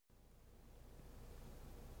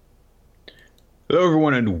Hello,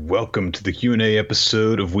 everyone, and welcome to the Q&A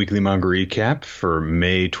episode of Weekly Manga Recap for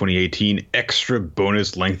May 2018 Extra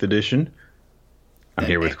Bonus Length Edition. I'm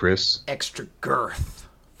here with Chris. Extra girth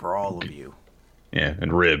for all of you. Yeah,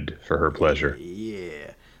 and Ribbed for her pleasure.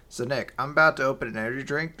 Yeah. So, Nick, I'm about to open an energy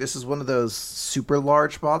drink. This is one of those super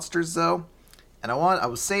large monsters, though. And I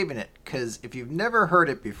was saving it, because if you've never heard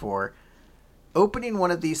it before, opening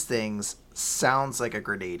one of these things sounds like a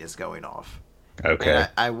grenade is going off. Okay. And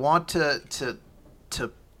I want to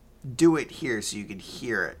do it here so you can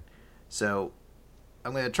hear it. So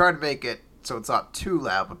I'm going to try to make it so it's not too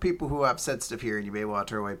loud, but people who have sensitive hearing, you may want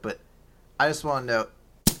to turn away. But I just want to know,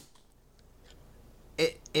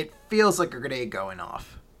 it feels like a grenade going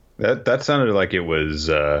off. That sounded like it was,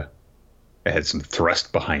 it had some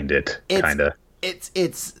thrust behind it, kind of.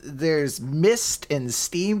 There's mist and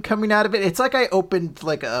steam coming out of it. It's like I opened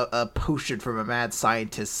like a potion from a mad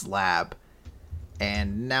scientist's lab,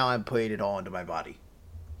 and now I'm putting it all into my body.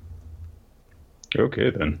 Okay,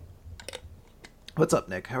 then. What's up,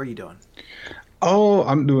 Nick? How are you doing? Oh,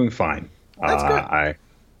 I'm doing fine. That's good.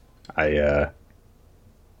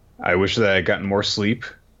 I wish that I had gotten more sleep.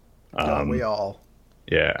 We all.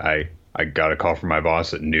 Yeah, I got a call from my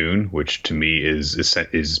boss at noon, which to me is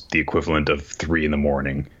the equivalent of 3 in the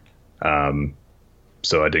morning.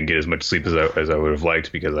 So I didn't get as much sleep as I would have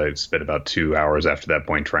liked because I spent about 2 hours after that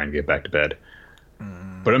point trying to get back to bed.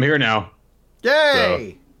 But I'm here now.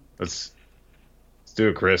 Yay! So let's do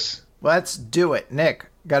it, Chris. Let's do it. Nick,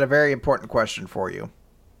 got a very important question for you.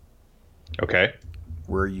 Okay.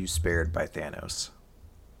 Were you spared by Thanos?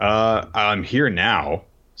 I'm here now.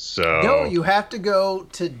 So no, you have to go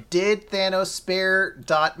to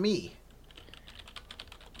didthanosspare.me.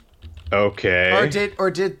 Okay. Or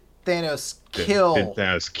did Thanos kill? Did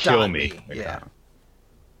Thanos kill me? Yeah.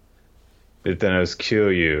 Did Thanos kill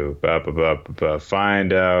you?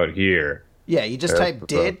 Find out here. Yeah, you just type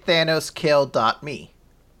did Thanos kill.me.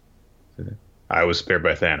 I was spared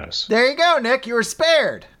by Thanos. There you go, Nick. You were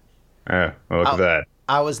spared. Well, look at that.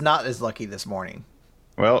 I was not as lucky this morning.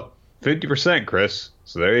 Well, 50%, Chris.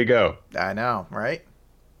 So there you go. I know, right?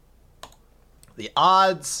 The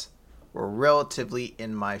odds were relatively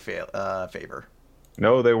in my favor.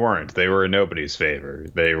 No, they weren't. They were in nobody's favor.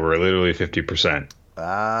 They were literally 50%.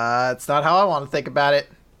 It's not how I want to think about it.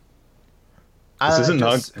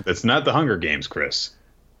 It's not the Hunger Games, Chris.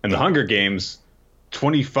 In the Hunger Games,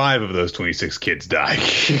 25 of those 26 kids die.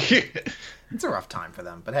 It's a rough time for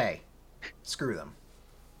them, but hey, screw them.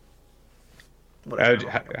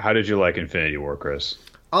 How did you like Infinity War, Chris?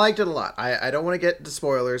 I liked it a lot. I don't want to get into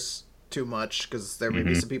spoilers too much because there may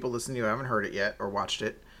be some people listening who haven't heard it yet or watched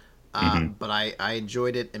it. But I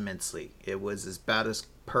enjoyed it immensely. It was as bad as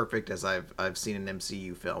perfect as I've seen an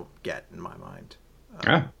MCU film get in my mind.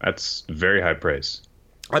 That's very high praise.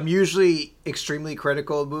 I'm usually extremely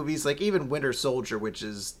critical of movies, like even Winter Soldier, which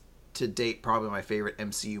is to date probably my favorite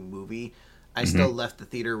MCU movie. I still left the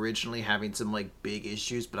theater originally having some like big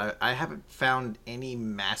issues, but I haven't found any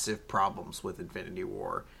massive problems with Infinity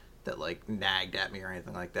War that like nagged at me or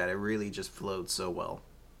anything like that. It really just flowed so well.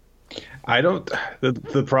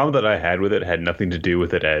 The problem that I had with it had nothing to do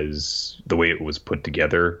with it as the way it was put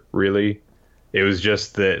together, really. It was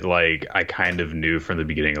just that, like, I kind of knew from the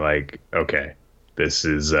beginning, like, okay, this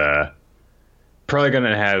is probably going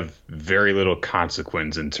to have very little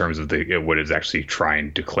consequence in terms of what it's actually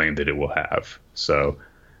trying to claim that it will have. So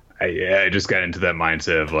I just got into that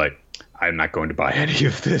mindset of, like, I'm not going to buy any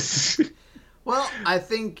of this. Well, I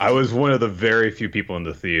think I was one of the very few people in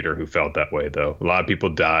the theater who felt that way, though. A lot of people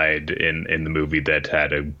died in the movie that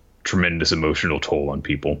had a tremendous emotional toll on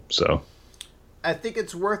people. So I think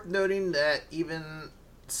it's worth noting that even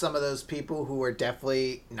some of those people who are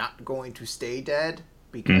definitely not going to stay dead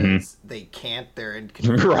because they can't, they're in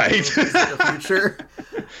right in the future.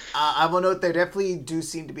 I will note there definitely do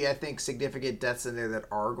seem to be, I think, significant deaths in there that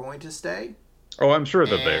are going to stay. Oh, I'm sure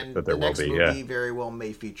that there the will next be. Movie very well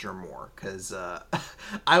may feature more because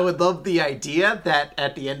I would love the idea that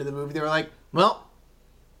at the end of the movie they were like, well,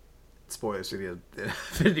 spoilers for the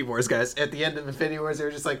Infinity Wars, guys. At the end of Infinity Wars, they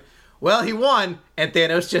were just like, well, he won, and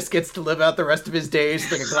Thanos just gets to live out the rest of his days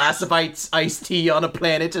with like a glass of iced tea on a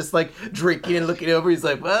planet, just like drinking and looking over. He's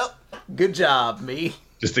like, well, good job, me.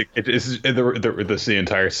 Just the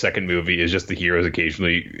entire second movie is just the heroes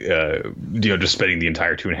occasionally, just spending the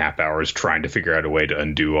entire 2.5 hours trying to figure out a way to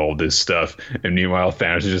undo all this stuff, and meanwhile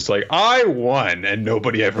Thanos is just like, I won, and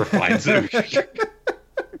nobody ever finds him.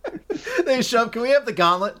 They shove. Can we have the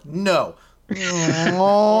gauntlet? No.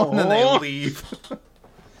 And then they leave.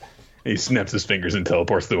 He snaps his fingers and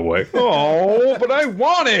teleports them away. Oh, but I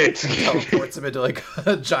want it! Teleports him into like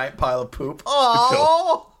a giant pile of poop.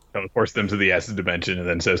 Oh. teleports them to the acid dimension, and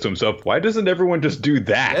then says to himself, "Why doesn't everyone just do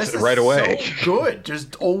that This is right away?" so good.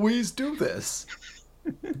 Just always do this.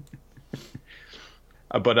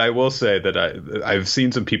 But I will say that I've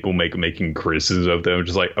seen some people making criticisms of them,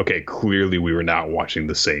 just like, okay, clearly we were not watching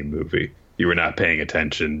the same movie. You were not paying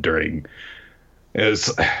attention during. It's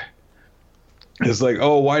like,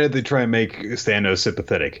 oh, why did they try and make Thanos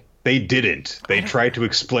sympathetic? They didn't. They tried to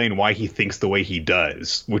explain why he thinks the way he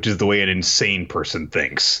does, which is the way an insane person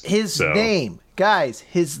thinks. His name, guys,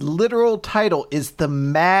 his literal title is the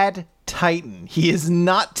Mad Titan. He is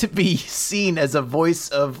not to be seen as a voice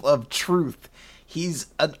of truth. He's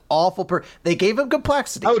an awful person. They gave him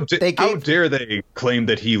complexity. How dare they claim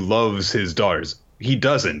that he loves his daughters? He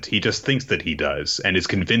doesn't. He just thinks that he does and is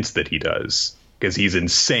convinced that he does because he's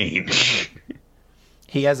insane.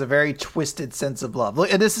 He has a very twisted sense of love.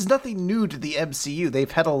 And this is nothing new to the MCU.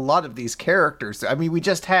 They've had a lot of these characters. I mean, we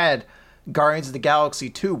just had Guardians of the Galaxy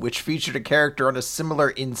 2, which featured a character on a similar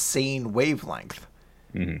insane wavelength.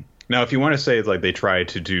 Mm-hmm. Now, if you want to say like they tried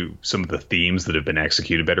to do some of the themes that have been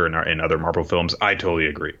executed better in other Marvel films, I totally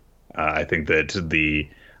agree. I think that the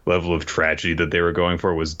level of tragedy that they were going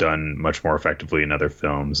for was done much more effectively in other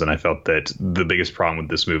films. And I felt that the biggest problem with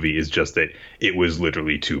this movie is just that it was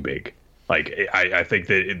literally too big. Like, I think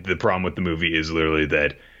that the problem with the movie is literally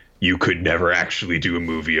that you could never actually do a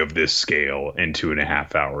movie of this scale in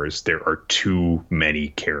 2.5 hours. There are too many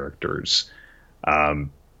characters.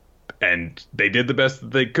 And they did the best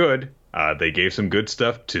that they could. They gave some good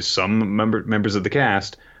stuff to some members of the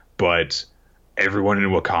cast, but everyone in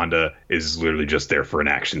Wakanda is literally just there for an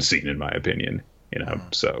action scene, in my opinion.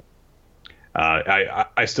 So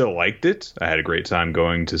I still liked it. I had a great time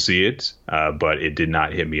going to see it, but it did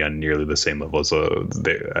not hit me on nearly the same level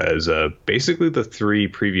as basically the 3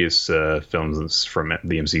 previous films from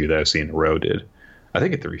the MCU that I've seen in a row did. I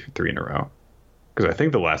think it three in a row, because I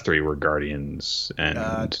think the last 3 were Guardians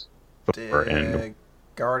and.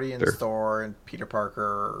 Guardians, Thor, and Peter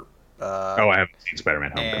Parker. I haven't seen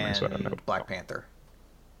Spider-Man Homecoming, so I don't know. Black Panther.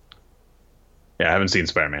 Yeah, I haven't seen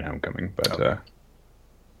Spider-Man Homecoming, but okay.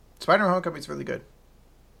 Spider-Man Homecoming is really good.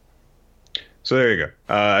 So there you go.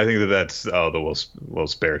 I think that's all that we'll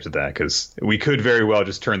spare to that, because we could very well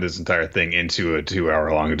just turn this entire thing into a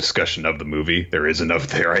 2-hour-long discussion of the movie. There is enough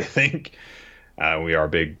there, I think. We are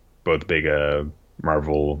both big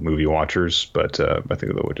Marvel movie watchers, but I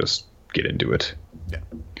think that we'll just get into it. Yeah.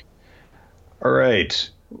 All right.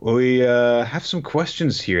 We have some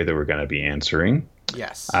questions here that we're going to be answering.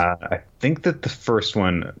 Yes. I think that the first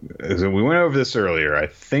one, we went over this earlier. I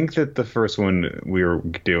think that the first one we were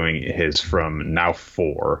doing is from Now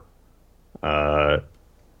 4, the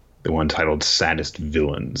one titled Saddest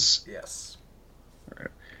Villains. Yes. All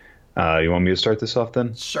right. You want me to start this off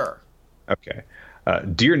then? Sure. Okay.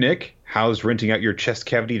 Dear Nick, how's renting out your chest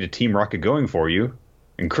cavity to Team Rocket going for you?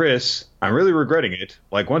 And Chris, I'm really regretting it.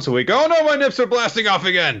 Like once a week, oh no, my nips are blasting off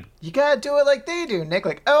again. You gotta do it like they do, Nick.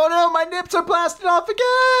 Like, oh no, my nips are blasting off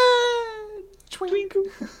again. Twinkle.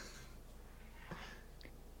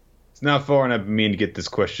 It's not far, and I've been meaning to get this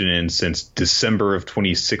question in since December of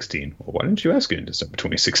 2016. Well, why didn't you ask it in December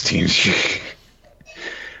 2016?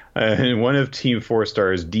 In one of Team 4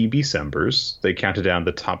 Star's DBcembers, they counted down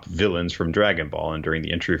the top villains from Dragon Ball, and during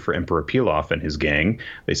the entry for Emperor Pilaf and his gang,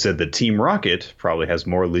 they said that Team Rocket probably has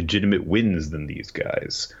more legitimate wins than these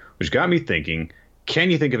guys, which got me thinking,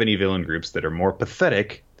 can you think of any villain groups that are more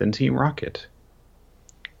pathetic than Team Rocket?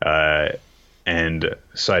 And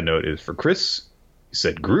side note is for Chris, he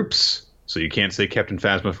said groups, so you can't say Captain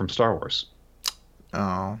Phasma from Star Wars.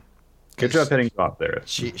 Oh. Good job heading off there.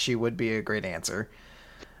 She would be a great answer.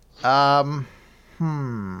 I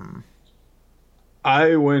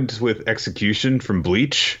went with Execution from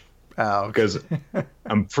Bleach. Oh, okay. Because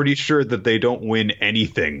I'm pretty sure that they don't win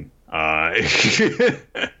anything.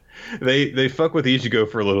 They fuck with Ichigo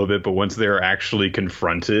for a little bit, but once they're actually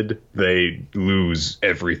confronted, they lose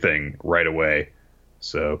everything right away.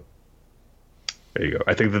 So there you go.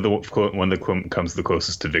 I think that the one that comes the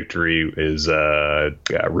closest to victory is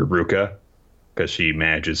Ruruka, because she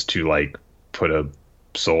manages to like put a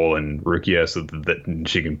soul in Rukia so that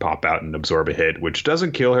she can pop out and absorb a hit, which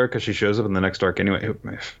doesn't kill her because she shows up in the next arc anyway.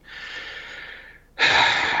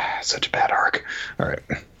 Such a bad arc. All right.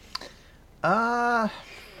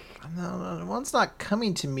 No, one's not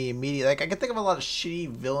coming to me immediately. Like I can think of a lot of shitty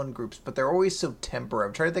villain groups, but they're always so temporary.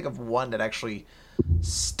 I'm trying to think of one that actually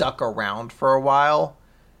stuck around for a while.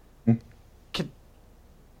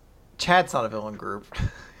 Chad's not a villain group.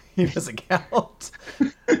 He doesn't count.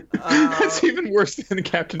 That's even worse than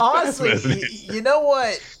Captain honestly, Phasma, isn't it? You know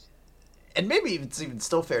what? and maybe it's even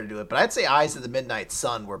still fair to do it, but I'd say Eyes of the Midnight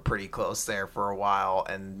Sun were pretty close there for a while,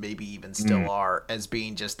 and maybe even still are, as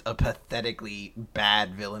being just a pathetically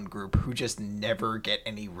bad villain group who just never get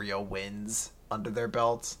any real wins under their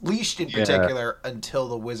belts. Leashed in particular, until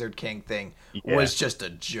the Wizard King thing was just a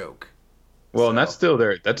joke. Well, and that's still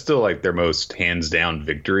like their most hands down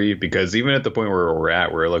victory, because even at the point where we're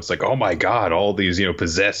at, where it looks like, oh my god, all these,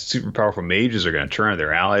 possessed super powerful mages are going to turn on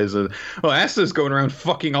their allies. Well, Asta's going around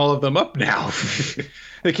fucking all of them up now.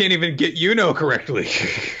 They can't even get correctly.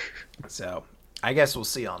 So I guess we'll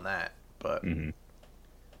see on that, but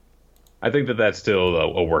I think that's still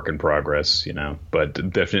a work in progress,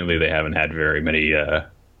 but definitely they haven't had very many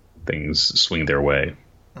things swing their way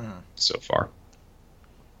so far.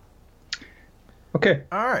 Okay.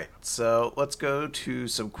 All right. So let's go to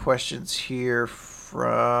some questions here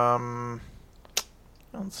from...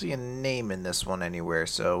 I don't see a name in this one anywhere.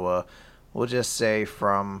 So we'll just say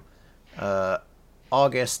from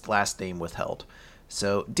August, last name withheld.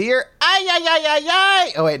 So, dear...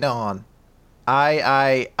 Oh, wait, no, on.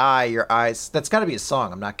 Your eyes. That's got to be a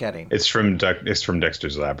song I'm not getting. It's from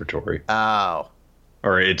Dexter's Laboratory. Oh.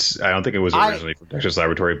 Or I don't think it was originally from Dexter's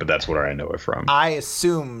Laboratory, but that's where I know it from. I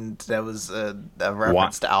assumed that was a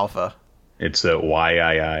reference to Alpha. It's a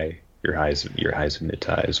Y-I-I. Your eyes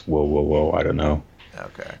hypnotize. Whoa, whoa, whoa. I don't know.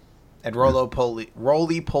 Okay. And roly-poly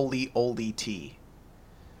oldie T.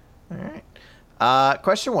 All right.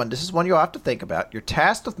 Question 1. This is one you'll have to think about. You're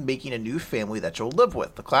tasked with making a new family that you'll live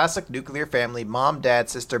with. The classic nuclear family: mom, dad,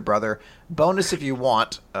 sister, brother. Bonus if you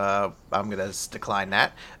want. I'm going to decline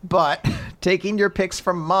that. But taking your picks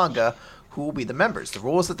from manga, who will be the members? The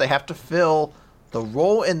rule is that they have to fill the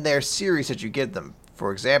role in their series that you give them.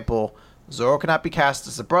 For example, Zoro cannot be cast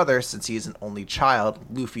as a brother since he is an only child.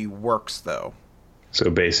 Luffy works, though. So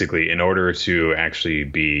basically, in order to actually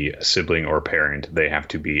be a sibling or parent, they have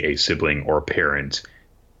to be a sibling or parent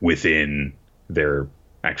within their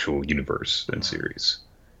actual universe and series.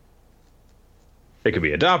 They could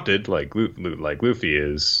be adopted, like Luffy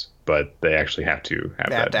is, but they actually have to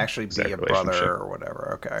have to actually be a brother or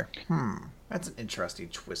whatever. Okay. That's an interesting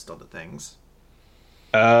twist on the things.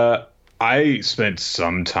 I spent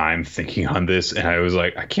some time thinking on this, and I was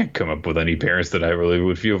like, I can't come up with any parents that I really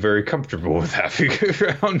would feel very comfortable with having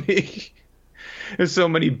around me. There's so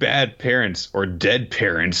many bad parents or dead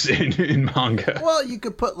parents in manga. Well, you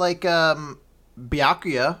could put like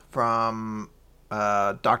Byakuya from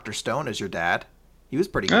Dr. Stone as your dad. He was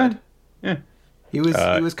pretty good. Yeah. He was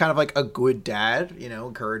kind of like a good dad,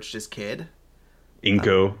 encouraged his kid.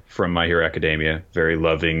 Inko from My Hero Academia, very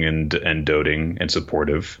loving and doting and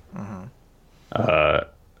supportive.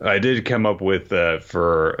 I did come up with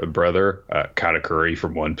for a brother, Katakuri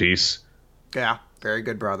from One Piece. Yeah, very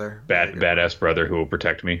good brother. Badass brother who will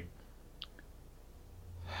protect me.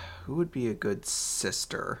 Who would be a good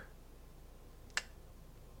sister?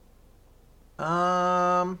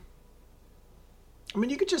 You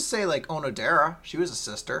could just say like Onodera. She was a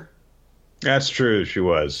sister. That's true. She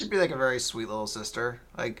was. She'd be like a very sweet little sister.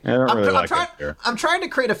 Like I'm trying to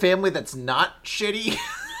create a family that's not shitty.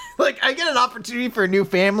 Like I get an opportunity for a new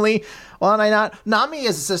family. Why don't I not? Nami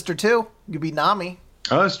is a sister too. You could be Nami.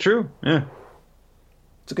 Oh, that's true. Yeah.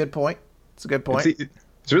 It's a good point.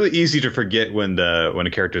 It's really easy to forget when a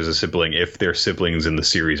character is a sibling if their siblings in the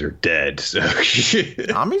series are dead. So.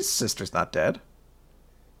 Nami's sister's not dead.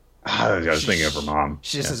 I was thinking of her mom.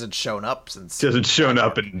 She just hasn't shown up since. She hasn't shown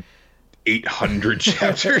up in 800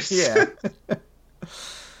 chapters. Yeah.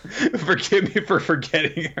 Forgive me for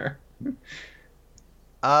forgetting her.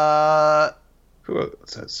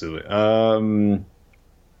 What's that silly?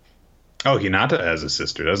 Hinata has a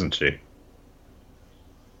sister, doesn't she?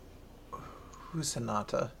 Who's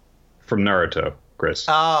Hinata? From Naruto, Chris.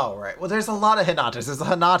 Oh, right. Well, there's a lot of Hinatas. There's a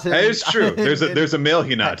Hinata. It's true. There's a male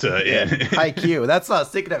Hinata in Haikyuu. That's what I was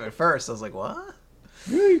thinking of at first. I was like, what?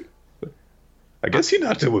 I guess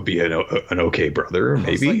Hinata would be an okay brother,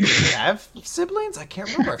 maybe. Do you have siblings? I can't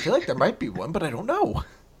remember. I feel like there might be one, but I don't know.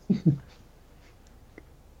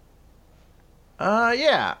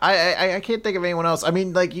 Yeah. I can't think of anyone else.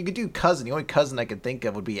 You could do cousin. The only cousin I could think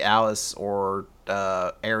of would be Alice or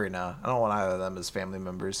Erina. I don't want either of them as family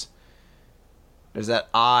members. There's that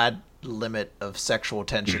odd limit of sexual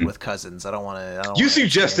tension with cousins. I don't want to. You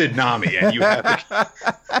suggested Nami, and you have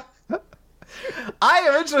to...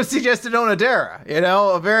 I originally suggested Onodera,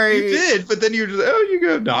 a very... You did, but then you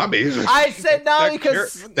go Nami. I said Nami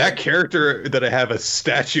because... That character that I have a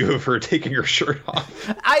statue of her taking her shirt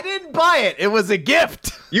off. I didn't buy it. It was a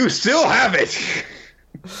gift. You still have it.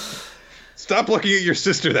 Stop looking at your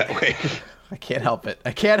sister that way. I can't help it.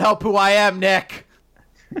 I can't help who I am, Nick.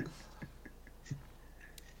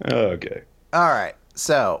 Okay. All right.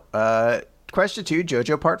 So, question 2,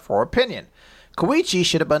 JoJo Part 4 opinion. Koichi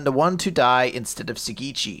should have been the one to die instead of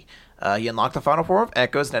Sagichi. He unlocked the final form of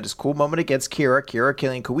Echoes and had his cool moment against Kira. Kira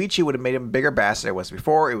killing Koichi would have made him a bigger bastard than he was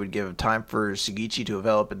before. It would give time for Sagichi to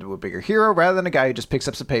develop into a bigger hero rather than a guy who just picks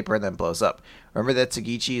up some paper and then blows up. Remember that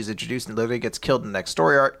Sagichi is introduced and literally gets killed in the next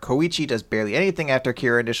story arc. Koichi does barely anything after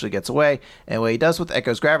Kira initially gets away, and what he does with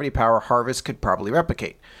Echo's gravity power, Harvest could probably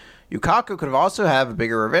replicate. Yukaku could have also have a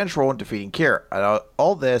bigger revenge role in defeating Kira.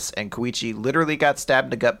 All this, and Koichi literally got stabbed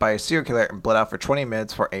in the gut by a serial killer and bled out for 20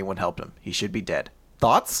 minutes before anyone helped him. He should be dead.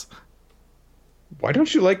 Thoughts? Why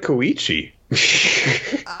don't you like Koichi?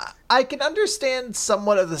 I can understand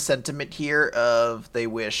somewhat of the sentiment here of they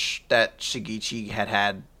wish that Shigichi had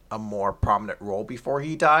had a more prominent role before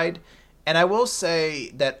he died. And I will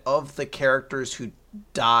say that of the characters who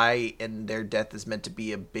die and their death is meant to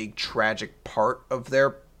be a big tragic part of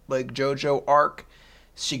their like JoJo arc,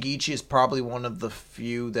 Shigichi is probably one of the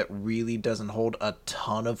few that really doesn't hold a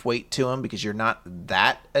ton of weight to him because you're not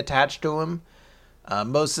that attached to him.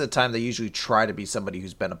 Most of the time, they usually try to be somebody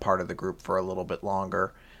who's been a part of the group for a little bit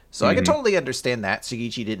longer. So I can totally understand that.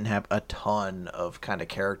 Shigichi didn't have a ton of kind of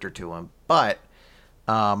character to him. But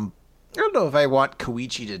I don't know if I want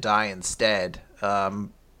Koichi to die instead.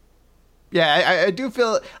 Yeah, I do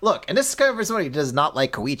feel... Look, and this is kind of for somebody who does not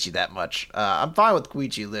like Koichi that much. I'm fine with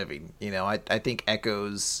Koichi living. You know, I think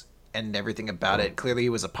Echoes and everything about it... Clearly, he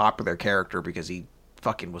was a popular character because he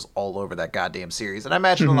fucking was all over that goddamn series. And I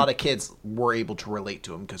imagine a lot of kids were able to relate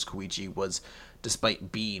to him because Koichi was,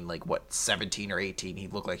 despite being, 17 or 18, he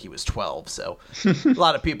looked like he was 12. So a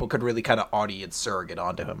lot of people could really kind of audience surrogate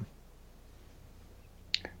onto him.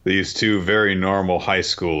 These two very normal high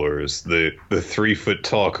schoolers, the 3 foot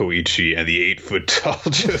tall Koichi and the 8 foot tall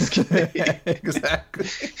Josuke.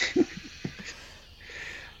 Exactly.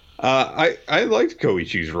 I liked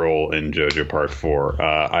Koichi's role in JoJo Part 4.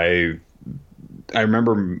 I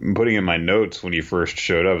remember putting in my notes when he first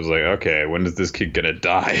showed up. I was like, okay, when is this kid gonna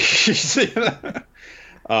die?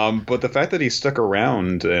 But the fact that he stuck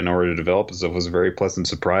around in order to develop himself was a very pleasant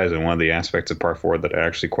surprise, and one of the aspects of Part 4 that I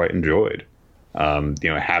actually quite enjoyed.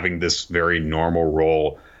 Having this very normal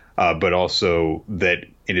role, but also that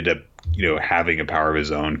ended up, having a power of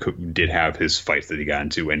his own, did have his fights that he got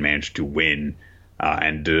into and managed to win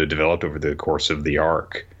and developed over the course of the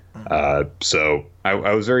arc. So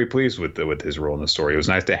I was very pleased with his role in the story. It was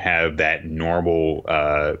nice to have that normal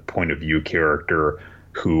point of view character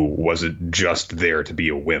who wasn't just there to be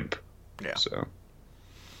a wimp. Yeah. So.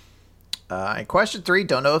 And question 3,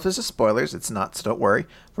 don't know if this is spoilers. It's not, so don't worry.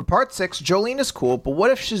 For part 6, Jolene is cool, but what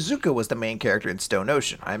if Shizuka was the main character in Stone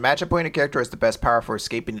Ocean? I imagine putting a character as the best power for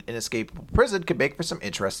escaping an inescapable prison could make for some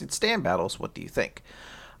interesting stand battles. What do you think?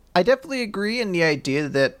 I definitely agree in the idea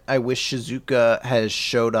that I wish Shizuka has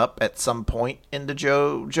showed up at some point in the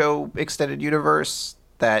JoJo extended universe,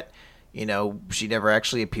 that, she never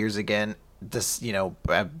actually appears again,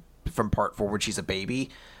 from part 4 when she's a baby.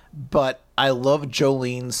 But I love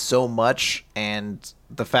Jolene so much, and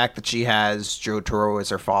the fact that she has Jotaro as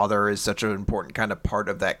her father is such an important kind of part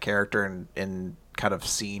of that character, and kind of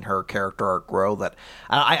seeing her character arc grow, that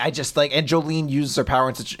I just like, and Jolene uses her power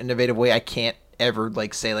in such an innovative way, I can't ever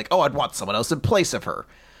say oh, I'd want someone else in place of her.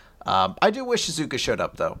 I do wish Shizuka showed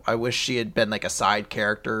up, though. I wish she had been a side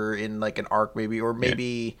character in an arc, maybe, or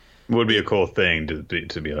maybe... Yeah. Would be a cool thing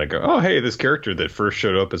to be like, oh, hey, this character that first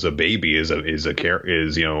showed up as a baby is at least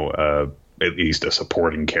a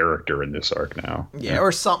supporting character in this arc now. Yeah,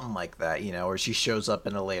 or something like that, or she shows up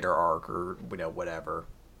in a later arc, or whatever.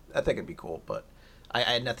 I think it'd be cool, but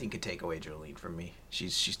I nothing could take away Jolene from me.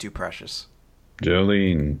 She's too precious.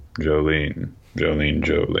 Jolene.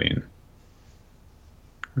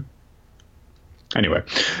 Anyway,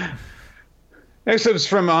 next up is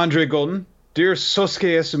from Andre Golden. Dear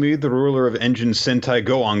Sosuke Esumi, the ruler of Engine Sentai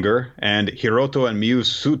Go-Onger, and Hiroto and Miu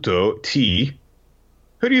Suto T,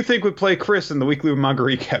 who do you think would play Chris in the weekly manga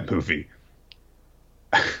recap movie?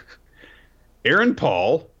 Aaron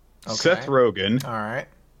Paul, okay. Seth Rogen, all right.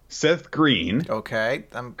 Seth Green, okay.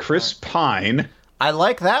 Chris Pine. I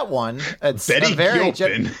like that one. It's Betty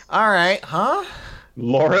Gilpin. All right, huh?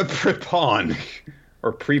 Laura Prepon,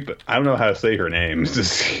 or Prepon. I don't know how to say her name.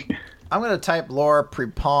 I'm going to type Laura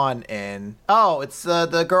Prepon in. Oh, it's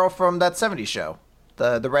the girl from that 70s show.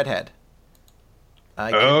 The redhead.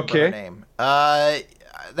 I can't remember her name.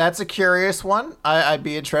 That's a curious one. I'd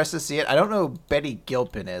be interested to see it. I don't know who Betty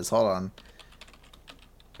Gilpin is. Hold on.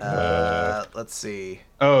 Let's see.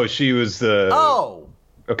 Oh, she was the... Oh!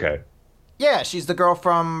 Okay. Yeah, she's the girl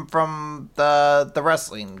from the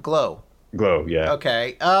wrestling, Glow. Glow, yeah.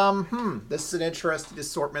 Okay. This is an interesting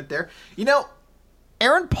assortment there.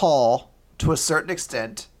 Aaron Paul, to a certain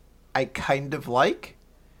extent, I kind of like.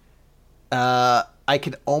 I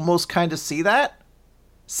can almost kind of see that.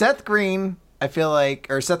 Seth Green, I feel like,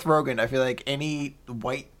 or Seth Rogen, I feel like any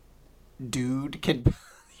white dude can,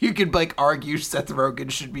 you could like argue Seth Rogen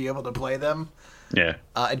should be able to play them. Yeah.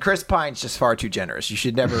 And Chris Pine's just far too generous. You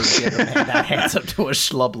should never give him that handsome to a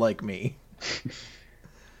schlub like me.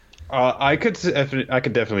 I could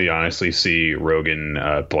definitely honestly see Rogan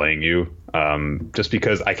playing you, just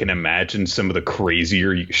because I can imagine some of the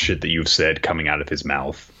crazier shit that you've said coming out of his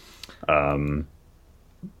mouth.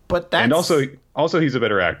 But that's... And also he's a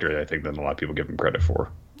better actor, I think, than a lot of people give him credit for.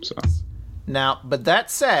 So now, but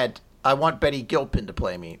that said, I want Betty Gilpin to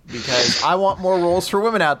play me because I want more roles for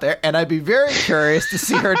women out there, and I'd be very curious to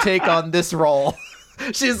see her take on this role.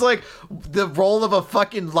 She's like the role of a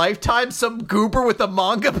fucking lifetime, some goober with a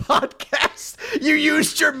manga podcast. You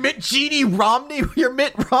used your Mitt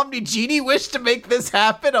Romney genie wish to make this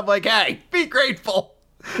happen. I'm like, hey, be grateful.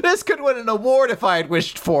 This could win an award if I had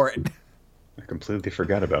wished for it. I completely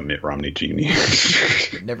forgot about Mitt Romney genie.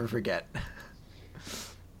 Never forget.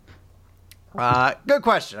 Good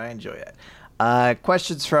question. I enjoy it.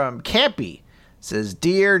 Questions from Campy. Says,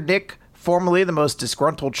 Dear Nick, formerly the most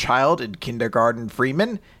disgruntled child in kindergarten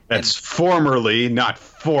Freeman. That's formerly, not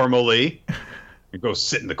formally. You go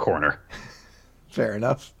sit in the corner. Fair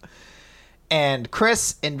enough. And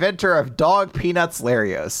Chris, inventor of Dog Peanuts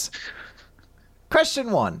Larios.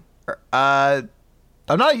 Question 1.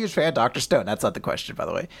 I'm not a huge fan of Dr. Stone. That's not the question, by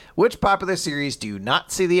the way. Which popular series do you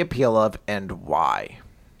not see the appeal of, and why?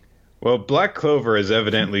 Well, Black Clover has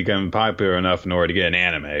evidently become popular enough in order to get an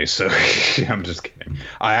anime, so I'm just kidding.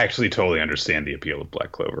 I actually totally understand the appeal of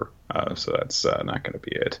Black Clover, so that's not going to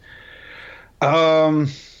be it.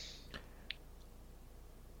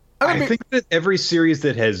 I think that every series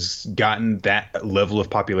that has gotten that level of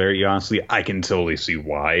popularity, honestly, I can totally see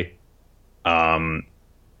why.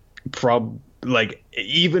 Like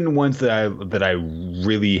even ones that I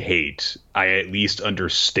really hate, I at least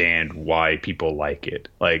understand why people like it.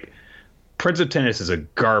 Like Prince of Tennis is a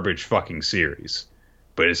garbage fucking series,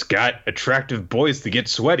 but it's got attractive boys that get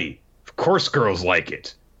sweaty. Of course, girls like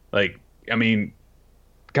it. Like, I mean,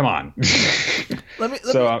 come on. I'm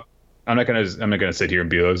not gonna sit here and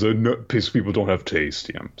be like, no, people don't have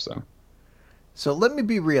taste. Yeah, so let me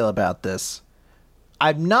be real about this.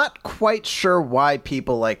 I'm not quite sure why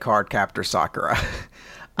people like Cardcaptor Sakura.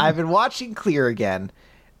 I've been watching Clear again,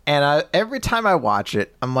 and every time I watch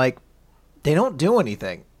it, I'm like, they don't do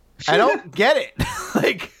anything. I don't get it.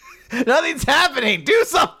 Like, nothing's happening. Do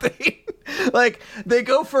something. Like, they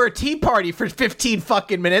go for a tea party for 15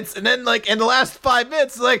 fucking minutes, and then, like, in the last 5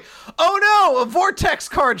 minutes, like, oh no, a Vortex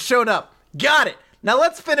card showed up. Got it. Now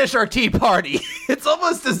let's finish our tea party. It's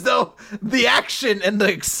almost as though the action and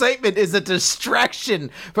the excitement is a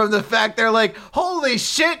distraction from the fact they're like, holy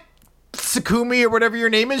shit, Sakumi or whatever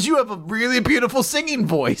your name is, you have a really beautiful singing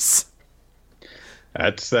voice.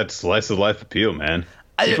 That's slice of life appeal, man.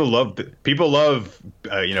 People love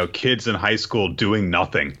kids in high school doing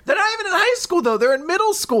nothing. They're not even in high school though. They're in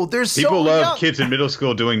middle school. People love kids in middle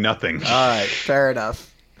school doing nothing. All right, fair enough.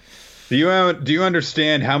 Do you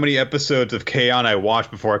understand how many episodes of K-On! I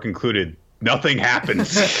watched before I concluded nothing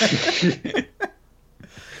happens?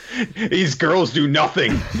 These girls do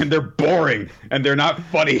nothing, and they're boring, and they're not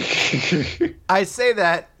funny. I say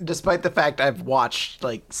that despite the fact I've watched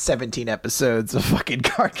like 17 episodes of fucking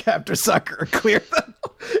Cardcaptor Sakura Clear them.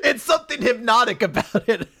 It's something hypnotic about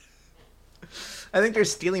it. I think they're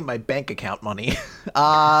stealing my bank account money.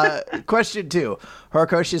 Question 2.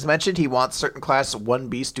 Horikoshi has mentioned he wants certain Class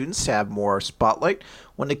 1B students to have more spotlight.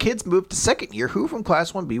 When the kids move to second year, who from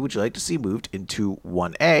Class 1B would you like to see moved into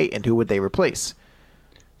 1A, and who would they replace?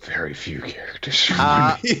 Very few characters from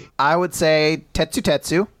 1B. I would say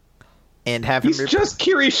Tetsu, and have him... He's just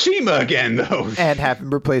Kirishima again, though. And have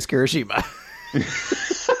him replace Kirishima.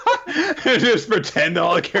 Just pretend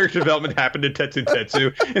all the character development happened to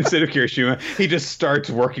Tetsu instead of Kirishima. He just starts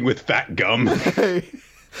working with fat gum.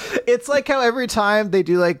 It's like how every time they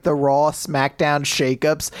do like the Raw SmackDown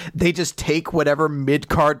shakeups, they just take whatever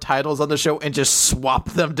mid-card titles on the show and just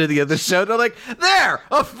swap them to the other show. They're like, there,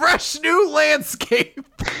 a fresh new landscape.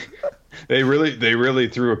 They really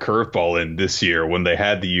threw a curveball in this year when they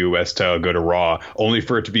had the U.S. title go to Raw, only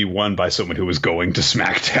for it to be won by someone who was going to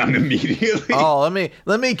SmackDown immediately. Oh,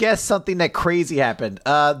 let me guess something that crazy happened.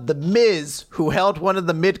 The Miz, who held one of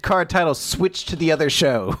the mid-card titles, switched to the other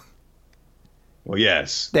show. Well,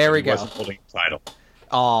 yes. There we go. He wasn't holding the title.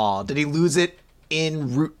 Oh, did he lose it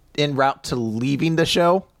en route to leaving the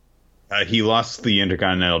show? He lost the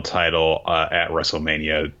Intercontinental title at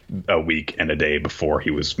WrestleMania a week and a day before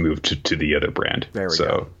he was moved to the other brand. There we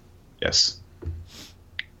go. Yes.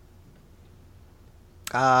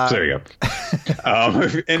 So there you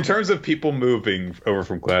go. In terms of people moving over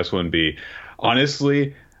from Class 1B,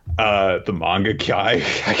 honestly, the manga guy,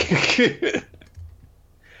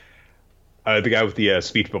 the guy with the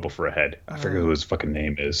speech bubble for a head, I forget who his fucking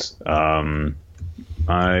name is.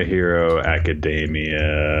 My Hero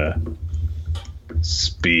Academia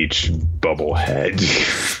speech bubble head.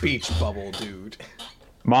 Speech bubble dude.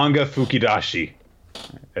 Manga Fukidashi.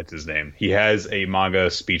 That's his name. He has a manga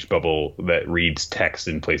speech bubble that reads text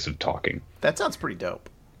in place of talking. That sounds pretty dope.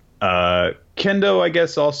 Kendo, I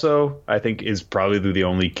guess, also, I think is probably the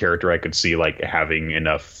only character I could see like having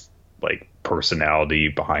enough like personality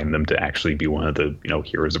behind them to actually be one of the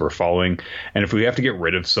heroes that we're following. And if we have to get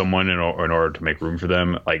rid of someone in order to make room for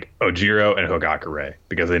them, like Ojiro and Hogakure,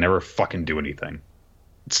 because they never fucking do anything.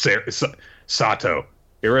 Sato,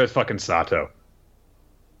 get rid of fucking Sato.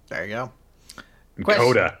 There you go.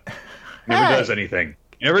 Koda never does anything.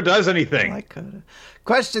 He never does anything. I like Koda.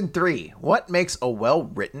 Question 3. What makes a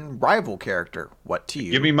well-written rival character? What to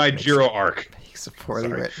you? Give me my Jiro arc. Makes a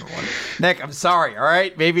poorly written one. Nick, I'm sorry, all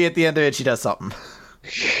right? Maybe at the end of it she does something.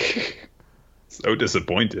 So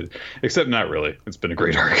disappointed. Except not really. It's been a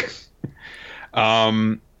great arc.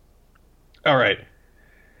 All right.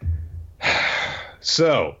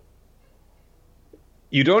 So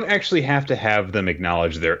you don't actually have to have them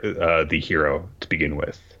acknowledge the hero to begin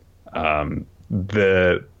with.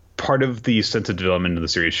 The part of the sense of development of the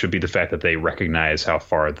series should be the fact that they recognize how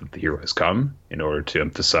far the hero has come in order to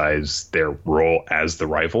emphasize their role as the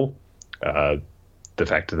rival. The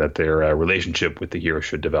fact that their relationship with the hero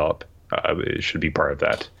should develop. It should be part of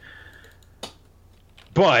that.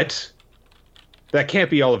 But that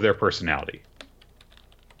can't be all of their personality.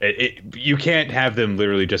 You can't have them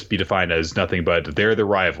literally just be defined as nothing but they're the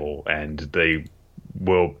rival and they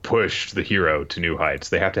will push the hero to new heights.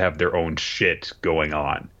 They have to have their own shit going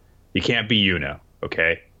on. You can't be Yuno,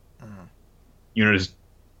 okay? Yuno's...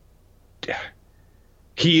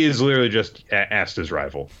 He is literally just Asta's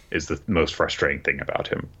rival, is the most frustrating thing about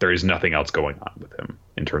him. There is nothing else going on with him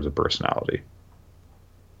in terms of personality.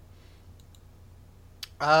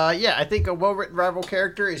 Yeah, I think a well-written rival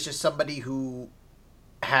character is just somebody who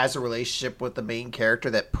has a relationship with the main character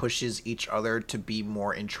that pushes each other to be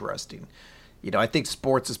more interesting. I think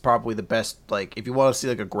sports is probably the best. Like, if you want to see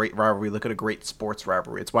like a great rivalry, look at a great sports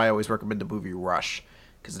rivalry. It's why I always recommend the movie Rush,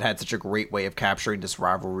 because it had such a great way of capturing this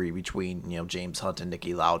rivalry between James Hunt and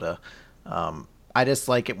Niki Lauda. I just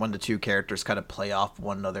like it when the two characters kind of play off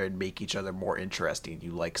one another and make each other more interesting.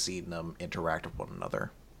 You like seeing them interact with one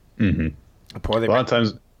another. Mm-hmm. A lot of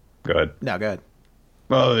times, go ahead. No, go ahead.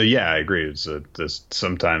 Well, yeah, I agree. It's just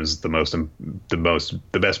sometimes the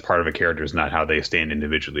best part of a character is not how they stand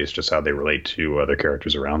individually. It's just how they relate to other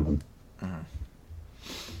characters around them.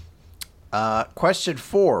 Mm-hmm. Question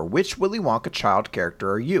 4: Which Willy Wonka child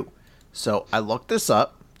character are you? So I looked this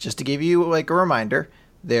up just to give you like a reminder.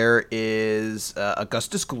 There is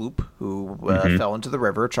Augustus Gloop, who fell into the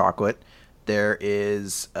river of chocolate. There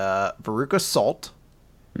is Veruca Salt.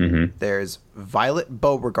 Mm-hmm. There's Violet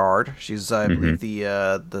Beauregard. She's, I believe,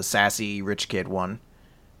 the sassy rich kid one.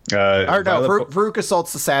 Veruca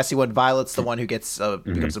Salt's the sassy one. Violet's the one who gets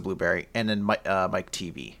becomes a blueberry. And then Mike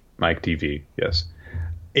TV. Mike TV, yes.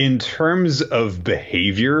 In terms of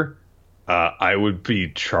behavior, I would be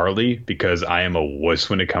Charlie because I am a wuss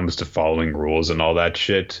when it comes to following rules and all that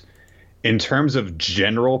shit. In terms of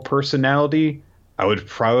general personality, I would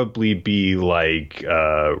probably be like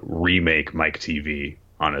remake Mike TV.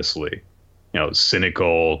 Honestly,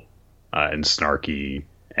 cynical and snarky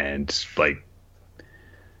and like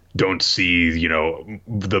don't see,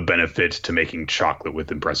 the benefit to making chocolate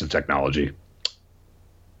with impressive technology.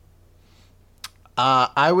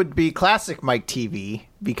 I would be classic Mike TV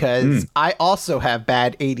because I also have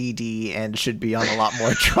bad ADD and should be on a lot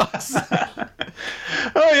more drugs.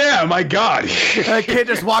 Oh yeah, my God! That kid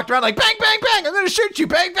just walked around like bang, bang, bang. I'm gonna shoot you,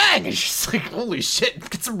 bang, bang. And she's like, holy shit,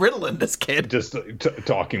 get some Ritalin, this kid. Just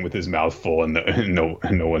talking with his mouth full and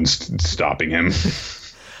no one's stopping him.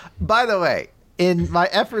 By the way, in my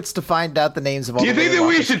efforts to find out the names of all, do you think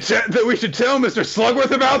that we should tell Mr.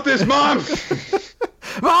 Slugworth about this, Mom?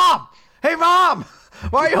 Mom, hey Mom,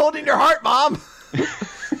 why are you holding your heart, Mom?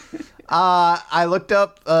 I looked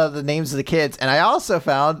up the names of the kids, and I also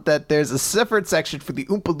found that there's a separate section for the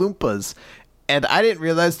Oompa Loompas, and I didn't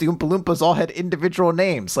realize the Oompa Loompas all had individual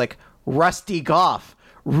names, like Rusty Goff,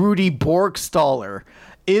 Rudy Borgstaller,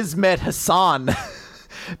 Ismet Hassan,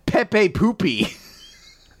 Pepe Poopy.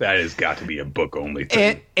 That has got to be a book only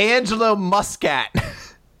thing. Angelo Muscat.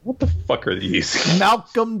 What the fuck are these?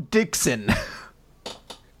 Malcolm Dixon.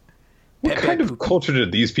 What kind of culture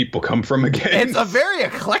did these people come from again? It's a very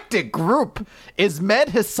eclectic group. Ismed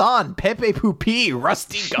Hassan, Pepe Pupi,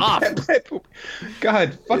 Rusty Goff.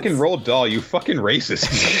 God, fucking Roald Dahl, you fucking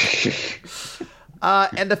racist.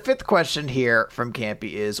 And the fifth question here from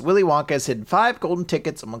Campy is, Willy Wonka has hidden 5 golden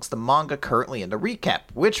tickets amongst the manga currently in the recap.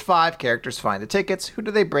 Which 5 characters find the tickets? Who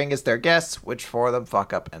do they bring as their guests? Which 4 of them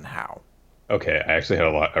fuck up and how? Okay, I actually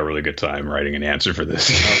had a really good time writing an answer for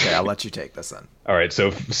this. Okay, I'll let you take this then. All right,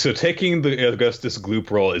 so taking the Augustus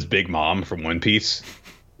Gloop role is Big Mom from One Piece.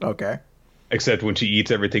 Okay. Except when she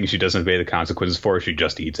eats everything she doesn't obey the consequences for, she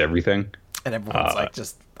just eats everything. And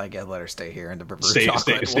everyone's I gotta let her stay here in the reverse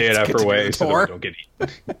stay out of her way so that we don't get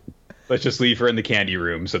eaten. Let's just leave her in the candy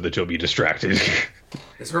room so that she'll be distracted.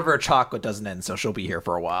 This river of chocolate doesn't end, so she'll be here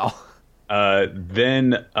for a while.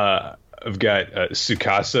 Then I've got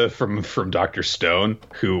Tsukasa from Dr. Stone,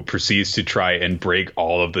 who proceeds to try and break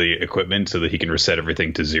all of the equipment so that he can reset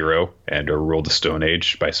everything to 0 and rule the Stone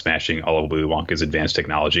Age by smashing all of Willy Wonka's advanced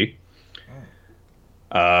technology.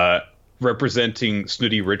 Representing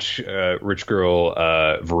snooty rich girl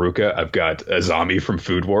Veruca, I've got Azami from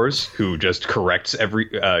Food Wars, who just corrects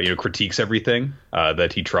critiques everything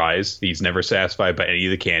that he tries. He's never satisfied by any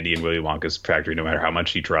of the candy in Willy Wonka's factory, no matter how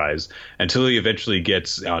much he tries, until he eventually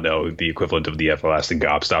gets, I don't know, the equivalent of the everlasting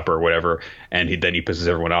gobstopper or whatever, and he pisses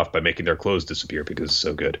everyone off by making their clothes disappear because it's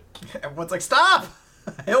so good. Everyone's like, stop!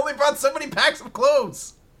 I only brought so many packs of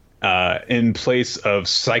clothes! In place of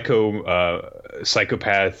psychopath,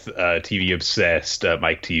 TV obsessed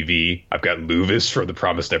Mike TV, I've got Luvis from The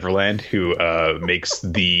Promised Neverland, who makes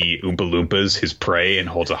the Oompa Loompas his prey and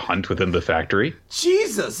holds a hunt within the factory.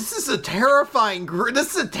 Jesus, this is a terrifying group.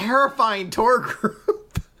 This is a terrifying tour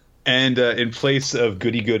group. And in place of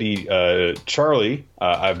Goody Charlie,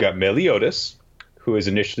 I've got Meliodas, who is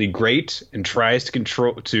initially great and tries to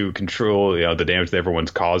control the damage that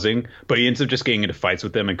everyone's causing, but he ends up just getting into fights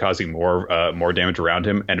with them and causing more damage around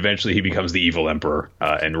him, and eventually he becomes the evil emperor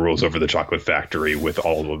and rules over the chocolate factory with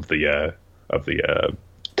all of the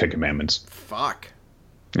Ten Commandments. Fuck,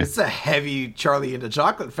 yeah. It's a heavy Charlie and the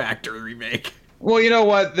Chocolate Factory remake. Well, you know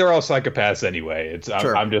what? They're all psychopaths anyway.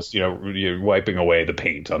 Sure. I'm just you're wiping away the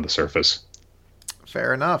paint on the surface.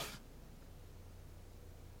 Fair enough.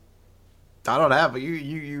 I don't have, but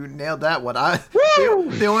you nailed that one.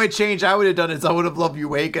 The only change I would have done is I would have loved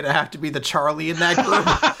Ueka to have to be the Charlie in that group.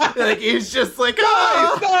 Like he's just like,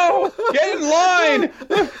 no, get in line,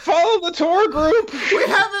 follow the tour group. We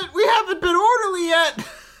haven't been orderly yet.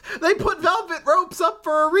 They put velvet ropes up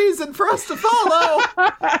for a reason for us to follow.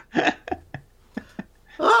 I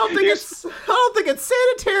don't think it's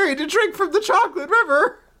sanitary to drink from the chocolate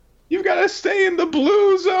river. You've got to stay in the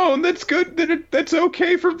blue zone. That's good. That's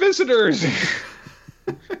okay for visitors.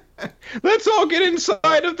 Let's all get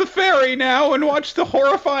inside of the ferry now and watch the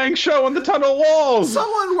horrifying show on the tunnel walls.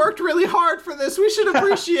 Someone worked really hard for this. We should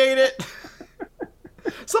appreciate it.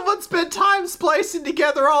 Someone spent time splicing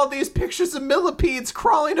together all these pictures of millipedes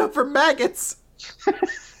crawling over maggots.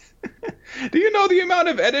 Do you know the amount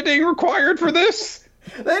of editing required for this?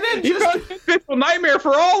 They didn't just... caused a visual nightmare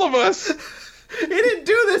for all of us. He didn't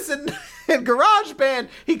do this in GarageBand.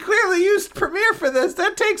 He clearly used Premiere for this.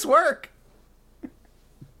 That takes work.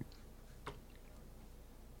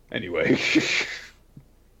 Anyway.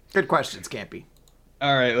 Good questions, Campy.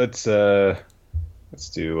 All right, let's do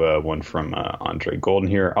one from Andre Golden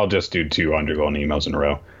here. I'll just do 2 Andre Golden emails in a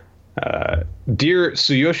row. Dear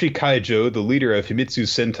Tsuyoshi Kaijo, the leader of Himitsu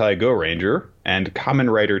Sentai Go Ranger, and Kamen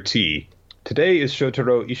Rider T. Today is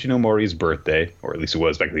Shotaro Ishinomori's birthday, or at least it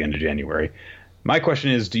was back at the end of January. My question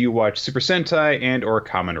is, do you watch Super Sentai and or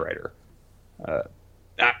Kamen Rider?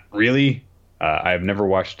 Not really. I've never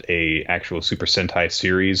watched a actual Super Sentai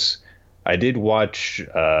series. I did watch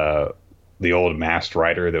the old Masked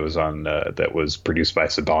Rider that was on that was produced by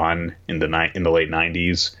Saban in the late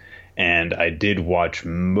 90s, and I did watch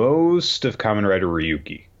most of Kamen Rider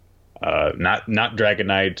Ryuki. Not Dragon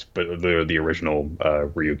Knight, but the original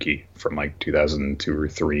Ryuki from like 2002 or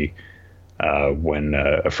 3, when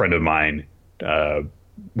a friend of mine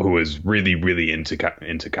who was really, really into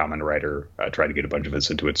Kamen Rider tried to get a bunch of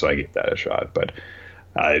us into it, so I gave that a shot. But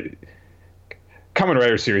Kamen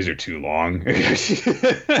Rider series are too long. It's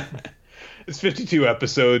 52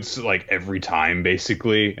 episodes like every time,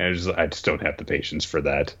 basically, and I just don't have the patience for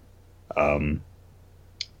that. And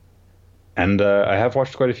I have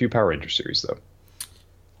watched quite a few Power Rangers series, though.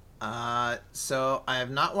 So I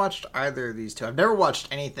have not watched either of these two. I've never watched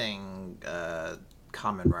anything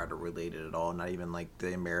Kamen Rider related at all. Not even like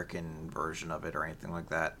the American version of it or anything like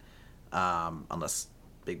that. Unless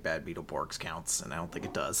Big Bad Beetleborgs counts, and I don't think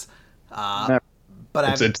it does. But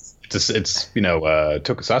it's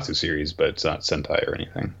Tokusatsu series, but it's not Sentai or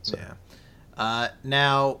anything. So. Yeah.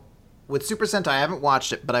 Now, with Super Sentai, I haven't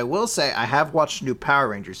watched it, but I will say I have watched new Power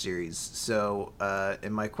Ranger series. So,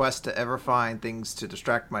 in my quest to ever find things to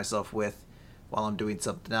distract myself with while I'm doing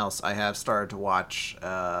something else, I have started to watch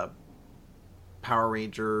Power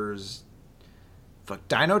Rangers,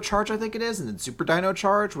 Dino Charge, I think it is, and then Super Dino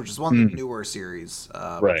Charge, which is one of the newer series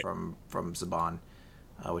from Saban,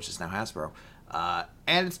 which is now Hasbro.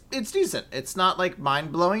 And it's decent. It's not like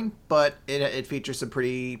mind blowing, but it features some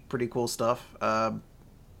pretty cool stuff.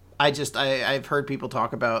 I've heard people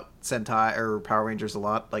talk about Sentai or Power Rangers a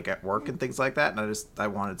lot, like at work and things like that, and I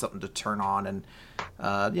wanted something to turn on and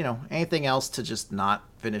anything else to just not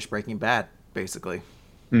finish Breaking Bad, basically.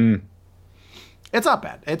 It's not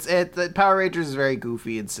bad. The Power Rangers is very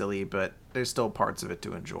goofy and silly, but there's still parts of it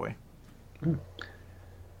to enjoy.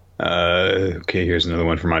 Okay, here's another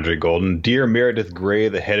one from Andre Golden. Dear Meredith Grey,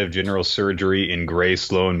 the head of general surgery in Gray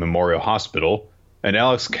Sloan Memorial Hospital, and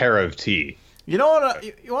Alex Cara of T. You know what?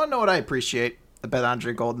 You want to know what I appreciate about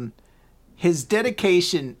Andre Golden? His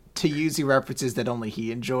dedication to using references that only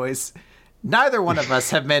he enjoys. Neither one of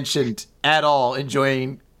us have mentioned at all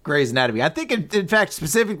enjoying Grey's Anatomy. I think, in fact,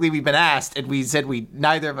 specifically, we've been asked, and we said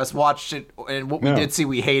neither of us watched it, and what we did see,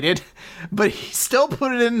 we hated. But he still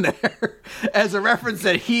put it in there as a reference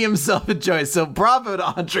that he himself enjoys. So bravo to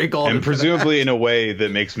Andre Golden. And presumably in a way that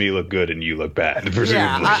makes me look good and you look bad.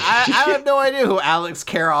 Presumably. Yeah, I have no idea who Alex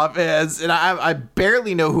Karoff is, and I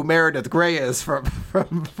barely know who Meredith Grey is from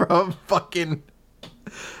fucking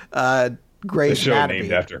Grey's Anatomy.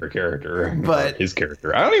 Named after her character, but his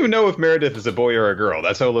character. I don't even know if Meredith is a boy or a girl.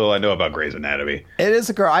 That's how little I know about Grey's Anatomy. It is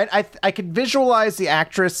a girl. I could visualize the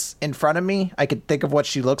actress in front of me. I could think of what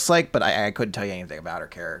she looks like, but I couldn't tell you anything about her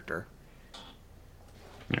character.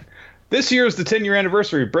 This year is the 10-year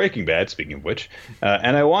anniversary of Breaking Bad, speaking of which,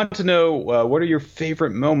 and I want to know what are your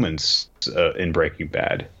favorite moments in Breaking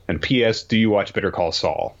Bad? And P.S. Do you watch Better Call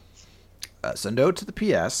Saul? So no to the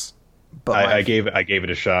P.S. But I gave it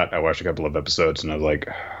a shot. I watched a couple of episodes, and I was like,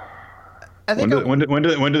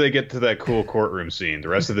 when do they get to that cool courtroom scene? The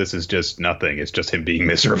rest of this is just nothing. It's just him being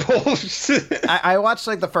miserable. I watched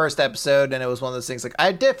like the first episode, and it was one of those things like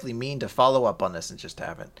I definitely mean to follow up on this and just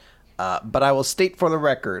haven't. But I will state for the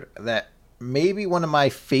record that maybe one of my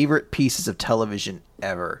favorite pieces of television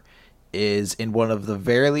ever is in one of the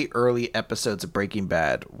very early episodes of Breaking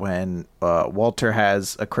Bad when Walter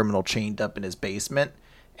has a criminal chained up in his basement.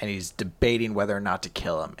 And he's debating whether or not to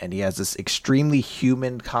kill him. And he has this extremely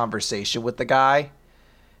human conversation with the guy.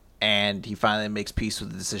 And he finally makes peace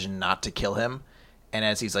with the decision not to kill him. And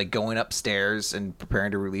as he's like going upstairs and preparing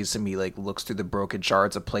to release him, he like looks through the broken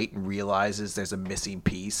shards of plate and realizes there's a missing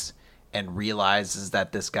piece. And realizes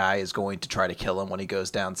that this guy is going to try to kill him when he goes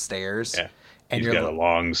downstairs. Yeah. And he's got a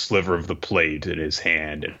long sliver of the plate in his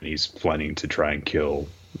hand. And he's planning to try and kill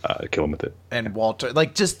him with it. And Walter,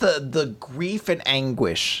 like just the grief and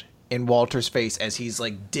anguish in Walter's face as he's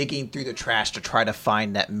like digging through the trash to try to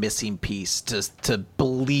find that missing piece, to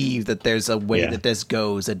believe that there's a way that this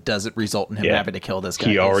goes that doesn't result in him having to kill this guy.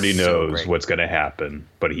 He already knows what's going to happen,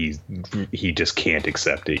 but he just can't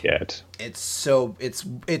accept it yet.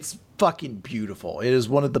 It's fucking beautiful. It is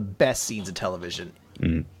one of the best scenes of television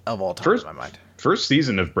of all time in my mind. First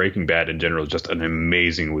season of Breaking Bad in general is just an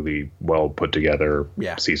amazingly well put together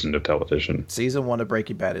season of television. Season 1 of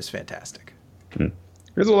Breaking Bad is fantastic.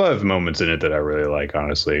 There's a lot of moments in it that I really like,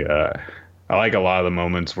 honestly. I like a lot of the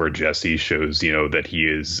moments where Jesse shows, that he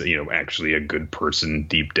is, actually a good person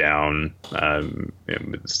deep down.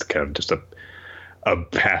 It's kind of just a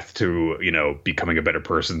path to, becoming a better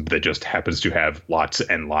person that just happens to have lots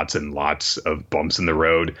and lots and lots of bumps in the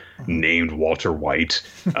road named Walter White.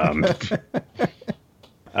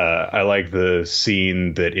 I like the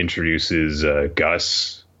scene that introduces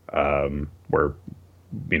Gus, where,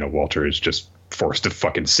 Walter is just forced to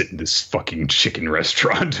fucking sit in this fucking chicken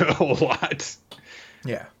restaurant a whole lot.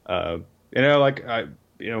 Yeah. I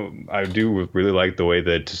do really like the way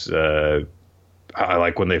that, I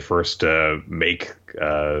like when they first make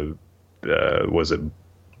was it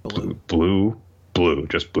blue,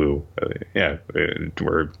 just blue,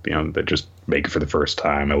 where they just make it for the first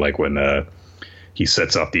time. I like when he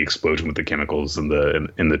sets off the explosion with the chemicals in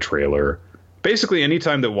the trailer. Basically,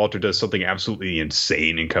 anytime that Walter does something absolutely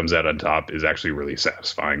insane and comes out on top is actually really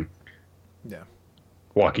satisfying. Yeah,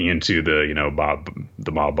 walking into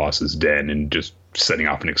the mob boss's den and just setting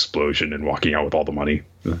off an explosion and walking out with all the money.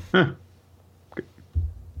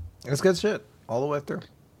 It's good shit. all the way through.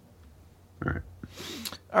 All right.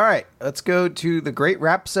 All right, let's go to the Great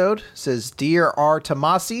Rhapsode. Says, Dear R.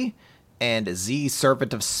 Tomasi and Z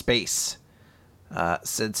Servant of Space.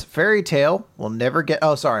 Since Fairy Tail will never get...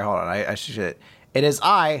 Oh, sorry, hold on. I should... It is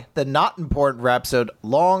I, the not important Rhapsode,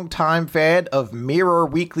 long-time fan of Mirror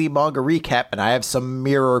Weekly Manga Recap, and I have some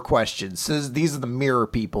Mirror questions. So these are the Mirror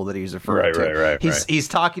people that he's referring to. Right. He's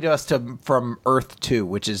talking to us from Earth 2,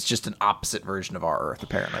 which is just an opposite version of our Earth,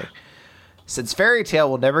 apparently. Since Fairy Tail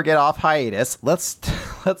will never get off hiatus, let's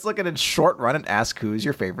look at a short run and ask who's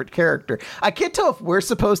your favorite character. I can't tell if we're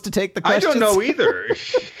supposed to take the questions. I don't know either.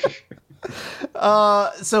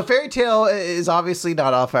 So Fairy Tail is obviously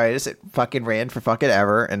not off hiatus. It fucking ran for fucking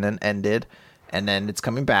ever and then ended, and then it's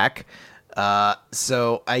coming back.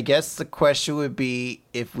 So I guess the question would be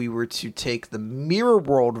if we were to take the Mirror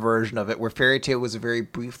World version of it, where Fairy Tail was a very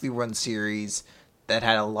briefly run series that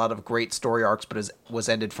had a lot of great story arcs, but was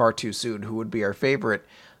ended far too soon. Who would be our favorite?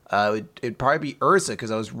 It'd probably be Urza,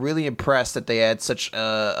 because I was really impressed that they had such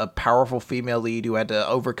a powerful female lead who had to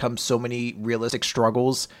overcome so many realistic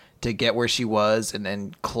struggles to get where she was, and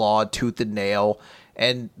then clawed tooth and nail.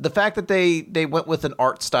 And the fact that they went with an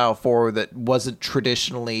art style for her that wasn't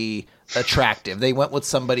traditionally attractive. They went with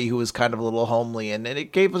somebody who was kind of a little homely, and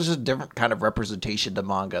it gave us a different kind of representation to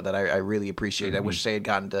manga that I really appreciated. I wish they had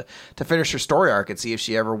gotten to finish her story arc and see if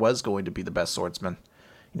she ever was going to be the best swordsman.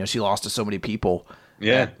 You know, she lost to so many people.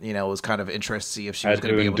 Yeah. That, you know, it was kind of interesting to see if she was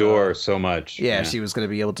going to be able endure so much. Yeah, she was going to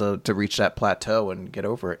be able to reach that plateau and get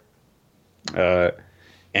over it.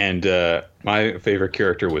 And my favorite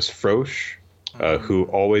character was Frosh, who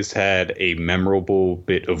always had a memorable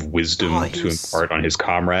bit of wisdom to impart on his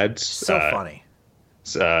comrades. So funny.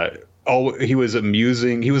 He was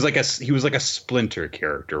amusing. He was like a Splinter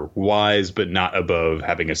character, wise but not above,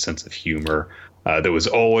 having a sense of humor. That was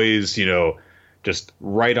always, just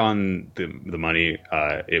right on the money.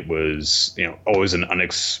 It was, always an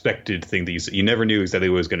unexpected thing that you never knew exactly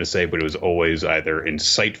what he was going to say, but it was always either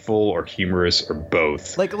insightful or humorous or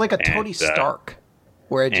both. Like a Tony Stark,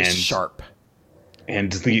 where it's just sharp.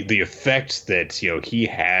 And the effect that he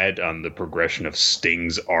had on the progression of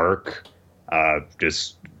Sting's arc,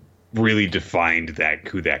 just really defined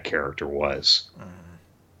who that character was.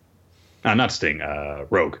 Not Sting,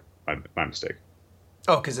 Rogue. My mistake.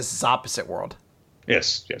 Oh, because this is opposite world.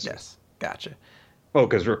 Yes. Gotcha. Oh,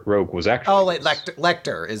 because Rogue was actually... Oh,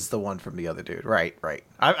 Lecter is the one from the other dude. Right.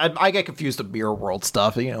 I get confused with Mirror World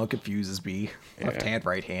stuff. It confuses me. Left hand,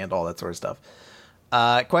 right hand, all that sort of stuff.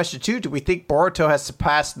 Question 2, do we think Boruto has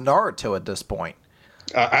surpassed Naruto at this point?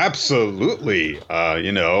 Absolutely. I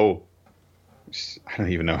don't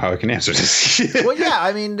even know how I can answer this. Well, yeah,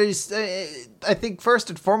 I mean, there's... I think first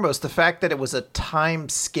and foremost, the fact that it was a time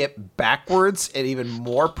skip backwards and even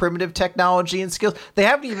more primitive technology and skills. They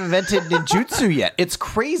haven't even invented ninjutsu yet. It's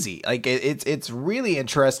crazy. Like it's really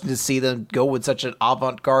interesting to see them go with such an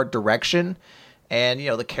avant-garde direction. And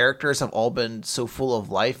the characters have all been so full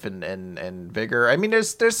of life and vigor. I mean,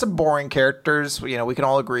 there's some boring characters. We can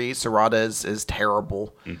all agree Sarada is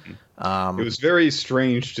terrible. Mm-hmm. It was very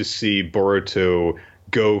strange to see Boruto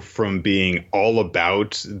go from being all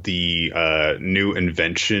about the new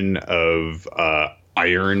invention of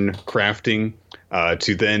iron crafting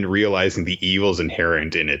to then realizing the evils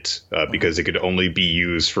inherent in it because it could only be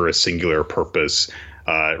used for a singular purpose,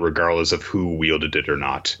 regardless of who wielded it or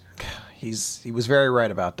not. He was very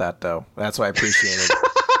right about that, though. That's what I appreciated.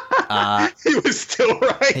 He was still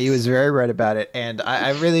right. He was very right about it, and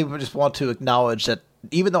I really just want to acknowledge that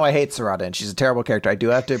even though I hate Sarada and she's a terrible character, I do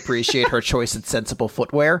have to appreciate her choice in sensible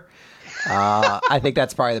footwear. I think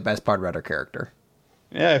that's probably the best part about her character.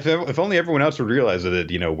 Yeah, if only everyone else would realize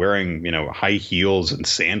that wearing high heels and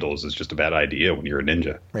sandals is just a bad idea when you're a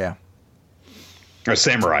ninja. Yeah. Or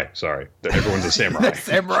samurai. Sorry, everyone's a samurai.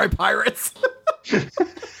 Samurai pirates.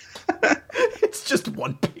 It's just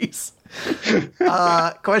One Piece.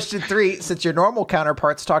 Question 3: since your normal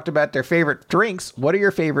counterparts talked about their favorite drinks, what are your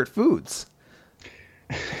favorite foods?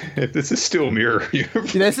 If this is still Mirror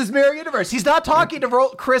Universe. This is Mirror Universe. He's not talking to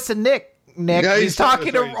Chris and Nick. Yeah, he's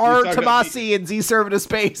talking to R. Tomasi and Z Servant of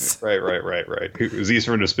Space. Right. Z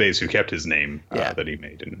Servant of Space, who kept his name that he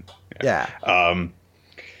made.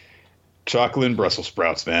 Chocolate and Brussels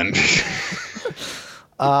sprouts, man.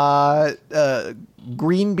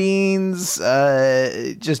 Green beans,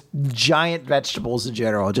 just giant vegetables in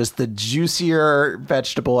general. Just the juicier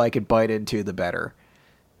vegetable I could bite into, the better.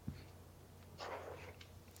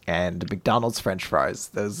 And McDonald's French fries.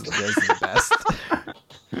 Those are the best.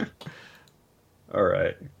 All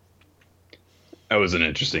right. That was an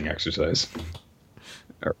interesting exercise.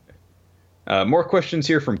 All right. More questions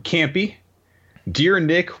here from Campy. Dear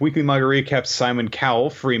Nick, Weekly Manga Recaps Simon Cowell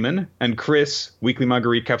Freeman, and Chris, Weekly Manga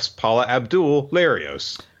Recaps Paula Abdul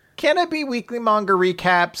Larios. Can it be Weekly Manga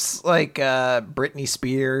Recaps like Britney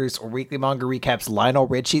Spears, or Weekly Manga Recaps Lionel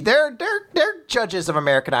Richie? They're judges of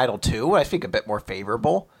American Idol too. I think a bit more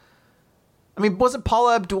favorable. I mean, wasn't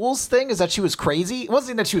Paula Abdul's thing is that she was crazy? It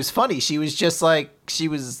wasn't that she was funny. She was just like she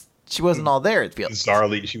wasn't all there. It feels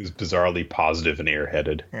She was bizarrely positive and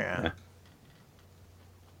airheaded. Yeah.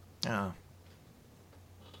 Oh.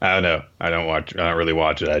 I don't know. I don't really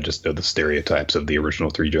watch it. I just know the stereotypes of the original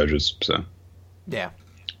three judges. So. Yeah.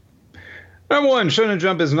 Number 1, Shonen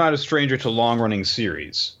Jump is not a stranger to long-running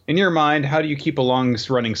series. In your mind, how do you keep a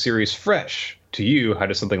long-running series fresh? To you, how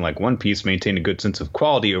does something like One Piece maintain a good sense of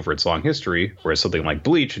quality over its long history, whereas something like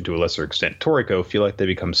Bleach, and to a lesser extent Toriko, feel like they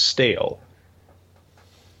become stale?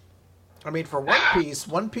 I mean, for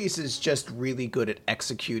One Piece is just really good at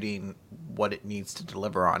executing what it needs to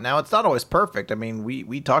deliver on. Now, it's not always perfect. I mean,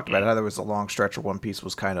 we talked about how there was a long stretch where One Piece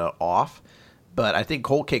was kind of off, but I think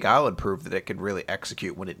Whole Cake Island proved that it could really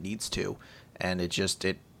execute when it needs to. And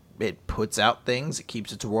it puts out things. It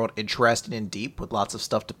keeps its world interesting and deep with lots of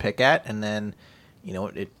stuff to pick at. And then,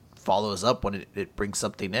 it follows up when it brings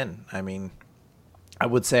something in. I mean, I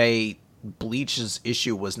would say Bleach's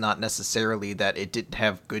issue was not necessarily that it didn't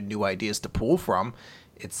have good new ideas to pull from.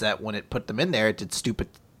 It's that when it put them in there, it did stupid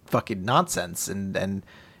fucking nonsense and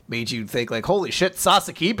made you think like, holy shit,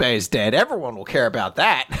 Sasakibe is dead. Everyone will care about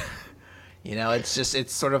that.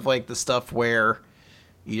 It's sort of like the stuff where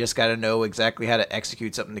you just got to know exactly how to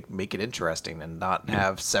execute something to make it interesting and not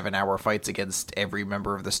have 7-hour fights against every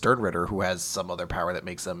member of the Sternritter who has some other power that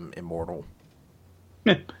makes them immortal.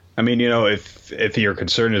 Yeah. I mean, if your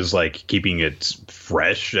concern is like keeping it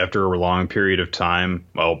fresh after a long period of time,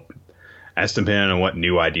 well, as depending on what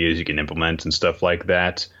new ideas you can implement and stuff like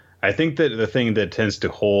that. I think that the thing that tends to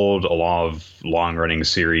hold a lot of long-running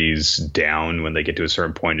series down when they get to a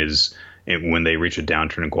certain point is when they reach a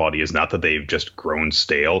downturn in quality is not that they've just grown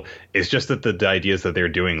stale. It's just that the ideas that they're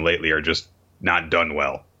doing lately are just not done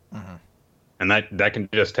well. Mm-hmm. And that can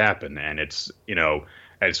just happen. And it's,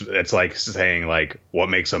 it's like saying like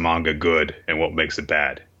what makes a manga good and what makes it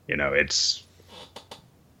bad. It's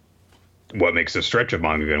what makes a stretch of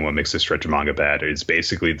manga good and what makes a stretch of manga bad. It's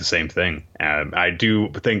basically the same thing. I do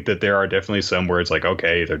think that there are definitely some where it's like,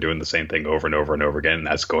 okay, they're doing the same thing over and over and over again. And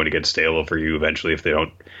that's going to get stale for you eventually if they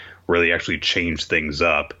don't really actually change things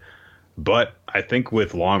up. But I think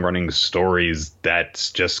with long running stories,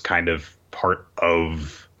 that's just kind of part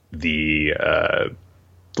of the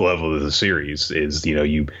level of the series is,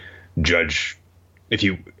 you judge if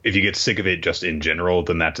you get sick of it just in general,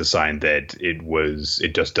 then that's a sign that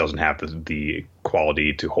it just doesn't have the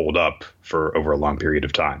quality to hold up for over a long period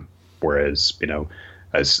of time. Whereas,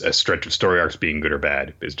 a stretch of story arcs being good or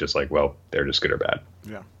bad is just like, well, they're just good or bad.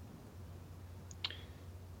 Yeah.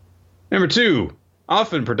 Number 2,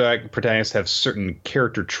 often protagonists have certain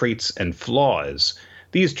character traits and flaws.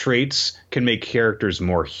 These traits can make characters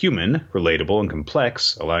more human, relatable, and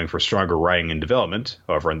complex, allowing for stronger writing and development.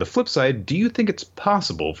 However, on the flip side, do you think it's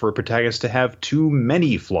possible for a protagonist to have too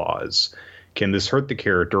many flaws? Can this hurt the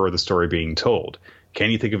character or the story being told?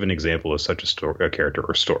 Can you think of an example of such a character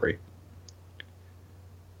or story?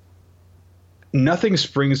 Nothing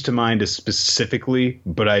springs to mind as specifically,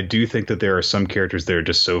 but I do think that there are some characters that are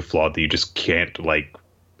just so flawed that you just can't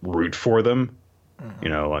root for them.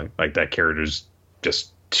 Mm-hmm. Like that character's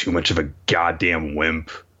just too much of a goddamn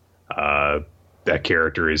wimp. That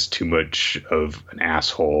character is too much of an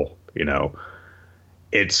asshole.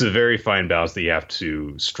 It's a very fine balance that you have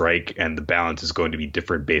to strike, and the balance is going to be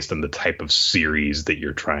different based on the type of series that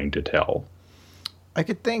you're trying to tell. I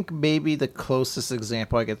could think maybe the closest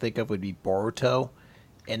example I could think of would be Boruto,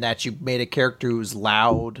 in that you made a character who's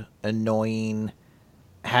loud, annoying,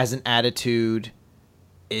 has an attitude,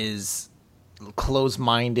 is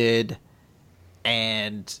close-minded,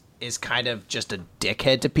 and is kind of just a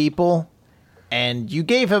dickhead to people. And you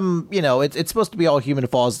gave him, it's supposed to be all human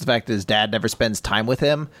flaws, the fact that his dad never spends time with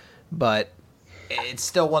him, but it's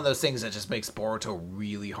still one of those things that just makes Boruto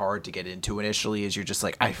really hard to get into initially, is you're just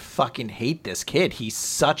like, I fucking hate this kid. He's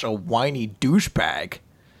such a whiny douchebag.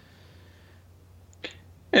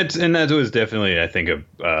 And that was definitely, I think,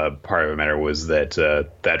 a part of the matter was that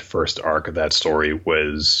that first arc of that story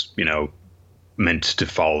was, meant to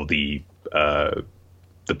follow the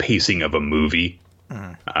pacing of a movie,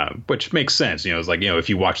 which makes sense. It's like, if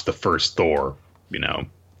you watch the first Thor,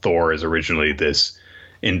 Thor is originally this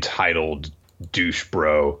entitled douche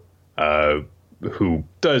bro who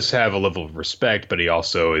does have a level of respect, but he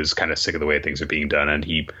also is kind of sick of the way things are being done, and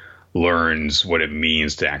he learns what it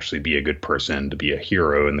means to actually be a good person, to be a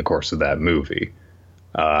hero in the course of that movie.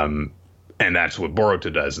 And that's what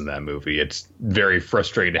Boruto does in that movie. It's very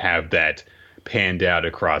frustrating to have that panned out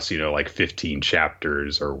across, like 15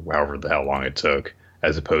 chapters or however the hell long it took,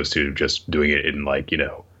 as opposed to just doing it in like,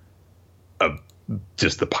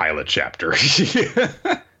 just the pilot chapter.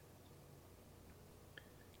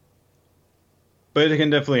 But it can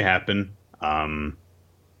definitely happen.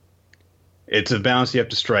 It's a balance you have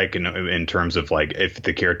to strike in terms of like, if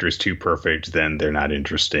the character is too perfect, then they're not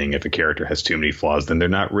interesting. If a character has too many flaws, then they're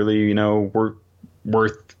not really,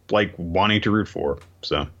 worth like wanting to root for.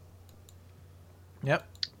 So, yep.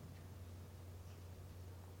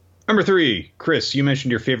 Number 3, Chris, you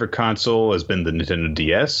mentioned your favorite console has been the Nintendo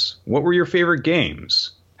DS. What were your favorite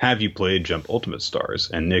games? Have you played Jump Ultimate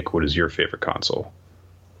Stars? And Nick, what is your favorite console?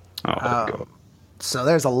 Go. So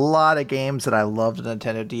there's a lot of games that I loved on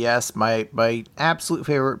Nintendo DS. My absolute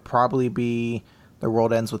favorite would probably be The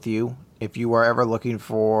World Ends With You. If you are ever looking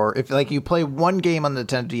for, if like you play one game on the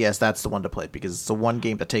Nintendo DS, that's the one to play because it's the one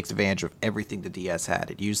game that takes advantage of everything the DS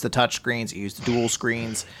had. It used the touch screens, it used the dual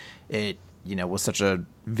screens. It, was such a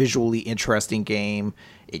visually interesting game.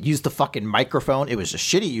 It used the fucking microphone. It was a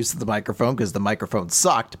shitty use of the microphone because the microphone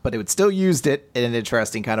sucked, but it would still used it in an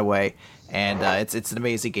interesting kind of way. And it's an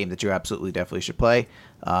amazing game that you absolutely definitely should play.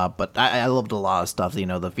 But I loved a lot of stuff.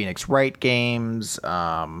 The Phoenix Wright games,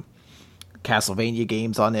 Castlevania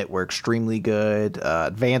games on it were extremely good.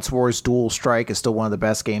 Advance Wars Dual Strike is still one of the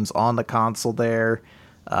best games on the console there.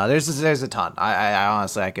 There's a ton. I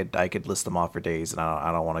honestly I could list them off for days, and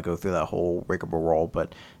I don't want to go through that whole rigmarole.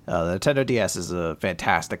 But the Nintendo DS is a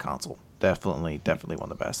fantastic console. Definitely one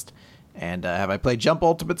of the best. And have I played Jump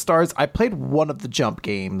Ultimate Stars? I played one of the Jump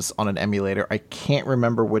games on an emulator. I can't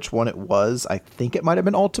remember which one it was. I think it might have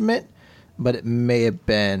been Ultimate, but it may have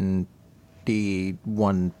been the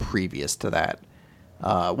one previous to that.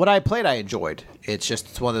 What I played, I enjoyed.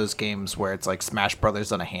 It's one of those games where it's like Smash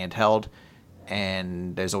Brothers on a handheld,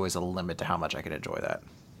 and there's always a limit to how much I can enjoy that.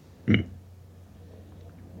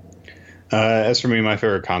 As for me, my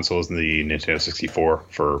favorite console is the Nintendo 64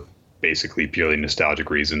 for basically purely nostalgic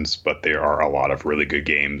reasons, but there are a lot of really good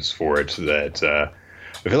games for it that I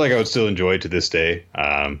feel like I would still enjoy to this day.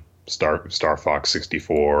 Star Fox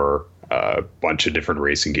 64, a bunch of different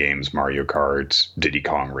racing games, Mario Kart, Diddy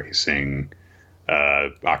Kong Racing,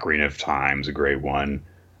 Ocarina of Time's a great one.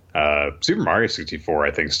 Super Mario 64,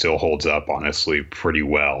 I think, still holds up, honestly, pretty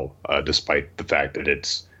well, despite the fact that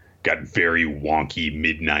it's got very wonky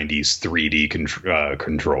mid-90s 3D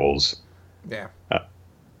controls. Yeah.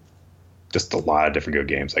 Just a lot of different good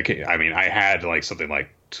games. I had like something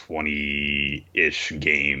like 20-ish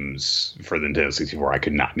games for the Nintendo 64. I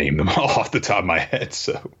could not name them all off the top of my head.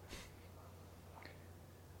 So,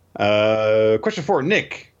 question 4,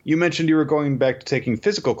 Nick. You mentioned you were going back to taking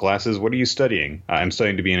physical classes. What are you studying? I'm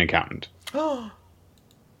studying to be an accountant.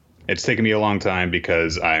 It's taken me a long time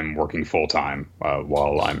because I'm working full time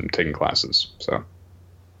while I'm taking classes. So.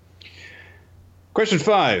 Question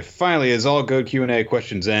 5. Finally, as all good Q&A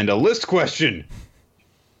questions end, a list question.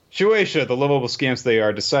 Shueisha, the lovable scamps they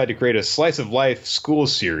are, decide to create a slice of life school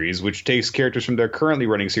series which takes characters from their currently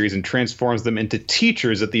running series and transforms them into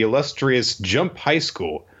teachers at the illustrious Jump High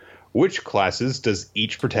School. Which classes does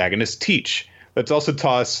each protagonist teach? Let's also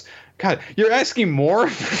toss... God, you're asking more?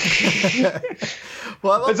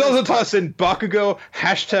 Well, let's also toss in Bakugo,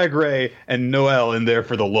 #Ray, and Noel in there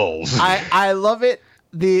for the lulz. I love it.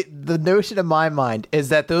 The notion in my mind is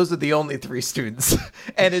that those are the only 3 students,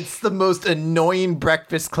 and it's the most annoying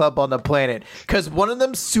breakfast club on the planet because one of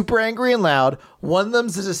them's super angry and loud, one of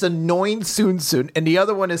them's this annoying Soon, and the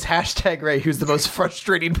other one is #Ray, who's the most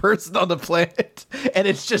frustrating person on the planet. And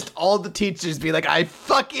it's just all the teachers be like, I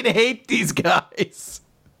fucking hate these guys.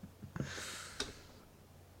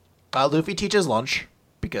 Luffy teaches lunch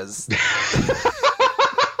because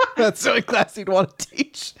that's the only class he'd want to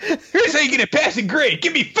teach. Here's how you get a passing grade.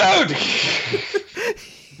 Give me food.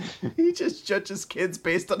 He just judges kids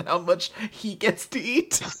based on how much he gets to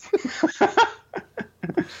eat.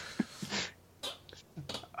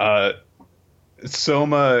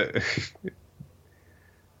 Soma,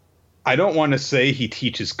 I don't want to say he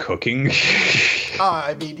teaches cooking.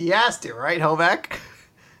 I mean, he has to, right, Hovac?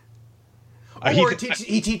 Or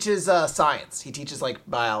he teaches science. He teaches, like,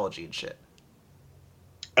 biology and shit.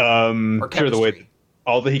 Or chemistry.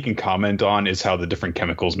 All that he can comment on is how the different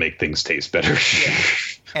chemicals make things taste better. Yeah.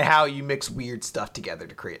 And how you mix weird stuff together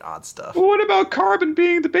to create odd stuff. Well, what about carbon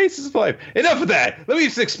being the basis of life? Enough of that. Let me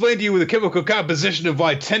just explain to you the chemical composition of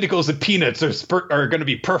why tentacles and peanuts are going to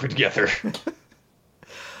be perfect together.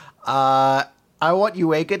 I want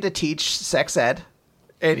Yueka to teach sex ed.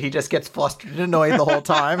 And he just gets flustered and annoyed the whole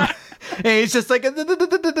time. And he's just like,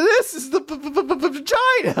 this is the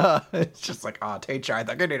vagina. It's just like, oh, teacher, I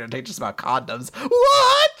think I need to teach us about condoms.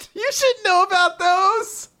 What? You should know about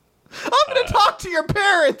those. I'm going to talk to your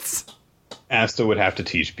parents. Asta would have to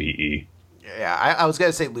teach PE. Yeah, I was going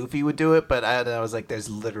to say Luffy would do it, but I was like, there's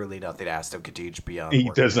literally nothing Asta could teach beyond He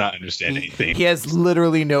does not understand anything. He has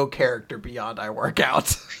literally no character beyond I work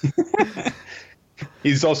out.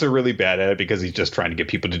 He's also really bad at it because he's just trying to get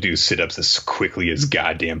people to do sit-ups as quickly as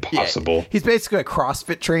goddamn possible. Yeah, he's basically a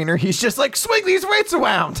CrossFit trainer. He's just like, swing these weights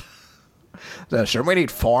around. So, sure, we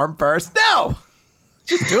need form first. No!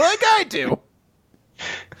 Just do like I do.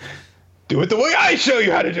 Do it the way I show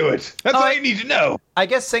you how to do it. That's all you need to know. I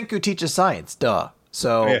guess Senku teaches science, duh.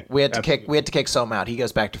 So yeah, we had to kick Soma out. He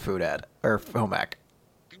goes back to food ed or home ec.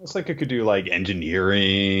 It's like it could do like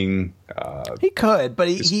engineering. He could, but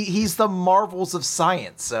he's the marvels of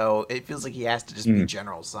science, so it feels like he has to just be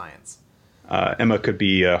general science. Emma could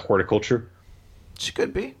be horticulture. She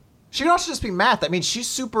could be. She could also just be math. I mean, she's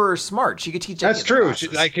super smart. She could teach. That's true.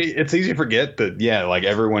 It's easy to forget that. Yeah, like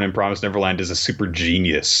everyone in Promised Neverland is a super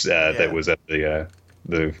genius that was at the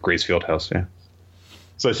Grace Field House. Yeah.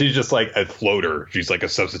 So she's just like a floater. She's like a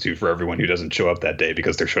substitute for everyone who doesn't show up that day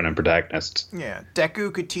because they're shonen protagonists. Yeah.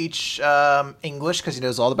 Deku could teach English because he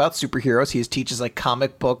knows all about superheroes. He teaches like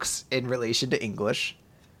comic books in relation to English.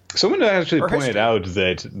 Someone actually pointed out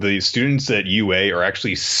that the students at UA are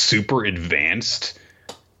actually super advanced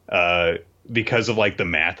because of like the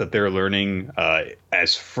math that they're learning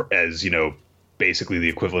as you know, basically the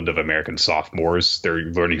equivalent of American sophomores. They're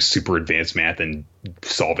learning super advanced math and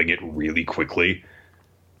solving it really quickly.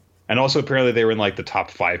 And also, apparently, they were in, like, the top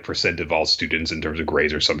 5% of all students in terms of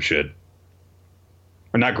grades or some shit.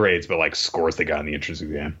 Or not grades, but, like, scores they got in the entrance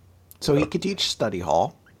exam. So he could teach study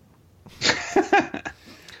hall. Well,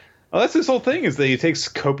 that's his whole thing, is that he takes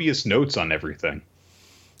copious notes on everything.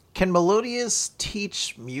 Can Melodius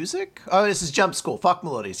teach music? Oh, this is jump school. Fuck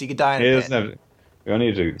Melodius. He could die in a pit. We don't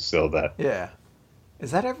need to sell that. Yeah.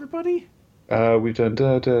 Is that everybody? We've done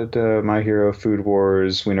My Hero, Food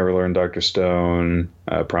Wars, We Never Learned, Dr. Stone,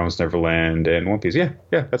 Promised Neverland, and One Piece. Yeah,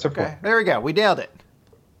 that's our four. There we go. We nailed it.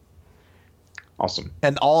 Awesome.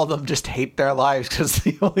 And all of them just hate their lives because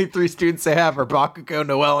the only 3 students they have are Bakugo,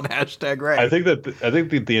 Noel, and #Ray. I think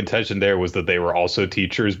the intention there was that they were also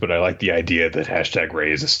teachers, but I like the idea that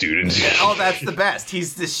 #Ray is a student. Oh, that's the best.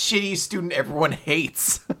 He's this shitty student everyone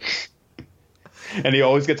hates. And he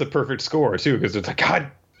always gets a perfect score, too, because it's like,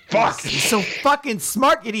 God, fuck! He's so fucking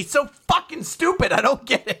smart, yet he's so fucking stupid. I don't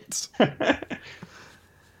get it.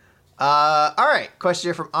 All right. Question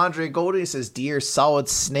here from Andre Goldie. He says, "Dear Solid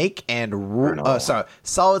Snake and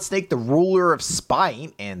Solid Snake, the ruler of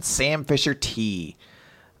spine, and Sam Fisher T."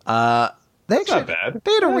 Not bad.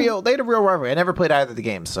 They had a real rivalry. I never played either of the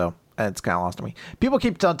games, so it's kind of lost to me. People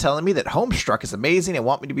keep telling me that Homestruck is amazing and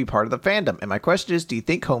want me to be part of the fandom. And my question is, do you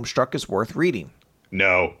think Homestruck is worth reading?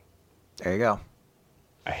 No. There you go.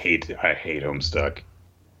 I hate Homestuck.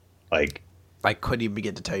 Like, I couldn't even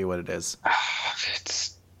begin to tell you what it is.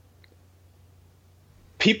 It's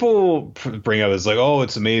people bring up, it's like, oh,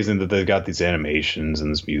 it's amazing that they've got these animations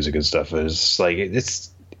and this music and stuff. It's like,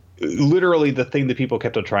 it's literally the thing that people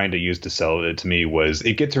kept on trying to use to sell it to me was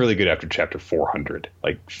it gets really good after chapter 400.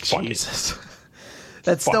 Like, fuck Jesus.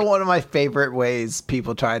 That's still one of my favorite ways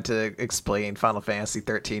people try to explain Final Fantasy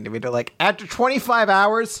 13 to me. They're like, after 25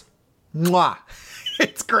 hours, mwah,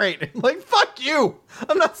 it's great. I'm like, fuck you.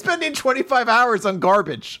 I'm not spending 25 hours on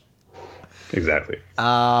garbage. Exactly.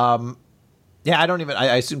 Yeah,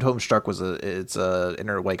 I assumed Homestruck was a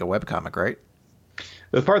webcomic, right?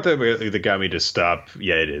 The part that got me to stop,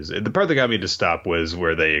 yeah, it is. The part that got me to stop was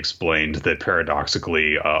where they explained that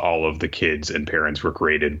paradoxically, all of the kids and parents were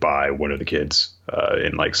created by one of the kids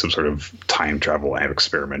in like some sort of time travel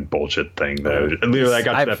experiment bullshit thing. I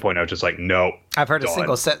got to that point, I was just like, no. I've heard a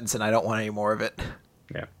single sentence and I don't want any more of it.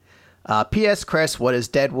 Yeah. P.S. Chris, what is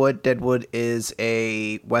Deadwood? Deadwood is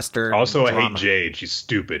a Western Also, drama. I hate Jade. She's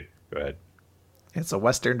stupid. Go ahead. It's a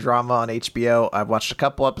Western drama on HBO. I've watched a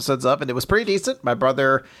couple episodes of, and it was pretty decent. My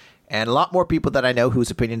brother and a lot more people that I know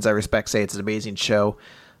whose opinions I respect say it's an amazing show.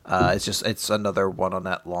 It's another one on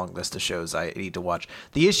that long list of shows I need to watch.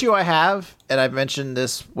 The issue I have, and I've mentioned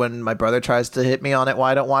this when my brother tries to hit me on it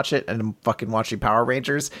why I don't watch it, and I'm fucking watching Power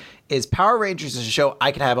Rangers, is Power Rangers is a show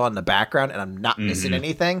I can have on in the background and I'm not missing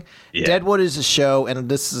anything. Yeah. Deadwood is a show, and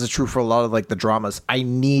this is true for a lot of like the dramas, I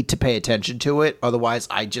need to pay attention to it, otherwise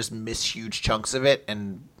I just miss huge chunks of it,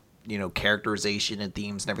 and characterization and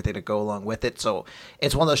themes and everything that go along with it. So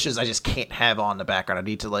it's one of those shows I just can't have on in the background. I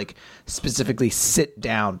need to like specifically sit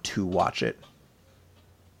down to watch it.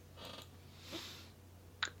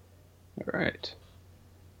 All right.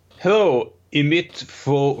 Hello, Emit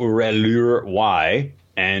Forelur Y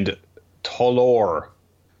and Tolor.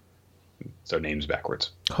 So names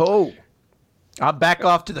backwards. Oh, I'm back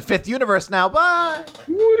off to the 5th universe now. Bye.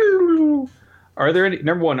 Are there any,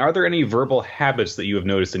 number one, are there any verbal habits that you have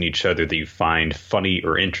noticed in each other that you find funny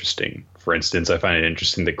or interesting? For instance, I find it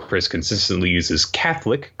interesting that Chris consistently uses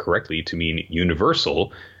Catholic correctly to mean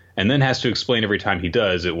universal, and then has to explain every time he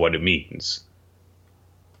does it what it means.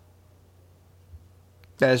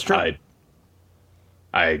 That is true.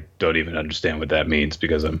 I don't even understand what that means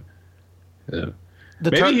because I'm...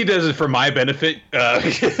 maybe he does it for my benefit.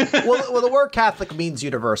 Well, the word Catholic means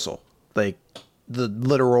universal. Like, the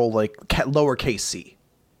literal, like, lowercase c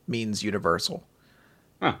means universal.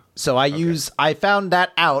 Huh. So I found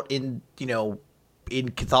that out in, in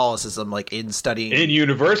Catholicism, like in studying in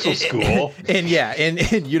universal school. In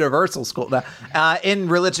universal school. In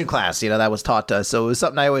religion class, that was taught to us. So it was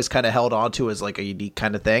something I always kind of held on to as like a unique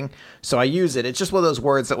kind of thing. So I use it. It's just one of those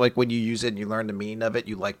words that like when you use it and you learn the meaning of it,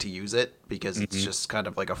 you like to use it because it's just kind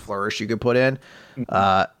of like a flourish you could put in.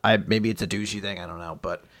 Maybe it's a douchey thing. I don't know.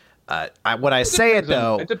 But when I say it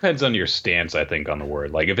though, it depends on your stance, I think, on the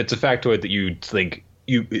word. Like if it's a factoid that you think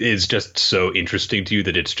is just so interesting to you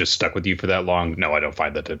that it's just stuck with you for that long. No, I don't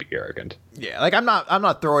find that to be arrogant. Yeah, like I'm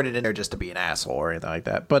not throwing it in there just to be an asshole or anything like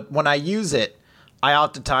that. But when I use it, I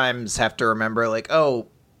oftentimes have to remember like, oh,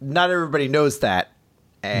 not everybody knows that.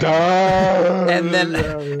 And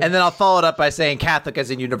then I'll follow it up by saying Catholic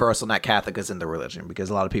as in universal, not Catholic as in the religion, because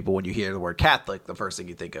a lot of people, when you hear the word Catholic, the first thing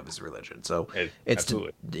you think of is religion. So it's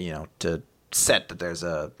to set that there's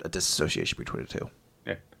a disassociation between the two.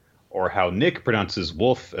 Or how Nick pronounces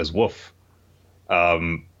wolf as woof.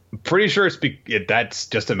 Pretty sure that's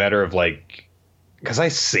just a matter of like, because I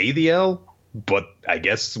say the L, but I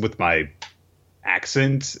guess with my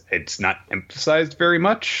accent, it's not emphasized very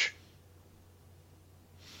much.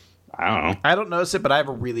 I don't know. I don't notice it, but I have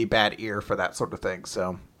a really bad ear for that sort of thing,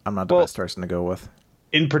 so I'm not the best person to go with.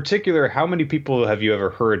 In particular, how many people have you ever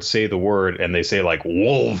heard say the word and they say like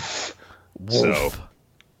wolf? Wolf. So.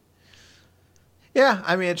 Yeah,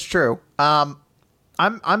 I mean it's true. I'm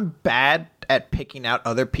bad at picking out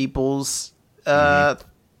other people's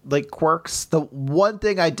like quirks. The one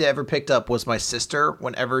thing I ever picked up was my sister.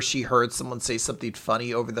 Whenever she heard someone say something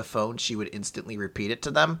funny over the phone, she would instantly repeat it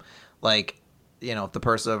to them. Like, the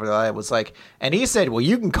person over there was like, and he said, well,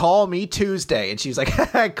 you can call me Tuesday. And she was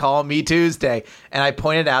like, call me Tuesday. And I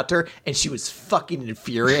pointed out to her, and she was fucking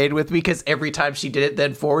infuriated with me because every time she did it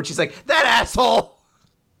then forward, she's like, that asshole.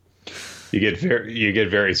 You get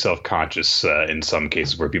very self-conscious in some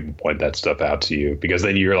cases where people point that stuff out to you, because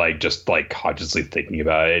then you're like just like consciously thinking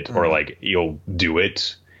about it, or like you'll do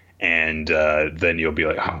it and then you'll be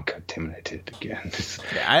like, oh god damn it, I did it again.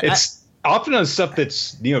 Yeah, it's often on stuff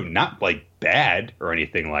that's not like bad or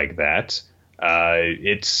anything like that.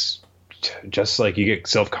 It's just like you get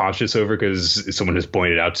self-conscious over because someone has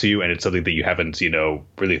pointed out to you and it's something that you haven't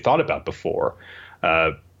really thought about before.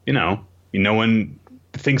 No one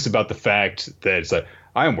thinks about the fact that it's like,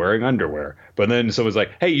 I'm wearing underwear. But then someone's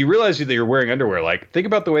like, hey, you realize that you're wearing underwear. Like, think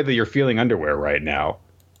about the way that you're feeling underwear right now.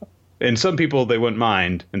 And some people, they wouldn't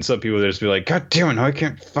mind. And some people, they just be like, god damn it, I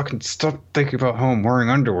can't fucking stop thinking about how I'm wearing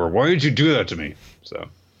underwear. Why did you do that to me? So.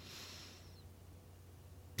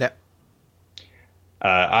 Yeah.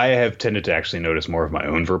 I have tended to actually notice more of my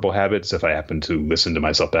own verbal habits if I happen to listen to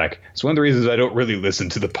myself back. It's one of the reasons I don't really listen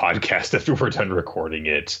to the podcast after we're done recording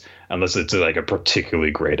it, unless it's like a particularly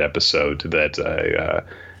great episode that I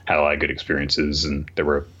had a lot of good experiences and there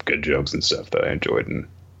were good jokes and stuff that I enjoyed and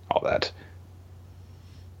all that.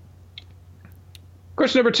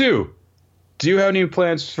 Question number 2. Do you have any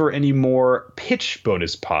plans for any more pitch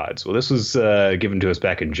bonus pods? Well, this was given to us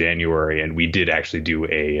back in January, and we did actually do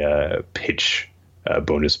a pitch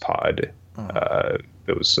bonus pod.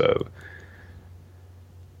 It was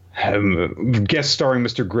guest starring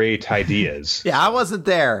Mr. Great Ideas. Yeah, I wasn't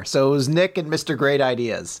there, so it was Nick and Mr. Great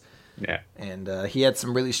Ideas. Yeah, and he had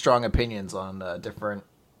some really strong opinions on different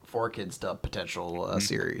 4Kids Dub potential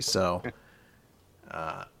series. So,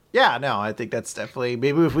 I think that's definitely,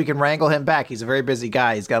 maybe if we can wrangle him back. He's a very busy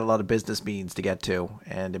guy. He's got a lot of business meetings to get to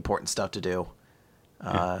and important stuff to do.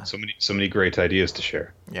 So many great ideas to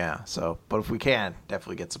share. Yeah. So, but if we can,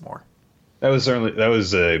 definitely get some more. That was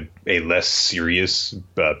a less serious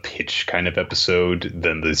pitch kind of episode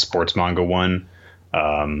than the sports manga one.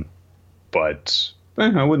 But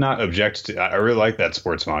I would not object to. I really like that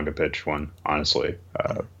sports manga pitch one, honestly.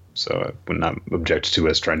 So I would not object to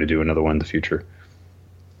us trying to do another one in the future.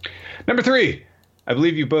 Number 3. I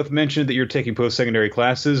believe you both mentioned that you're taking post-secondary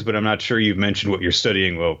classes, but I'm not sure you've mentioned what you're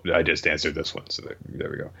studying. Well, I just answered this one, so there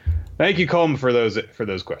we go. Thank you, Colm, for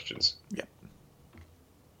those questions. Yep.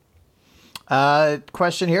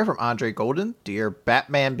 Question here from Andre Golden. Dear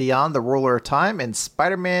Batman Beyond the Ruler of Time and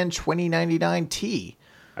Spider-Man 2099 T.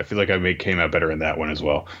 I feel like I came out better in that one as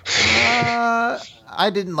well. I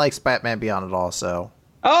didn't like Batman Beyond at all, so...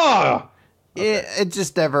 Oh! Okay. It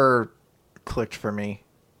just never clicked for me.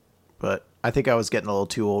 But I think I was getting a little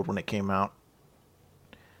too old when it came out.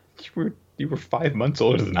 You were 5 months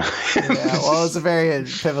older than I am. Yeah, well, it was a very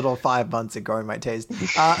pivotal 5 months in growing my taste.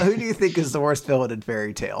 Who do you think is the worst villain in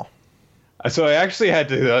Fairy Tail? So I actually had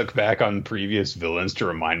to look back on previous villains to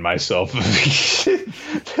remind myself of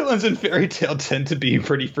villains in Fairy Tail tend to be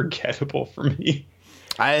pretty forgettable for me.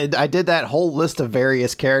 I did that whole list of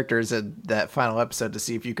various characters in that final episode to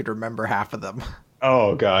see if you could remember half of them.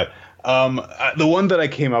 Oh, God. The one that I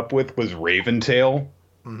came up with was Raventail.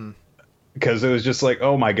 Mm-hmm. Because it was just like,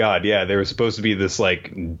 oh my god, yeah, they were supposed to be this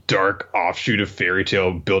like dark offshoot of Fairy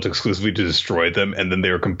Tail built exclusively to destroy them, and then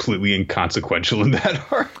they were completely inconsequential in that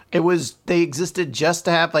arc. They existed just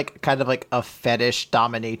to have like kind of like a fetish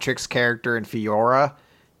dominatrix character in Fiora,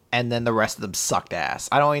 and then the rest of them sucked ass.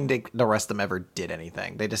 I don't even think the rest of them ever did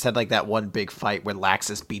anything. They just had like that one big fight where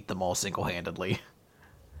Laxus beat them all single-handedly.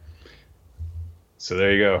 So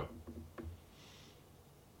there you go.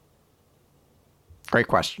 Great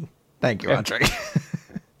question. Thank you, Andre.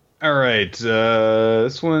 All right.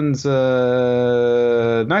 This one's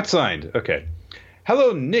not signed. Okay.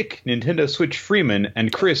 Hello, Nick, Nintendo Switch Freeman,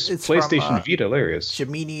 and Chris, it's PlayStation from, Vita Hilarious.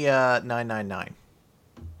 Shaminia 999.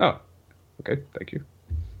 Oh, okay. Thank you.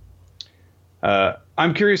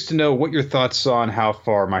 I'm curious to know what your thoughts on how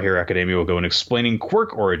far My Hero Academia will go in explaining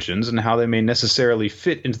quirk origins and how they may necessarily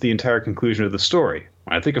fit into the entire conclusion of the story.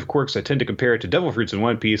 When I think of quirks, I tend to compare it to Devil Fruits in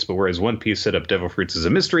One Piece, but whereas One Piece set up Devil Fruits as a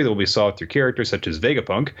mystery that will be solved through characters such as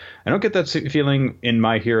Vegapunk, I don't get that feeling in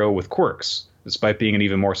My Hero with quirks, despite being an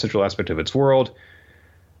even more central aspect of its world.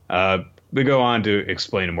 We go on to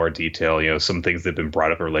explain in more detail, some things that have been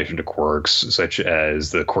brought up in relation to quirks, such as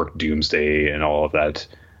the quirk Doomsday and all of that.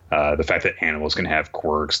 The fact that animals can have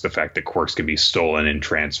quirks, the fact that quirks can be stolen and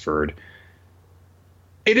transferred.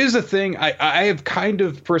 It is a thing. I have kind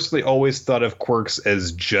of personally always thought of quirks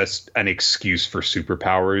as just an excuse for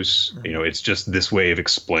superpowers. Mm-hmm. It's just this way of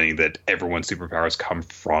explaining that everyone's superpowers come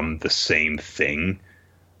from the same thing,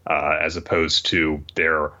 as opposed to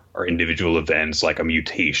there are individual events like a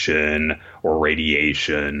mutation or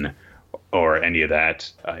radiation or any of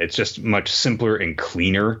that. It's just much simpler and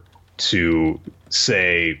cleaner to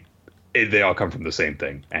say they all come from the same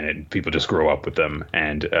thing, and people just grow up with them,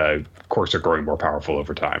 and quirks are growing more powerful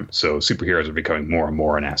over time. So superheroes are becoming more and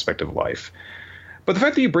more an aspect of life. But the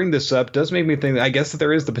fact that you bring this up does make me think that I guess that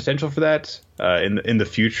there is the potential for that in the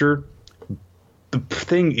future. The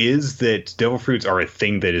thing is that devil fruits are a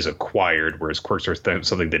thing that is acquired, whereas quirks are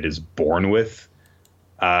something that is born with.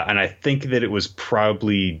 And I think that it was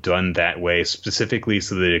probably done that way specifically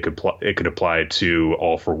so that it could apply to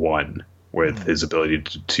All for One with his ability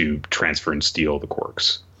to transfer and steal the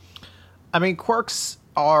quirks. I mean, quirks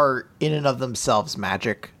are in and of themselves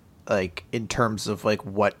magic, like in terms of like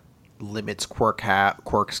what limits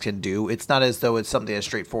quirks can do. It's not as though it's something as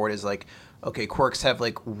straightforward as like, okay, quirks have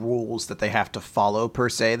like rules that they have to follow per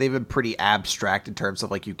se. They've been pretty abstract in terms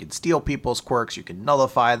of like you can steal people's quirks, you can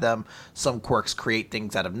nullify them. Some quirks create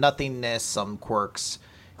things out of nothingness. Some quirks,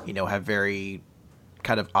 have very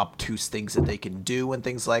kind of obtuse things that they can do and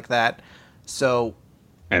things like that. So,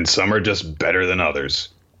 and some are just better than others.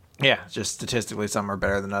 Yeah, just statistically, some are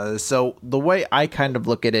better than others. So the way I kind of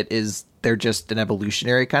look at it is they're just an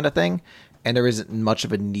evolutionary kind of thing, and there isn't much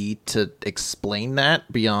of a need to explain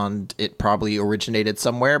that beyond it probably originated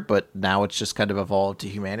somewhere, but now it's just kind of evolved to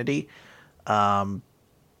humanity. The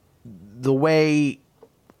way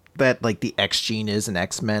that like the X gene is in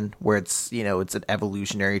X-Men, where it's it's an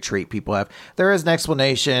evolutionary trait people have. There is an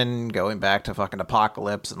explanation going back to fucking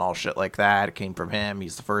Apocalypse and all shit like that. It came from him.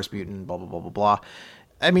 He's the first mutant. Blah blah blah blah blah.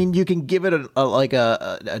 I mean, you can give it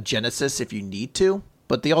a genesis if you need to,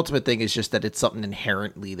 but the ultimate thing is just that it's something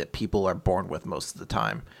inherently that people are born with most of the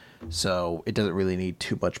time. So it doesn't really need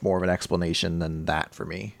too much more of an explanation than that for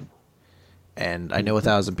me. And I know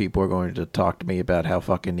 1,000 people are going to talk to me about how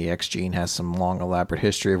fucking the X gene has some long, elaborate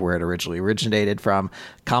history of where it originally originated from.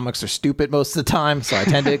 Comics are stupid most of the time, so I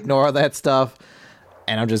tend to ignore all that stuff.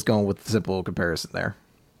 And I'm just going with the simple comparison there.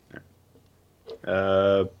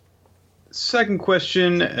 Second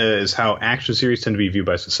question is how action series tend to be viewed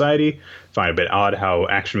by society. Find it a bit odd how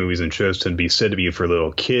action movies and shows tend to be said to be for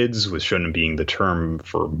little kids, with shonen being the term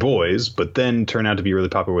for boys, but then turn out to be really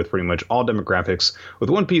popular with pretty much all demographics, with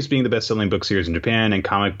One Piece being the best-selling book series in Japan and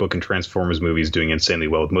comic book and Transformers movies doing insanely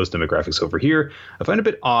well with most demographics over here. I find it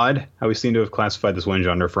a bit odd how we seem to have classified this one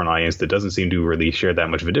genre for an audience that doesn't seem to really share that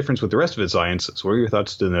much of a difference with the rest of its audience. So what are your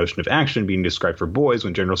thoughts to the notion of action being described for boys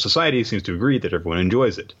when general society seems to agree that everyone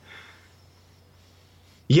enjoys it?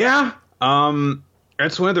 Yeah,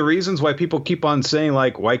 that's one of the reasons why people keep on saying,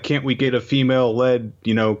 like, why can't we get a female-led,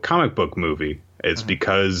 comic book movie? It's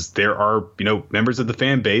because there are, members of the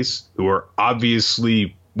fan base who are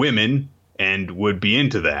obviously women and would be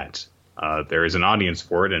into that. There is an audience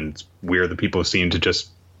for it, and we're the people who seem to just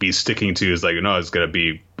be sticking to is like, no, it's going to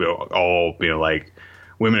be all, like,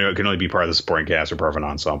 women can only be part of the supporting cast or part of an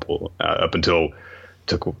ensemble up until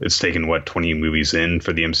it's taken 20 movies in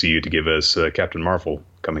for the MCU to give us Captain Marvel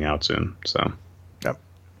coming out soon. So yep.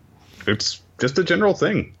 It's just a general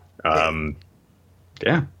thing.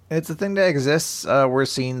 Yeah, it's a thing that exists. We're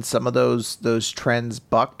seeing some of those trends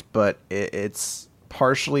bucked, but it's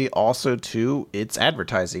partially also too it's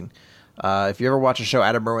advertising. If you ever watch a show,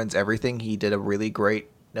 Adam Ruins Everything, he did a really great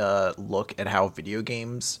look at how video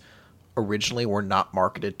games originally were not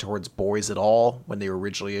marketed towards boys at all. When they were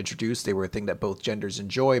originally introduced, they were a thing that both genders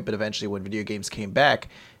enjoyed, but eventually when video games came back,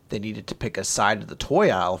 they needed to pick a side of the toy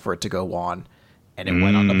aisle for it to go on, and it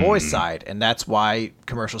went on the boys' side. And that's why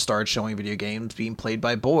commercials started showing video games being played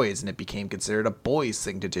by boys, and it became considered a boys'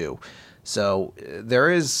 thing to do. So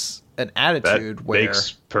there is an attitude that where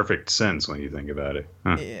makes perfect sense when you think about it.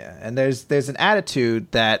 Huh. Yeah, and there's an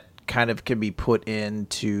attitude that kind of can be put in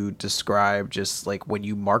to describe just like when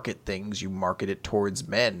you market things, you market it towards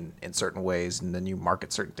men in certain ways, and then you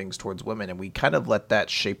market certain things towards women, and we kind of let that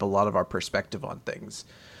shape a lot of our perspective on things.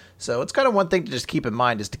 So it's kind of one thing to just keep in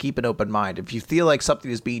mind, is to keep an open mind. If you feel like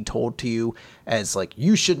something is being told to you as like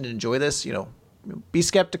you shouldn't enjoy this, be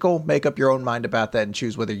skeptical, make up your own mind about that, and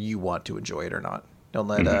choose whether you want to enjoy it or not. Don't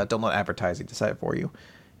let advertising decide for you.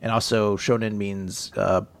 And also, shonen means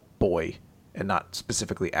boy, and not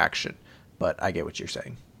specifically action, but I get what you're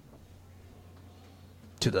saying.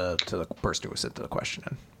 To the person who sent the question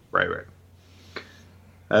in. Right.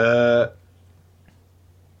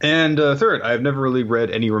 And third, I've never really read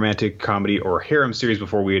any romantic comedy or harem series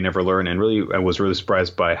before We Never Learn, and I was really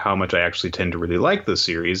surprised by how much I actually tend to really like the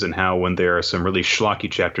series, and how when there are some really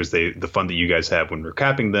schlocky chapters, the fun that you guys have when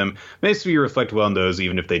recapping them makes me reflect well on those,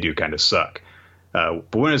 even if they do kind of suck.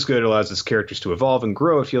 But when it's good, it allows its characters to evolve and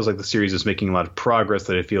grow. It feels like the series is making a lot of progress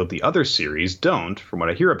that I feel the other series don't, from what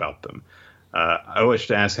I hear about them. I wish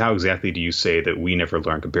to ask, how exactly do you say that We Never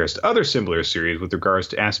Learn compares to other similar series with regards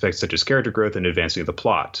to aspects such as character growth and advancing of the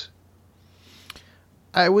plot?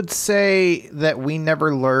 I would say that We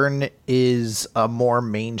Never Learn is a more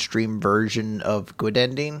mainstream version of Good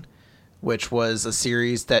Ending, which was a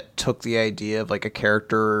series that took the idea of like a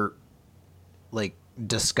character like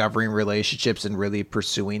discovering relationships and really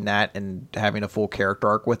pursuing that and having a full character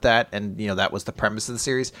arc with that. And, that was the premise of the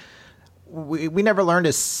series. We Never Learned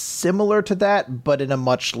is similar to that, but in a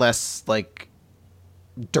much less like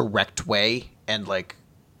direct way and like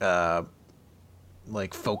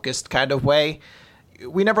focused kind of way.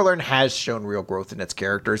 We Never Learn has shown real growth in its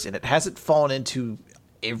characters, and it hasn't fallen into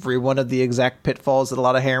every one of the exact pitfalls that a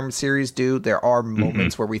lot of harem series do. There are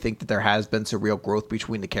moments where we think that there has been some real growth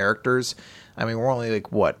between the characters. I mean, we're only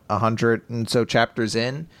like 100 and so chapters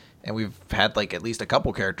in, and we've had like at least a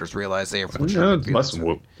couple characters realize they have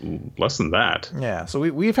less than that. Yeah, so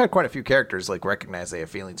we've had quite a few characters like recognize they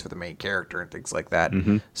have feelings for the main character and things like that.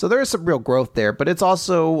 Mm-hmm. So there is some real growth there, but it's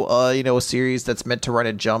also a series that's meant to run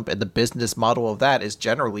and jump, and the business model of that is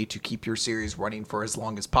generally to keep your series running for as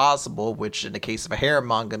long as possible, which in the case of a harem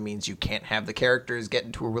manga means you can't have the characters get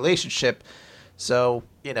into a relationship. So,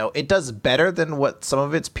 it does better than what some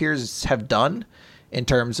of its peers have done in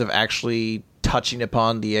terms of actually touching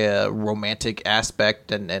upon the romantic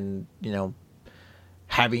aspect and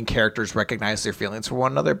having characters recognize their feelings for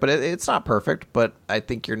one another. But it's not perfect, but I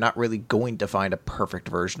think you're not really going to find a perfect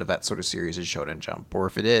version of that sort of series in Shonen Jump. Or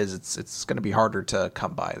if it is, it's going to be harder to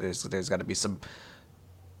come by. There's got to be some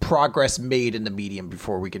progress made in the medium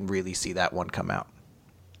before we can really see that one come out.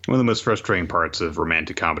 One of the most frustrating parts of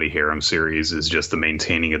romantic comedy harem series is just the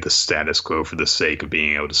maintaining of the status quo for the sake of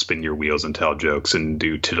being able to spin your wheels and tell jokes and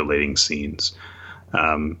do titillating scenes.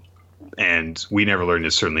 And We Never Learn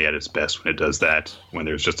is certainly at its best when it does that. When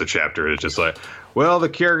there's just a chapter, it's just like, well, the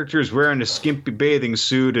character's wearing a skimpy bathing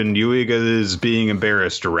suit and Yuiga is being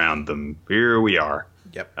embarrassed around them. Here we are.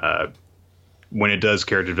 Yep. when it does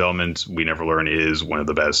character development, We Never Learn is one of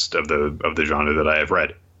the best of the genre that I have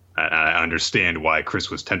read. I understand why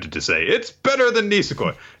Chris was tempted to say it's better than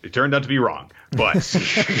Nisekoi. It turned out to be wrong, but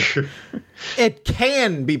it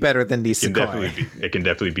can be better than Nisekoi. It can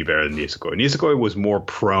definitely be better than Nisekoi. Nisekoi was more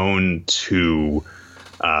prone to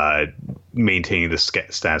maintaining the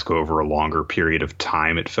status quo over a longer period of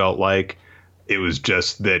time. It felt like it was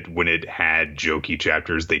just that when it had jokey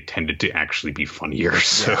chapters, they tended to actually be funnier.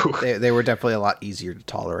 So they were definitely a lot easier to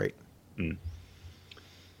tolerate. All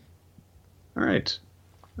right.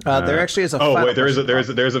 There actually is a final wait, there's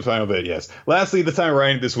a final bit, yes. Lastly, the time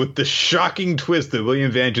writing this with the shocking twist that William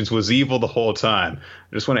Vengeance was evil the whole time.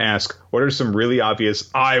 I just want to ask, what are some really obvious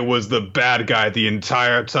I was the bad guy the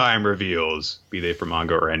entire time reveals, be they for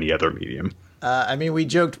manga or any other medium? I mean, we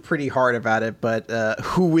joked pretty hard about it, but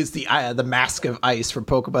who is the Mask of Ice from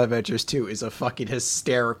Pokemon Adventures 2 is a fucking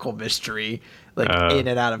hysterical mystery, like in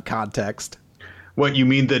and out of context. What, you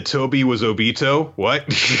mean that Toby was Obito? What?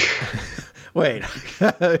 Wait,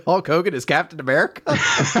 Hulk Hogan is Captain America?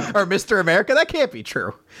 Or Mr. America? That can't be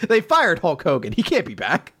true. They fired Hulk Hogan. He can't be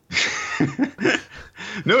back.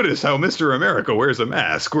 Notice how Mr. America wears a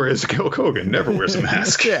mask, whereas Hulk Hogan never wears a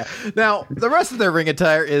mask. Yeah. Now, the rest of their ring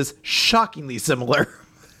attire is shockingly similar.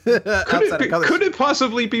 Could it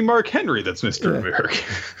possibly be Mark Henry that's Mr. America?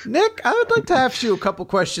 Nick, I would like to ask you a couple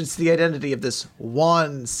questions to the identity of this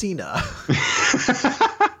Juan Cena.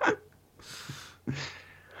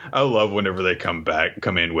 I love whenever they come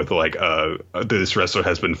in with like, this wrestler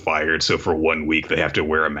has been fired, so for 1 week they have to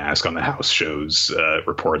wear a mask on the house shows.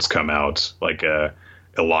 Reports come out like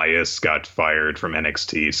Elias got fired from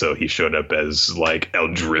NXT, so he showed up as like El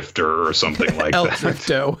Drifter or something like El that.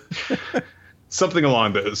 Drifto.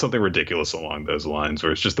 something ridiculous along those lines,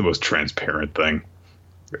 where it's just the most transparent thing.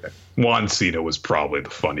 Juan Cena was probably the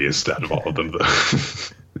funniest out of all of them, though.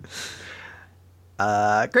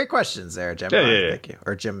 Great questions there, Gemini. Yeah. Thank you.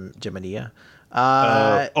 Or Geminia.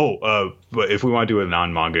 But if we want to do a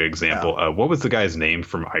non-manga example, what was the guy's name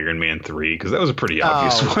from Iron Man 3? Because that was a pretty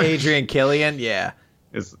obvious one. Adrian Killian, yeah.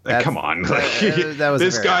 Come on. That was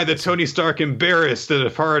this guy that Tony Stark embarrassed at a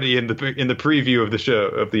party in the preview of the show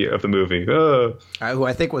of the movie. Who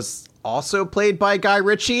I think was also played by Guy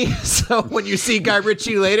Ritchie. So when you see Guy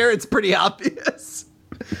Ritchie later, it's pretty obvious.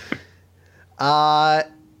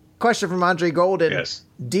 Question from Andre Golden. Yes.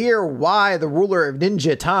 Dear Y, the ruler of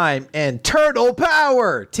ninja time and turtle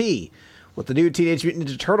power, T. With the new Teenage Mutant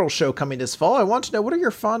Ninja Turtles show coming this fall, I want to know, what are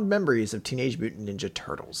your fond memories of Teenage Mutant Ninja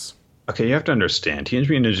Turtles? Okay, you have to understand, Teenage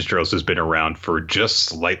Mutant Ninja Turtles has been around for just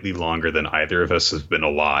slightly longer than either of us have been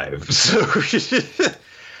alive.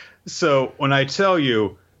 So when I tell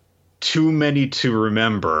you too many to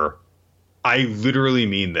remember, I literally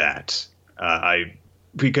mean that.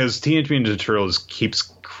 Because Teenage Mutant Ninja Turtles keeps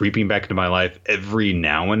creeping back into my life every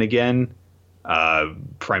now and again,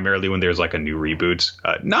 primarily when there's like a new reboot.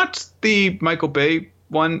 Not the Michael Bay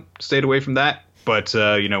one, stayed away from that. But,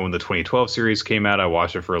 when the 2012 series came out, I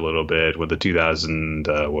watched it for a little bit. When the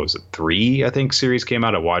 2003, I think, series came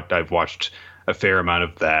out, I've watched a fair amount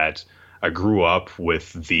of that. I grew up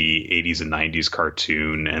with the 80s and 90s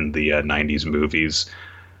cartoon and the 90s movies.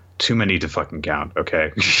 Too many to fucking count,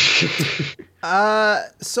 okay?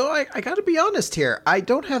 So I gotta be honest here. I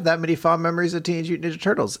don't have that many fond memories of Teenage Mutant Ninja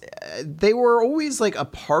Turtles. They were always like a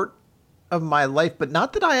part of my life, but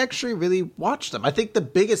not that I actually really watched them. I think the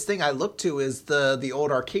biggest thing I look to is the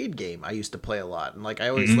old arcade game I used to play a lot, and like I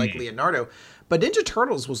always liked Leonardo. But Ninja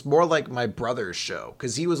Turtles was more like my brother's show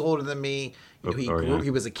because he was older than me.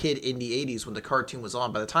 He was a kid in the 80s when the cartoon was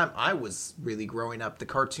on. By the time I was really growing up, the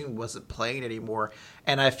cartoon wasn't playing anymore.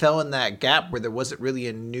 And I fell in that gap where there wasn't really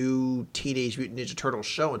a new Teenage Mutant Ninja Turtles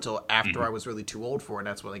show until after I was really too old for it. And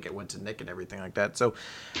that's when I went to Nick and everything like that. So,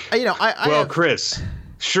 Chris,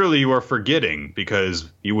 surely you are forgetting,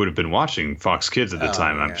 because you would have been watching Fox Kids at the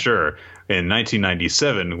time, I'm sure. In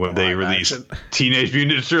 1997, when they released Teenage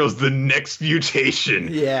Mutant Ninja Turtles: The Next Mutation,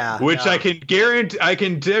 which I can guarantee,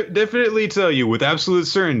 definitely tell you with absolute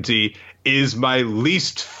certainty, is my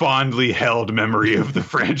least fondly held memory of the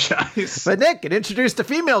franchise. But Nick, it introduced a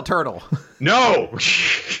female turtle. No.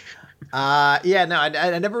 I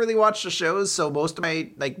never really watched the shows, so most of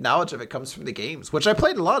my knowledge of it comes from the games, which I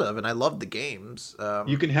played a lot of, and I loved the games.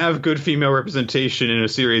 You can have good female representation in a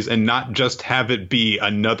series and not just have it be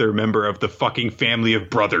another member of the fucking family of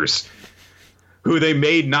brothers, who they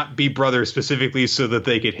made not be brothers specifically so that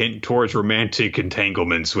they could hint towards romantic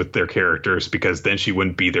entanglements with their characters, because then she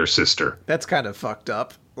wouldn't be their sister. That's kind of fucked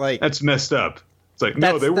up. That's messed up. It's like,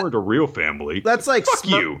 no, they weren't a real family. That's like fuck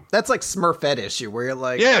you. That's like Smurfette issue, where you're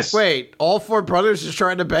like, yes, wait, all four brothers just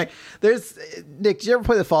trying to bang. Nick, did you ever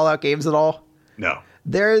play the Fallout games at all? No.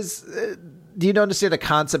 There's. Do you understand the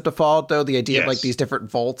concept of Fallout, though? The idea of like Yes. these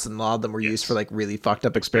different vaults, and a lot of them were used for like really fucked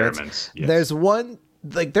up experiments. Yes. There's one.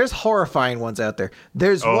 Like, there's horrifying ones out there.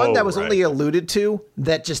 There's one that was right. only alluded to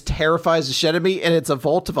that just terrifies the shit out of me, and it's a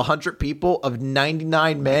vault of 100 people, of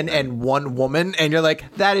 99 men and 1 woman, and you're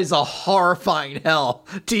like, that is a horrifying hell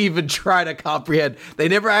to even try to comprehend. They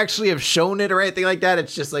never actually have shown it or anything like that.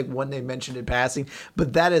 It's just like one they mentioned in passing,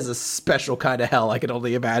 but that is a special kind of hell I can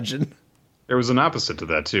only imagine. There was an opposite to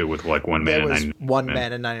that too, with like one man There was and 1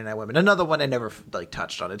 man and 99 women. Another one I never like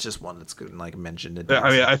touched on. It's just one that's good and like mentioned. I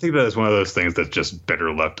mean, I think that is one of those things that's just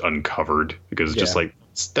better left uncovered because it's just like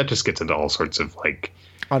that just gets into all sorts of like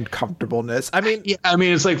uncomfortableness. I mean,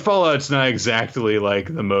 it's like Fallout's not exactly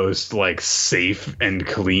like the most like safe and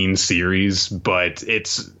clean series, but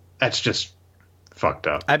that's just fucked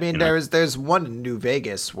up. I mean, there's one in New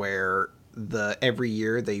Vegas where every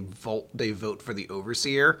year they vote for the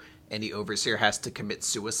overseer, and the overseer has to commit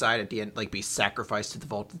suicide at the end, like be sacrificed to the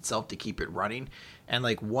vault itself to keep it running. And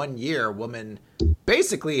like one year, a woman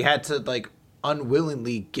basically had to like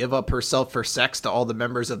unwillingly give up herself for sex to all the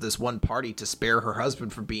members of this one party to spare her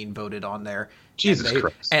husband from being voted on there. Jesus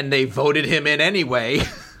Christ. And they voted him in anyway.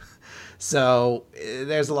 So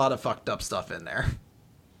there's a lot of fucked up stuff in there.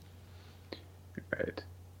 Right.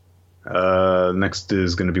 Next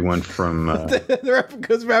is going to be one from.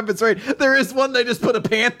 Because Rabbit's right. There is one they just put a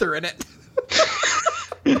panther in it.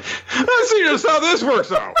 Let's see just how this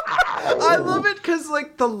works out. I love it because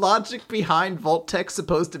like the logic behind Vault-Tec's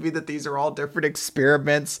supposed to be that these are all different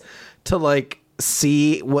experiments to like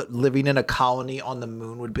see what living in a colony on the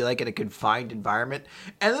moon would be like in a confined environment.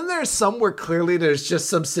 And then there's some where clearly there's just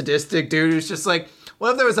some sadistic dude who's just like,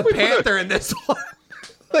 what if there was a panther in this one?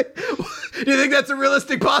 Like, do you think that's a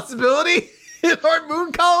realistic possibility in our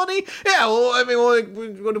moon colony? Yeah, well, I mean,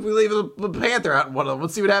 what if we leave a panther out in one of them?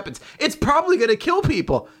 Let's see what happens. It's probably going to kill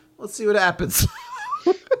people. Let's see what happens.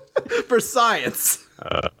 For science.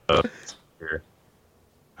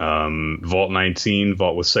 Vault 19.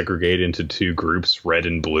 Vault was segregated into 2 groups, red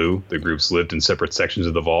and blue. The groups lived in separate sections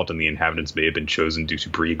of the vault, and the inhabitants may have been chosen due to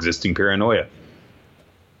pre-existing paranoia.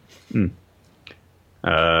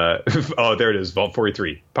 There it is. Vault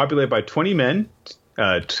 43, populated by 20 men,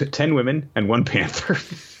 10 women, and 1 panther.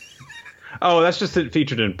 Oh, that's just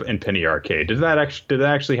featured in Penny Arcade. Did that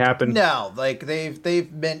actually happen? No, like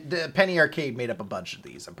Penny Arcade made up a bunch of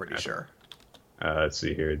these. I'm pretty sure. Let's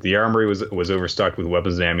see here. The armory was overstocked with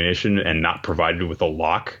weapons and ammunition and not provided with a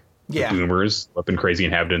lock. Yeah. The boomers, weapon crazy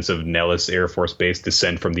inhabitants of Nellis Air Force Base,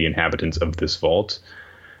 descend from the inhabitants of this vault.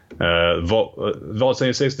 Vault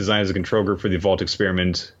 76, designed as a control group for the Vault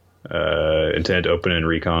experiment, intended to open and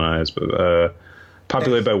recolonize,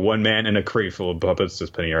 populated by 1 man and a crate full of puppets.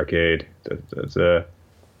 That's Penny Arcade. That's a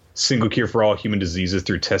single cure for all human diseases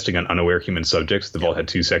through testing on unaware human subjects. The Vault had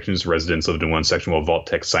 2 sections. Residents lived in one section while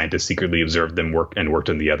Vault-Tec scientists secretly observed them worked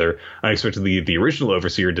in the other. Unexpectedly, the original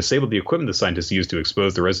overseer disabled the equipment the scientists used to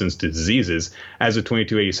expose the residents to diseases. As of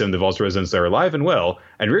 2287, the Vault's residents are alive and well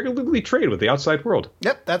and regularly trade with the outside world.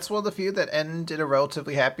 Yep, that's one of the few that end in a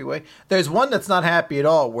relatively happy way. There's one that's not happy at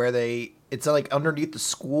all, where it's like underneath the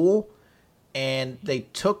school, and they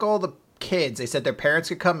took all the kids. They said their parents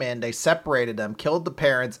could come in. They separated them, killed the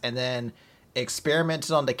parents, and then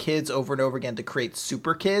experimented on the kids over and over again to create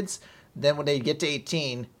super kids. Then when they get to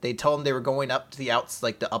 18, they told them they were going up to the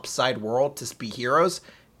upside world to be heroes,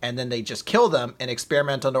 and then they just kill them and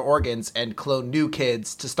experiment on their organs and clone new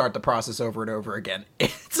kids to start the process over and over again.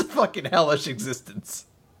 It's a fucking hellish existence.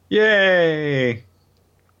 Yay!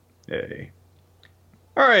 Yay.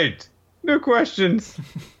 All right, new questions.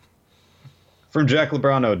 From Jack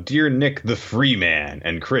Lebrano, Dear Nick the Free Man,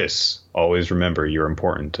 and Chris, always remember you're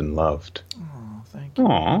important and loved. Oh, thank you.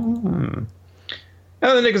 Aww.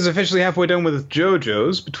 Now that Nick is officially halfway done with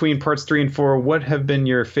JoJo's, between parts 3 and 4, what have been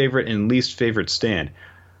your favorite and least favorite stand?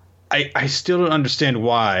 I still don't understand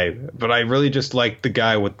why, but I really just like the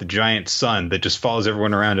guy with the giant sun that just follows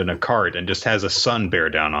everyone around in a cart and just has a sun bear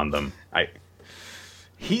down on them.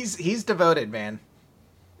 He's devoted, man.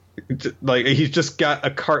 Like, he's just got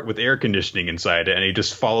a cart with air conditioning inside it, and he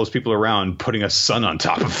just follows people around putting a sun on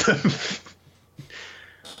top of them.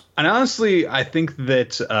 And honestly, I think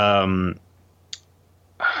that, oh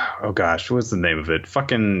gosh, what's the name of it?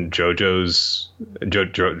 Fucking Jotaro's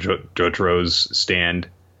stand.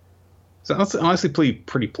 So it's honestly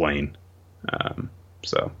pretty plain.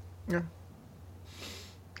 So. Yeah.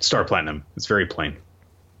 Star Platinum. It's very plain.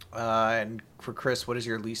 And for Chris, what is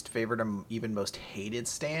your least favorite and even most hated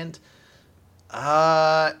stand?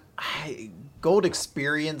 Gold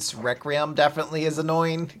Experience Requiem definitely is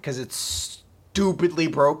annoying because it's stupidly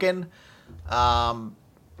broken.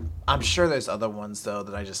 I'm sure there's other ones though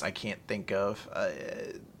that I can't think of.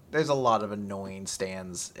 There's a lot of annoying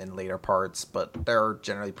stands in later parts, but they're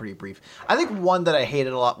generally pretty brief. I think one that I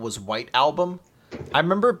hated a lot was White Album. I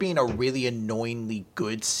remember it being a really annoyingly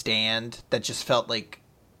good stand that just felt like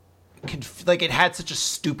it had such a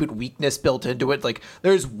stupid weakness built into it. Like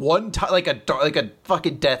there's one like a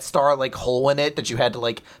fucking Death Star like hole in it that you had to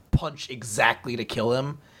like punch exactly to kill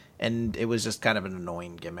him, and it was just kind of an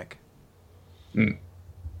annoying gimmick.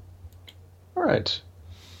 All right,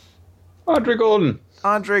 Andre Golden.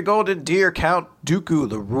 Andre Golden, dear Count Dooku,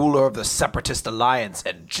 the ruler of the Separatist Alliance,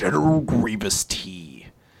 and General Grievous T.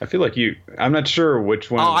 I feel like I'm not sure which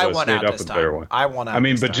one was made up with the better one. I won out.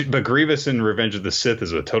 But Grievous in Revenge of the Sith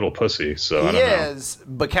is a total pussy, so I don't know. He is,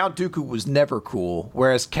 but Count Dooku was never cool,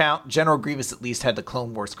 whereas General Grievous at least had the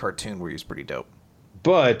Clone Wars cartoon where he was pretty dope.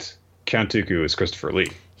 But Count Dooku is Christopher Lee.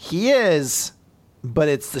 He is, but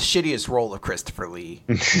it's the shittiest role of Christopher Lee.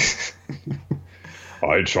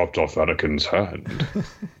 I chopped off Anakin's hand.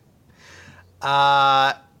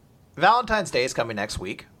 Valentine's Day is coming next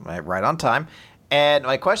week, right on time. And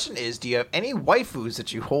my question is, do you have any waifus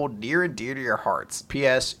that you hold near and dear to your hearts?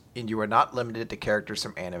 P.S. And you are not limited to characters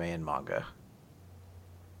from anime and manga.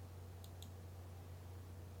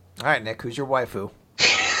 All right, Nick, who's your waifu?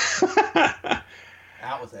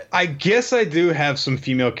 Out with it. I guess I do have some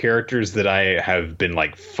female characters that I have been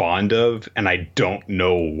like fond of, and I don't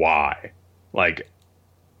know why. Like,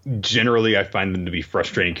 generally I find them to be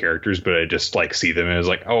frustrating characters, but I just like see them and it's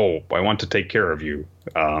like, oh, I want to take care of you.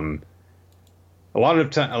 A lot of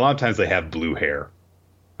times they have blue hair,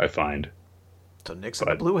 I find. So Nick's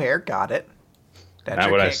got blue hair. Got it. That's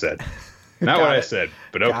not what I said. Not what I said,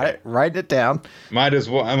 but okay. Got it. Write it down. I might as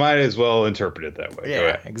well interpret it that way.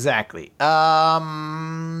 Yeah, exactly. But,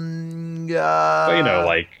 you know,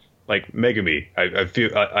 like Megami, I feel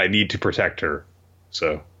I need to protect her.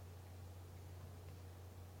 So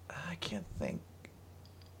I can't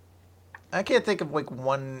think of like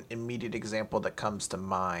one immediate example that comes to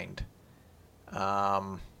mind.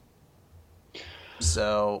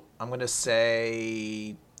 So I'm going to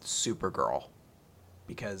say Supergirl,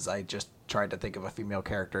 because I just tried to think of a female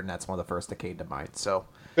character and that's one of the first that came to mind. So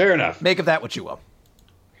fair enough. Make of that what you will.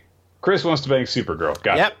 Chris wants to bang Supergirl.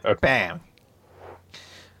 Got it. Okay. Bam.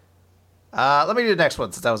 Let me do the next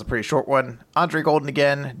one since that was a pretty short one. Andre Golden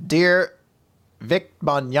again. Dear Vic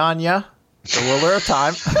Banyanya, the ruler of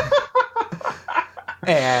time,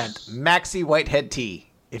 and Maxie Whitehead T.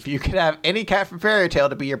 If you could have any cat from Fairy Tail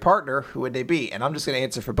to be your partner, who would they be? And I'm just going to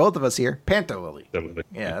answer for both of us here. Panther Lily.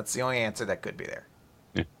 Yeah, that's the only answer that could be there.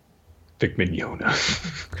 Yeah. Vic Mignogna.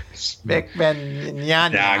 Vic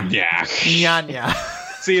Mignogna. Mignogna.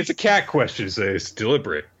 See, it's a cat question, so it's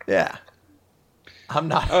deliberate. Yeah. I'm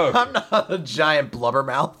not a giant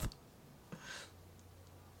blubbermouth.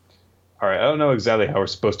 All right, I don't know exactly how we're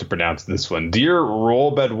supposed to pronounce this one. Dear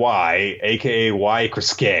Rollbed Y, a.k.a. Y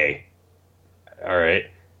Criskay. All right.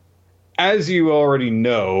 As you already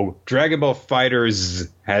know, Dragon Ball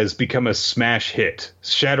FighterZ has become a smash hit,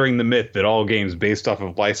 shattering the myth that all games based off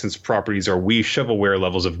of licensed properties are Wii shovelware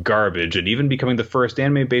levels of garbage, and even becoming the first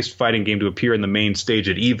anime-based fighting game to appear in the main stage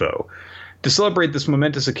at EVO. To celebrate this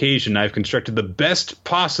momentous occasion, I've constructed the best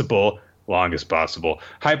possible, longest possible,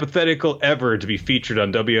 hypothetical ever to be featured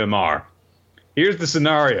on WMR. Here's the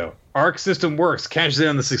scenario. Arc System Works cashes in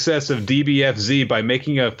on the success of DBFZ by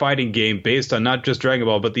making a fighting game based on not just Dragon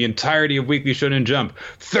Ball, but the entirety of Weekly Shonen Jump.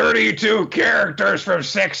 32 characters from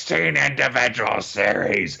 16 individual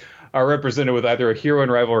series are represented with either a hero and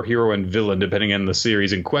rival or hero and villain, depending on the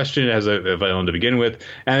series in question. It has a villain to begin with,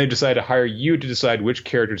 and they decide to hire you to decide which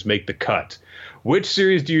characters make the cut. Which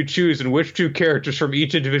series do you choose, and which two characters from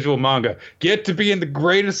each individual manga get to be in the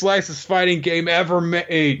greatest licensed fighting game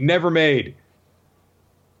never made?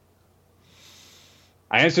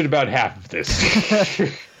 I answered about half of this.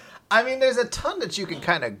 I mean, there's a ton that you can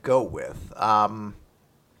kind of go with. I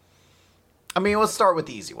mean, let's start with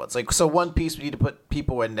the easy ones. Like, so One Piece, we need to put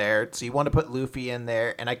people in there. So you want to put Luffy in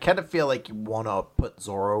there, and I kind of feel like you want to put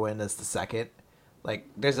Zoro in as the second. Like,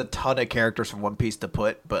 there's a ton of characters from One Piece to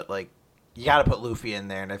put, but like, you got to put Luffy in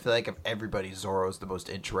there. And I feel like of everybody, Zoro's the most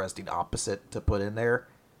interesting opposite to put in there.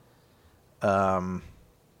 Naruto,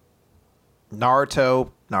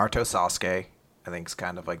 Sasuke, I think is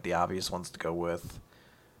kind of like the obvious ones to go with.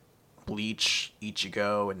 Bleach,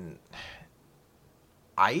 Ichigo, and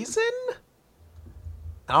Aizen?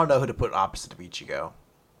 I don't know who to put opposite of Ichigo.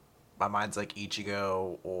 My mind's like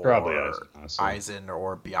Ichigo or probably Aizen,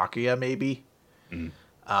 or Byakuya, maybe.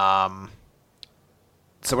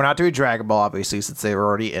 So we're not doing Dragon Ball, obviously, since they were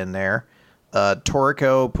already in there.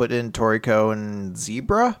 Toriko, put in Toriko and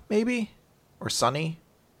Zebra, maybe? Or Sunny?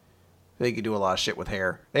 They could do a lot of shit with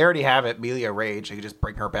hair. They already have it, Melia Rage. They could just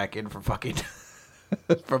bring her back in from fucking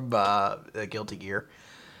from Guilty Gear.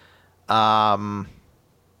 My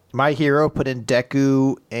Hero put in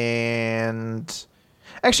Deku and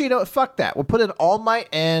actually, you know what? Fuck that. We'll put in All Might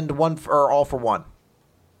and All for One.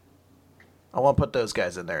 I want to put those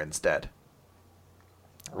guys in there instead.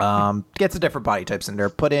 Get some different body types in there.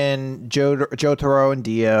 Put in Jotaro and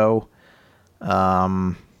Dio.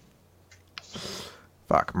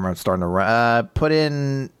 Fuck, I'm starting to run. Put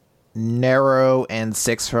in Nero and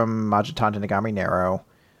 6 from Majin Tanjinagami Nero.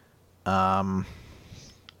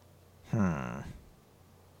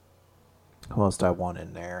 Who else do I want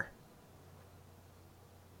in there?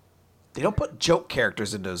 They don't put joke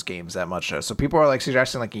characters in those games that much, though. So people are like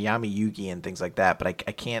suggesting like a Yami Yugi and things like that, but I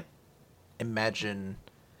can't imagine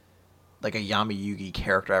like a Yami Yugi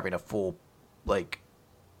character having a full like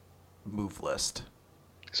move list.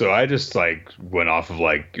 So I just like went off of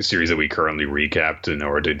like a series that we currently recapped in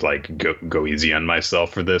order to like go easy on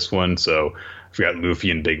myself for this one. So I've got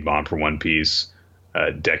Luffy and Big Mom for One Piece,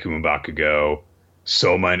 Deku and Bakugo,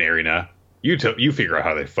 Soma and Erina. You figure out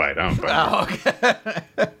how they fight. I don't fight. Oh, okay.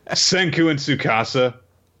 Senku and Tsukasa,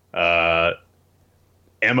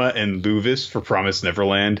 Emma and Luvis for Promised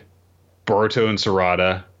Neverland, Boruto and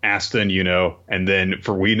Sarada, Asta and Yuno, and then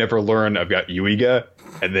for We Never Learn, I've got Yuiga,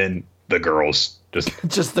 and then the girls.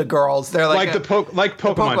 Just the girls. They're like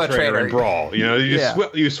Pokemon Trainer and Brawl. You know,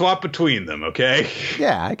 you swap between them. Okay.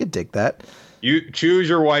 Yeah, I could dig that. You choose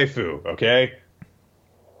your waifu. Okay.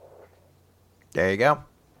 There you go.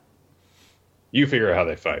 You figure out how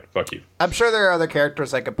they fight. Fuck you. I'm sure there are other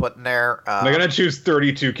characters I could put in there. I'm gonna choose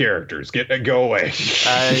 32 characters. Go away.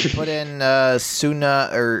 I put in Suna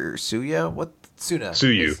or Suya. What Suna?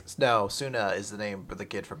 Suyu. Suna is the name of the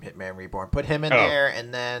kid from Hitman Reborn. Put him in there,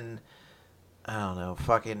 and then I don't know,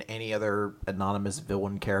 fucking any other anonymous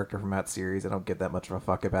villain character from that series. I don't give that much of a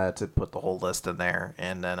fuck about it to put the whole list in there.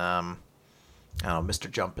 And then I don't know, Mr.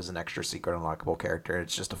 Jump is an extra secret unlockable character.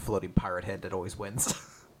 It's just a floating pirate head that always wins.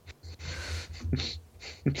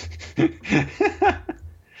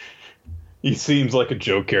 He seems like a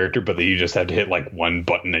joke character, but then you just have to hit like one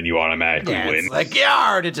button and you automatically win. It's like,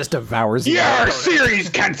 yar, it just devours you. Yar, series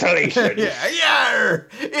cancellation. Yeah, yar,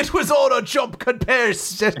 it was all a Jump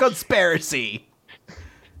conspiracy.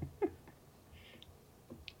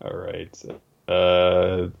 All right.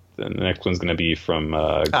 The next one's going to be from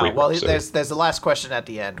Great well, Rock, there's the last question at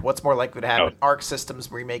the end. What's more likely to happen? Arc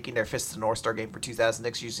Systems remaking their Fist of the North Star game for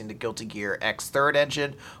 2006 using the Guilty Gear X third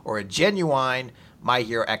engine, or a genuine My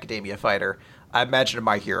Hero Academia fighter? I imagine a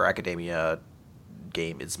My Hero Academia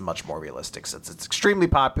game is much more realistic since it's extremely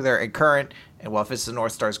popular and current. And while Fist of the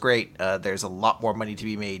North Star is great, there's a lot more money to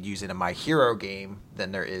be made using a My Hero game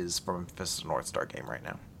than there is from a Fist of the North Star game right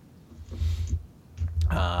now.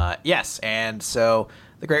 Yes, and so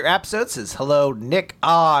the Great Rhapsode says, hello, Nick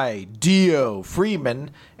I, Dio,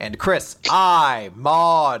 Freeman, and Chris I,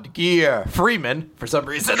 Mod, Gear, Freeman, for some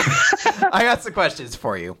reason. I got some questions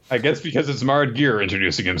for you. I guess because it's Mard Gear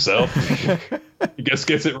introducing himself. He just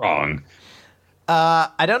gets it wrong.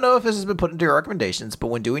 I don't know if this has been put into your recommendations, but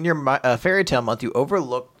when doing your Fairy Tale month,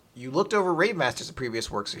 you looked over Raid Masters of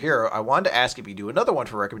previous works of Hero. I wanted to ask if you do another one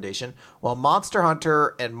for recommendation. While Monster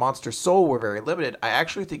Hunter and Monster Soul were very limited, I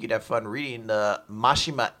actually think you'd have fun reading the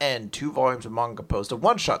Mashima N 2 volumes of manga composed of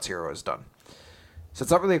one-shots Hero has done. So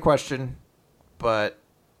it's not really a question, but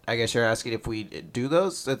I guess you're asking if we do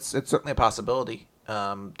those. It's certainly a possibility.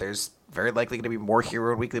 There's very likely going to be more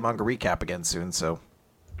Hero and Weekly Manga Recap again soon, so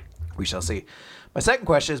we shall see. My second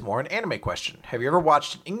question is more an anime question. Have you ever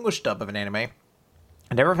watched an English dub of an anime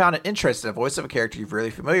and never found it interesting in a voice of a character you're really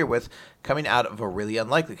familiar with coming out of a really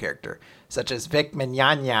unlikely character, such as Vic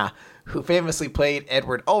Mignogna, who famously played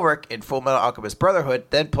Edward Ulrich in Full Metal Alchemist Brotherhood,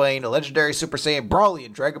 then playing a legendary Super Saiyan Broly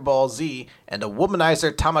in Dragon Ball Z, and a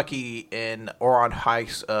womanizer Tamaki in Ouran High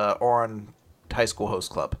School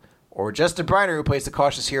Host Club. Or Justin Briner, who plays the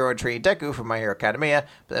cautious hero in Training Deku from My Hero Academia,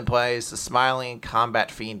 but then plays the smiling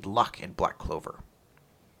combat fiend Luck in Black Clover.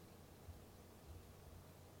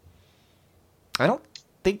 I don't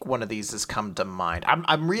think one of these has come to mind.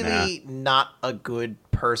 I'm really not a good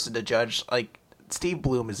person to judge. Like, Steve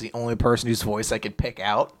Bloom is the only person whose voice I could pick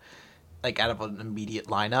out, like, out of an immediate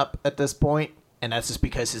lineup at this point, and that's just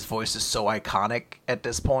because his voice is so iconic at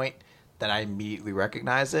this point that I immediately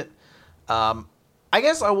recognize it. I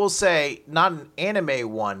guess I will say, not an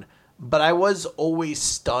anime one, but I was always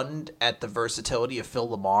stunned at the versatility of Phil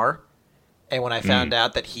LaMarr. And when I found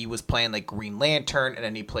out that he was playing like Green Lantern, and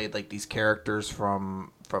then he played like these characters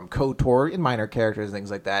from from KOTOR and minor characters and things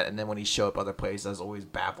like that. And then when he showed up other places, I was always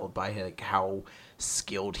baffled by like how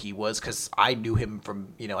skilled he was, because I knew him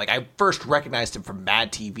from, like I first recognized him from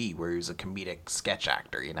Mad TV, where he was a comedic sketch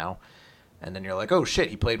actor, and then you're like, oh shit,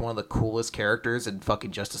 he played one of the coolest characters in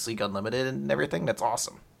fucking Justice League Unlimited and everything. That's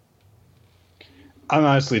awesome. I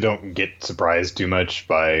honestly don't get surprised too much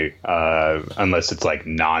by unless it's like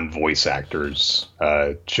non-voice actors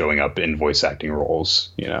showing up in voice acting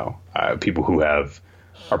roles. People who are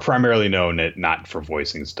primarily known not for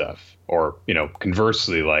voicing stuff, or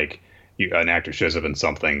conversely, like an actor shows up in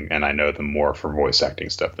something and I know them more for voice acting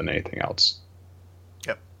stuff than anything else.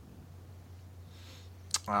 Yep.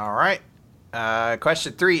 All right.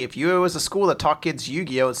 Question 3. If you was a school that taught kids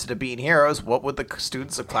Yu-Gi-Oh! Instead of being heroes, what would the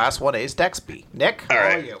students of Class 1A's decks be? Nick, all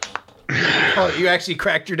right. How are you? Oh, you actually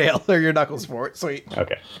cracked your nail or your knuckles for it. Sweet.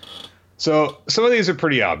 Okay. So some of these are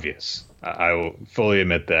pretty obvious. I will fully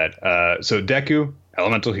admit that. So Deku,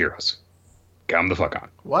 elemental heroes. Come the fuck on.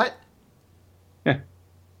 What? Yeah.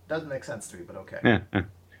 Doesn't make sense to me, but okay. Yeah.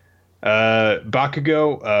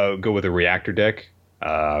 Bakugo, go with a reactor deck.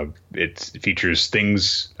 It features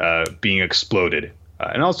things being exploded.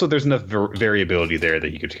 And also there's enough variability there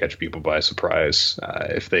that you could catch people by surprise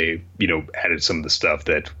if they, added some of the stuff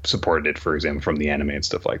that supported it, for example, from the anime and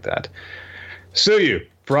stuff like that. Suyu,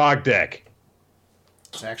 frog deck.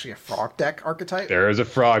 It's actually a frog deck archetype? There is a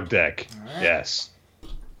frog deck. Right. Yes.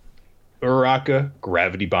 Uraraka,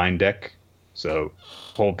 gravity bind deck. So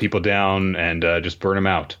hold people down and just burn them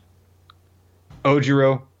out.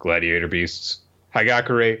 Ojiro, gladiator beasts.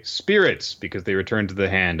 Hagakure, spirits, because they return to the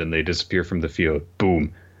hand and they disappear from the field.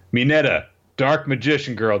 Boom. Mineta, dark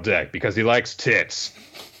magician girl deck, because he likes tits.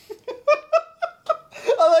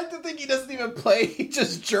 I like to think he doesn't even play. He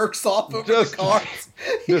just jerks off over the cards.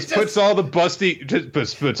 Just puts all the busty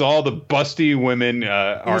women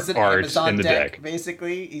art in the deck.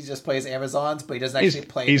 Basically, he just plays Amazons, but he doesn't actually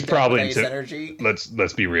play. He's probably energy.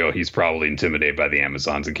 Let's be real. He's probably intimidated by the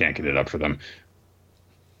Amazons and can't get it up for them.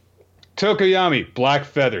 Tokoyami, black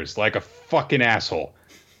feathers, like a fucking asshole.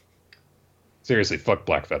 Seriously, fuck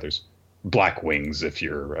black feathers. Black wings, if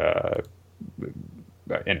you're...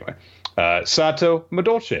 Anyway. Sato,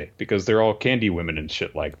 Madolche, because they're all candy women and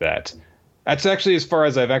shit like that. That's actually as far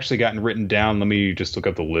as I've actually gotten written down. Let me just look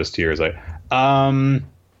up the list here.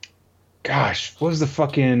 Gosh, what was the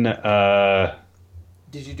fucking...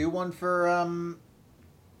 Did you do one for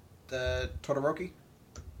the Todoroki?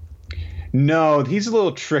 No, he's a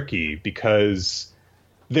little tricky because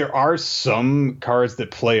there are some cards that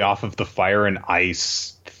play off of the fire and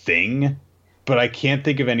ice thing, but I can't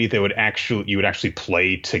think of any that you would actually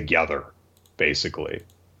play together, basically.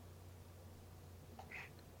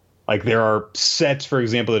 Like there are sets, for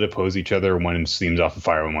example, that oppose each other. One seems off of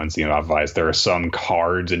fire and one seems off of ice. There are some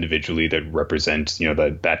cards individually that represent,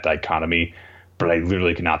 that dichotomy, but I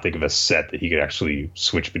literally cannot think of a set that he could actually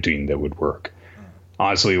switch between that would work.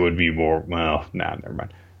 Honestly, it would be more... Well, never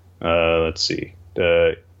mind. Let's see.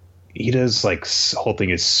 He does, whole thing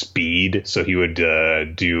is speed, so he would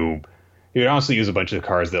do... He would honestly use a bunch of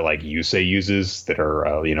cards that, Yusei uses that are,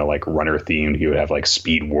 runner-themed. He would have,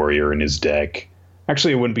 Speed Warrior in his deck.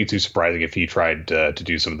 Actually, it wouldn't be too surprising if he tried to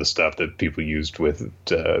do some of the stuff that people used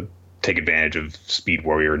to take advantage of Speed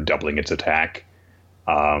Warrior and doubling its attack.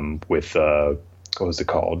 With... what was it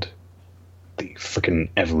called? The freaking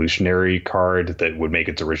evolutionary card that would make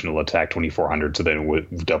its original attack 2400, so then it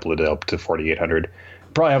would double it up to 4800.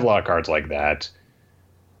 Probably have a lot of cards like that.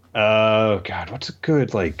 God, what's a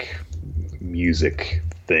good music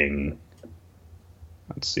thing?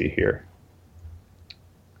 Let's see here.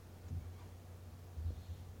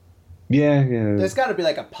 Yeah. There's got to be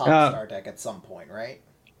a pop star deck at some point, right?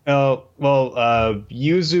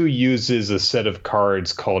 Yuzu uses a set of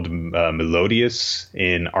cards called Melodious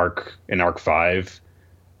in Arc 5.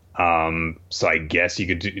 So I guess you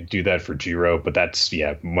could do that for Jiro, but that's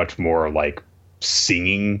much more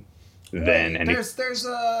singing than any. There's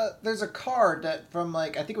a card that from I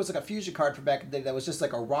think it was a fusion card from back in the day that was just a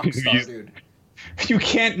rock star dude. You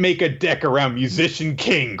can't make a deck around Musician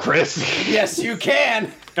King, Chris. Yes, you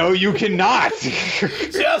can. No, you cannot.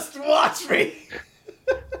 Just watch me.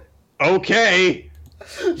 Okay.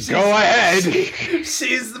 Go ahead.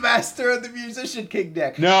 She's the master of the Musician King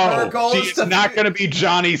deck. No, she's not going to be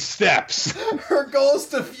Johnny Steps. Her goal is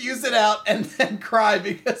to fuse it out and then cry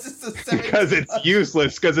because it's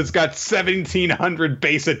useless, because it's got 1700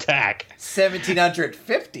 base attack.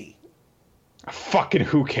 1750. Fucking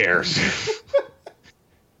who cares?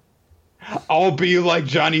 I'll be like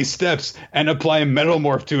Johnny Steps and apply a metal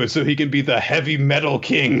morph to it so he can be the heavy metal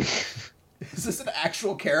king. Is this an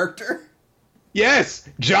actual character? Yes,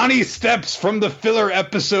 Johnny Steps from the filler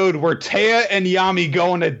episode where Taya and Yami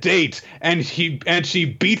go on a date, and she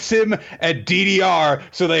beats him at DDR,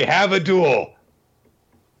 so they have a duel.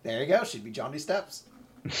 There you go. She'd be Johnny Steps.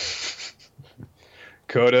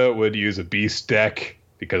 Koda would use a beast deck,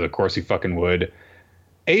 because of course he fucking would.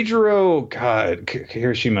 Eijiro, God,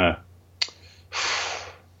 Kirishima.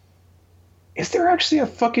 Is there actually a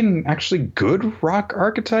fucking good rock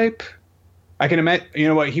archetype? I can imagine, you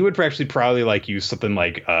know what, he would actually probably like use something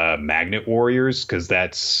like Magnet Warriors, because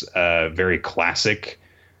that's a very classic,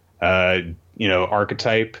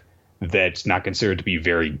 archetype that's not considered to be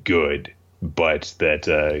very good, but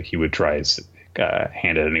that he would try his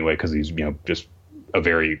hand at anyway, because he's, just a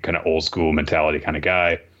very kind of old school mentality kind of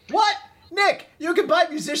guy. What? Nick, you can buy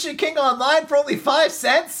Musician King online for only 5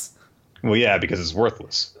 cents? Well, yeah, because it's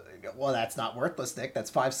worthless. Well, that's not worthless, Nick. That's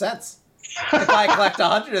 5 cents. If I collect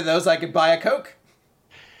 100 of those, I could buy a Coke.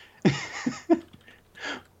 Where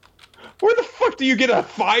the fuck do you get a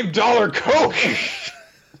 $5 Coke?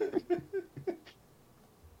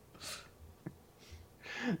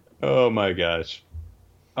 Oh my gosh.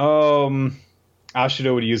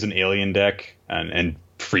 Ashido would use an alien deck and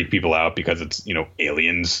freak people out because it's,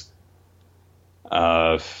 aliens.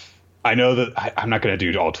 I know that I'm not going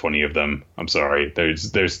to do all 20 of them. I'm sorry.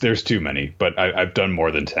 There's too many, but I've done more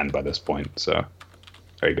than 10 by this point. So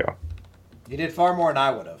there you go. You did far more than I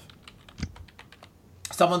would have.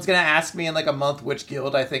 Someone's going to ask me in like a month which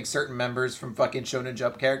guild I think certain members from fucking Shonen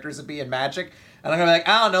Jump characters would be in Magic. And I'm going to be like,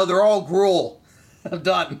 I don't know. They're all Gruul. I'm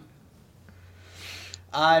done.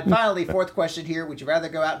 And finally, fourth question here. Would you rather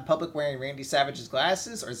go out in public wearing Randy Savage's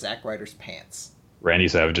glasses or Zack Ryder's pants? Randy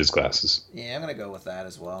Savage's glasses. Yeah, I'm going to go with that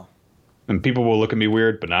as well. And people will look at me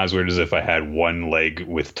weird, but not as weird as if I had one leg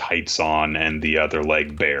with tights on and the other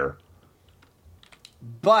leg bare.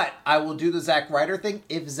 But I will do the Zack Ryder thing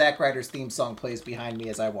if Zack Ryder's theme song plays behind me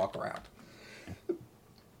as I walk around.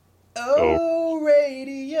 Oh,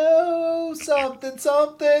 radio, something,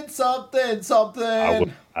 something, something,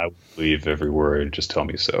 something. I will believe every word. Just tell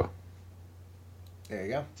me so. There you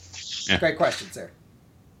go. Yeah. Great question, sir.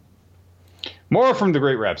 More from the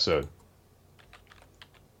Great Rhapsode.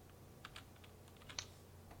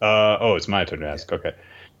 It's my turn to ask. Yeah. Okay.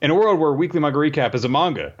 In a world where Weekly Manga Recap is a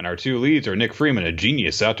manga, and our two leads are Nick Freeman, a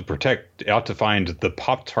genius out to find the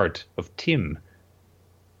Pop-Tart of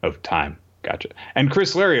time. Gotcha. And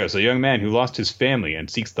Chris Larios, a young man who lost his family and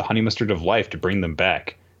seeks the honey mustard of life to bring them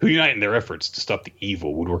back, who unite in their efforts to stop the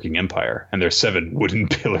evil woodworking empire and their 7 wooden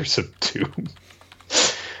pillars of doom.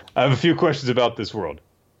 I have a few questions about this world.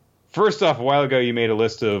 First off, a while ago, you made a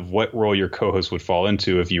list of what role your co-host would fall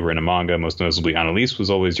into if you were in a manga. Most notably, Annalise was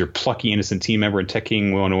always your plucky, innocent team member, and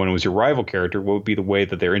Tekking 101 was your rival character. What would be the way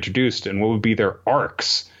that they're introduced, and what would be their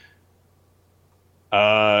arcs?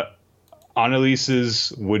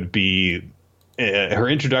 Annalise's would be... her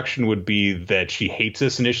introduction would be that she hates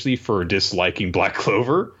us initially for disliking Black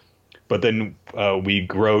Clover, but then we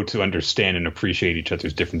grow to understand and appreciate each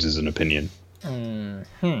other's differences in opinion.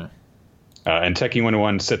 Mm-hmm. And Tekking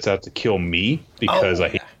 101 sets out to kill me because I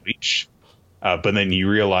hate Bleach. But then he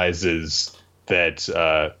realizes that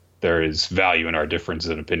there is value in our differences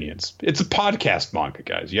in opinions. It's a podcast manga,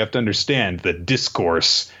 guys. You have to understand that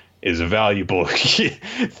discourse is a valuable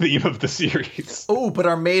theme of the series. Oh, but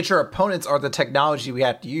our major opponents are the technology we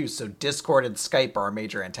have to use. So Discord and Skype are our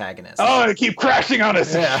major antagonists. Oh, they keep crashing on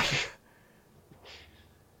us. Yeah.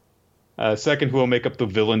 Second, who will make up the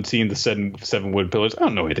villain team, the seven wood pillars? I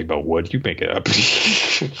don't know anything about wood. You make it up.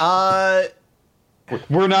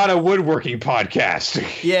 We're not a woodworking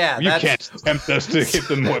podcast. Yeah, you can't tempt us to hit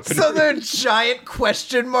them weapons. So they're giant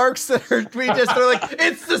question marks that they're like,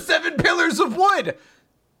 it's the 7 pillars of wood.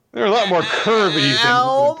 They're a lot more curvy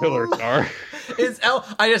than the pillars are.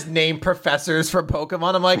 I just name professors from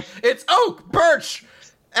Pokemon. I'm like, it's oak, birch,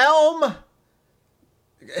 elm,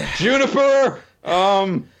 juniper.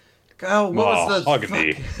 What was the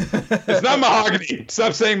mahogany? It's not mahogany.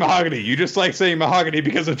 Stop saying mahogany. You just like saying mahogany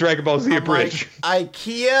because of Dragon Ball Z Bridge. Like,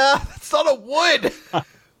 IKEA. It's not a wood.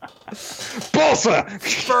 Balsa.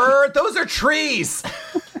 Fir. Those are trees.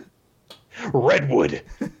 Redwood.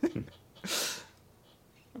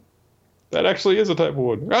 That actually is a type of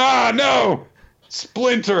wood. Ah, no!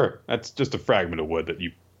 Splinter. That's just a fragment of wood that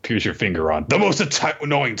you pierce your finger on. The most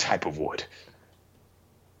annoying type of wood.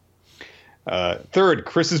 Third,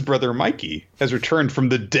 Chris's brother Mikey has returned from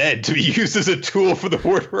the dead to be used as a tool for the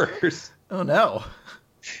woodworkers. Oh, no.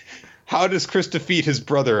 How does Chris defeat his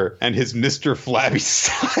brother and his Mr. Flabby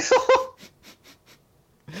style?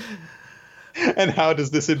 And how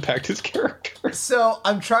does this impact his character? So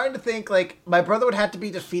I'm trying to think, like, my brother would have to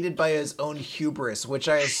be defeated by his own hubris, which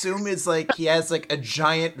I assume is like he has like a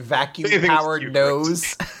giant vacuum powered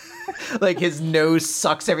nose. Like his nose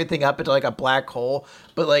sucks everything up into like a black hole.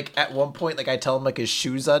 But like at one point, like I tell him like his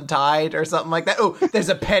shoe's untied or something like that. Oh, there's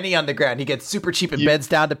a penny on the ground. He gets super cheap and bends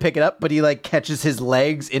down to pick it up, but he like catches his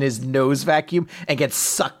legs in his nose vacuum and gets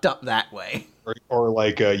sucked up that way. Or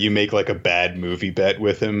like you make like a bad movie bet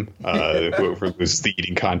with him. Whoever loses the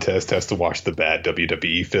eating contest has to watch the bad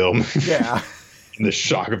WWE film. Yeah. And the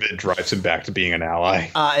shock of it drives him back to being an ally.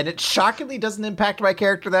 And it shockingly doesn't impact my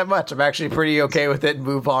character that much. I'm actually pretty okay with it and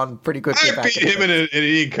move on pretty quickly. I beat him in an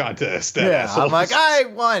eating contest. Yeah, I'm like, I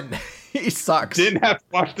won. He sucks. Didn't have to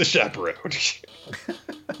watch The Chaperone.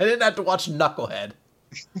 I didn't have to watch Knucklehead.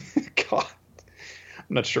 God. I'm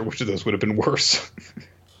not sure which of those would have been worse.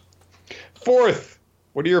 Fourth,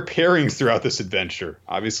 what are your pairings throughout this adventure?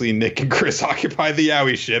 Obviously, Nick and Chris occupy the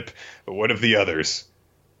Yowie ship, but what of the others?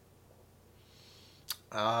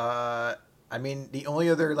 I mean, the only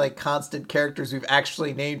other like constant characters we've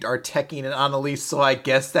actually named are Tekken and Annalise, so I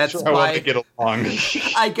guess that's sure, I get along.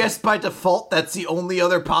 I guess by default that's the only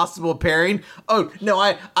other possible pairing. Oh no,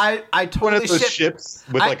 I totally one of those ships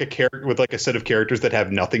with like a character with like a set of characters that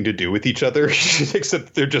have nothing to do with each other,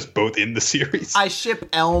 except they're just both in the series. I ship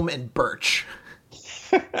Elm and Birch.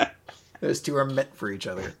 Those two are meant for each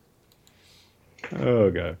other.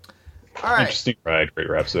 Oh god! All right, interesting ride, great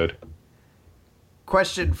episode.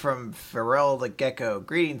 Question from Pharrell the Gecko.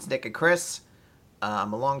 Greetings, Nick and Chris.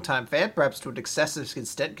 I'm a longtime fan, perhaps to an excessive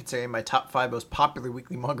extent, considering my top 5 most popular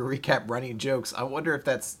weekly manga recap running jokes. I wonder if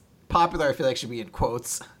that's popular. I feel like should be in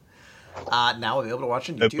quotes. Now available to watch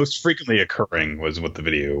on YouTube. The most frequently occurring was what the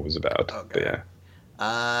video was about. Okay. But yeah.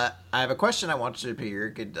 I have a question I want you to hear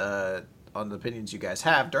good, on the opinions you guys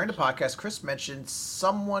have. During the podcast, Chris mentioned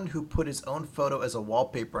someone who put his own photo as a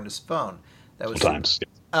wallpaper on his phone. That was Sometimes.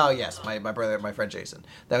 Oh, yes, my brother, my friend Jason.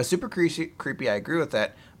 That was super creepy, I agree with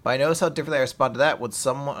that. But I noticed how differently I respond to that when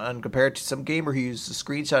someone compared to some gamer who used a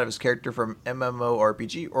screenshot of his character from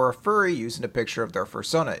MMORPG or a furry using a picture of their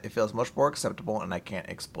persona. It feels much more acceptable, and I can't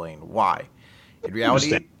explain why. In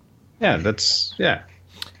reality... Yeah, that's... Yeah.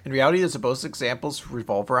 In reality, the supposed examples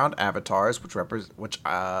revolve around avatars, which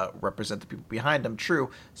represent the people behind them. True,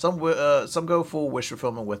 some go full wish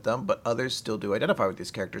fulfillment with them, but others still do identify with these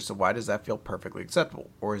characters. So why does that feel perfectly acceptable,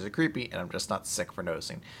 or is it creepy? And I'm just not sick for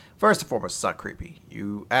noticing. First and foremost, it's not creepy.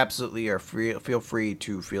 You absolutely feel free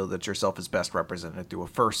to feel that yourself is best represented through a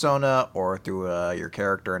fursona or through your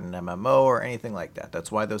character in an MMO or anything like that.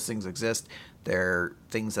 That's why those things exist. They're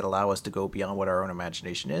things that allow us to go beyond what our own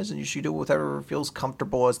imagination is, and you should do whatever feels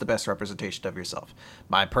comfortable as the best representation of yourself.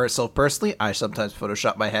 Personally, I sometimes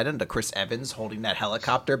Photoshop my head into Chris Evans holding that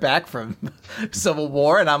helicopter back from Civil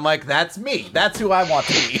War, and I'm like, that's me. That's who I want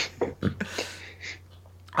to be.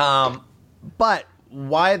 But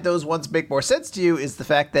why those ones make more sense to you is the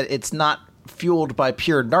fact that it's not fueled by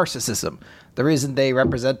pure narcissism. The reason they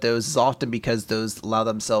represent those is often because those allow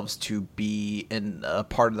themselves to be in a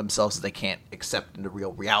part of themselves that they can't accept in the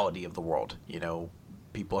real reality of the world. You know,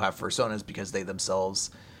 people have personas because they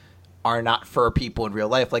themselves are not fur people in real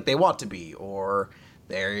life like they want to be, or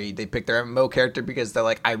they pick their MMO character because they're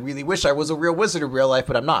like, I really wish I was a real wizard in real life,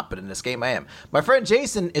 but I'm not. But in this game, I am. My friend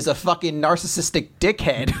Jason is a fucking narcissistic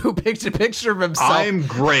dickhead who picked a picture of himself. I'm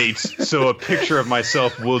great, so a picture of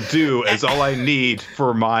myself will do as all I need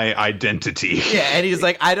for my identity. Yeah, and he's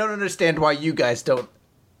like, I don't understand why you guys don't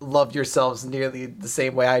love yourselves nearly the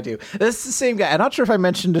same way I do. This is the same guy. I'm not sure if I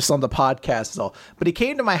mentioned this on the podcast at all, but he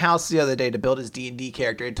came to my house the other day to build his D&D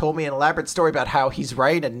character and told me an elaborate story about how he's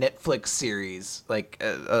writing a Netflix series, like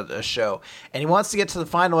a show, and he wants to get to the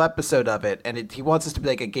final episode of it, and he wants this to be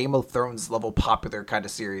like a Game of Thrones level popular kind of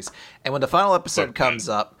series. And when the final episode comes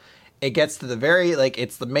up, it gets to the very, like,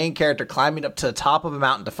 it's the main character climbing up to the top of a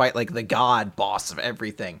mountain to fight, like, the god boss of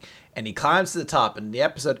everything. And he climbs to the top, and the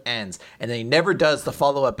episode ends, and then he never does the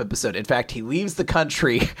follow-up episode. In fact, he leaves the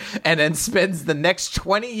country and then spends the next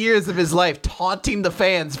 20 years of his life taunting the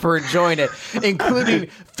fans for enjoying it, including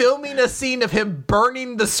filming a scene of him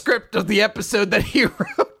burning the script of the episode that he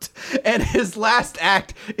wrote. And his last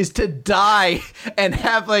act is to die and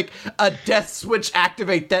have, like, a death switch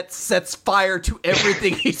activate that sets fire to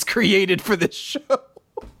everything he's created for this show.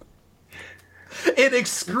 In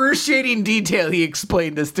excruciating detail, he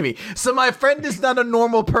explained this to me. So my friend is not a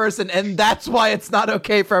normal person, and that's why it's not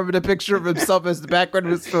okay for having a picture of himself as the background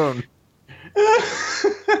of his phone.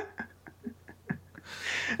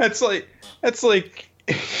 That's like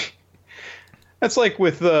That's like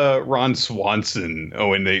with Ron Swanson. Oh,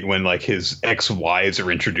 when like his ex-wives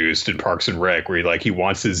are introduced in Parks and Rec, where he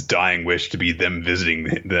wants his dying wish to be them visiting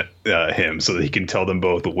him, so that he can tell them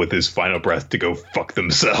both with his final breath to go fuck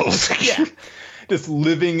themselves. Yeah. Just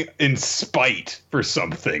living in spite for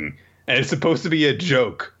something, and it's supposed to be a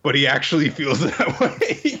joke, but he actually feels that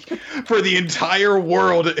way for the entire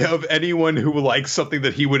world of anyone who likes something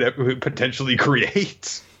that he would potentially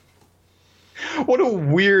create. What a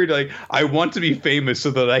weird, I want to be famous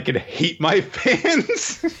so that I can hate my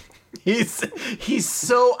fans. He's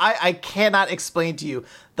so, I cannot explain to you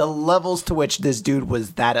the levels to which this dude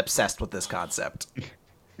was that obsessed with this concept.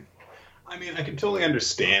 I mean, I can totally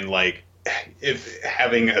understand, if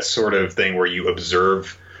having a sort of thing where you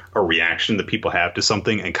observe a reaction that people have to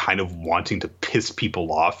something and kind of wanting to piss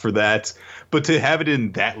people off for that. But to have it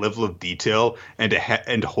in that level of detail and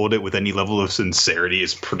to hold it with any level of sincerity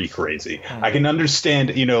is pretty crazy. I can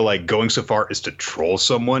understand, going so far as to troll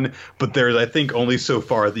someone, but there's, I think, only so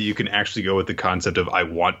far that you can actually go with the concept of I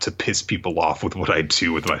want to piss people off with what I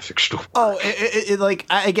do with my fictional work. Oh,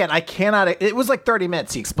 I cannot. It was like 30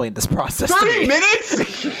 minutes he explained this process. 30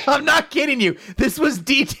 minutes? I'm not kidding you. This was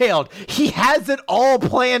detailed. He has it all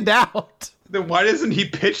planned out. Then why doesn't he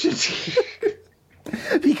pitch it?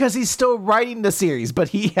 Because he's still writing the series, but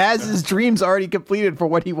he has his dreams already completed for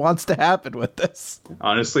what he wants to happen with this.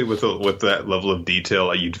 Honestly, with that level of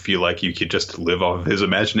detail, you'd feel like you could just live off of his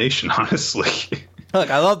imagination, honestly. Look,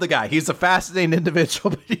 I love the guy. He's a fascinating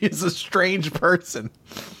individual, but he is a strange person.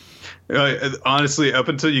 Honestly, up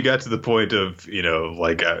until you got to the point of,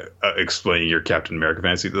 explaining your Captain America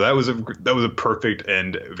fantasy, that was a perfect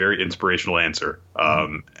and very inspirational answer.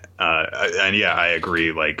 And yeah, I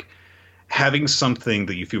agree. Having something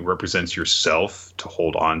that you feel represents yourself to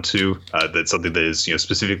hold on to, that's something that is,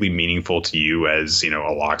 specifically meaningful to you as, a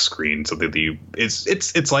lock screen, something that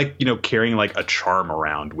it's like, carrying a charm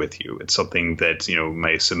around with you. It's something that,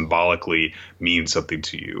 may symbolically mean something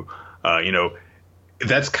to you.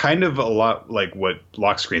 That's kind of a lot like what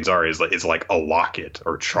lock screens are, is like a locket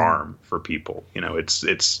or charm for people.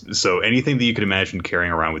 It's so anything that you can imagine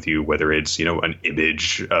carrying around with you, whether it's, an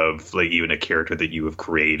image of even a character that you have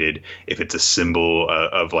created, if it's a symbol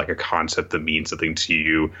of a concept that means something to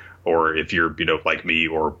you, or if you're, like me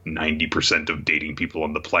or 90% of dating people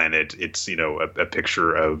on the planet, it's, a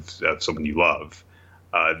picture of someone you love,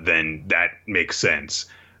 then that makes sense.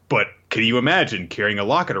 But can you imagine carrying a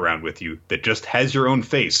locket around with you that just has your own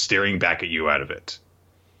face staring back at you out of it?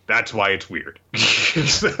 That's why it's weird.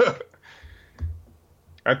 That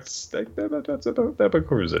about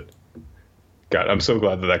covers it. God, I'm so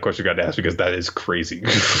glad that question got asked, because that is crazy.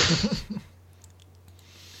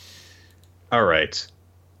 All right.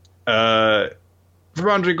 From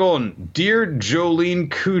Andre Golden, Dear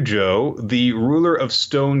Jolene Cujo, the ruler of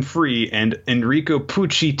Stone Free, and Enrico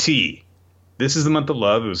Pucci T. This is the month of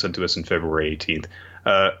love. It was sent to us on February 18th.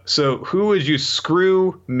 So who would you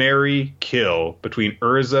screw, marry, kill between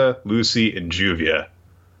Urza, Lucy, and Juvia?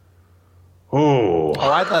 Oh,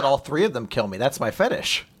 I'd let all three of them kill me. That's my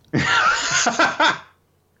fetish. How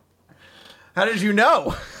did you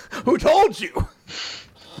know? Who told you?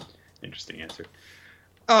 Interesting answer.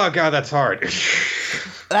 Oh, God, that's hard.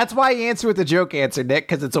 That's why I answer with a joke answer, Nick,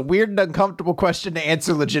 because it's a weird and uncomfortable question to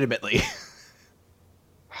answer legitimately.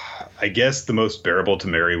 I guess the most bearable to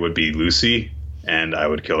marry would be Lucy, and I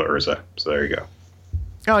would kill Urza. So there you go.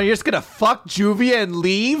 Oh, you're just gonna fuck Juvia and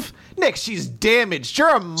leave? Nick, she's damaged.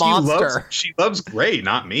 You're a monster. She loves Gray,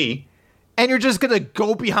 not me. And you're just gonna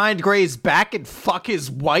go behind Gray's back and fuck his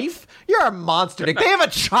wife? You're a monster, Nick. They have a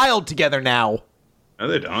child together now. No,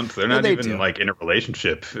 they don't. They're not even in a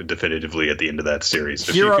relationship definitively at the end of that series.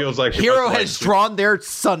 So Hero, she feels like Hero has drawn their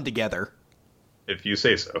son together. If you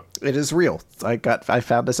say so. It is real. I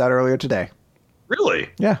found this out earlier today. Really?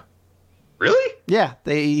 Yeah. Really? Yeah.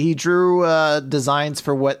 He drew designs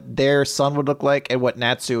for what their son would look like and what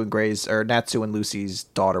Natsu and Lucy's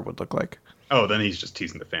daughter would look like. Oh, then he's just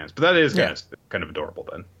teasing the fans. But that is kind of adorable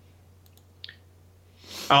then.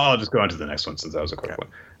 I'll just go on to the next one since that was a quick one.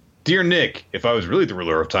 Dear Nick, if I was really the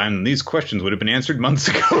ruler of time, then these questions would have been answered months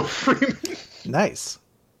ago. Freeman. Nice.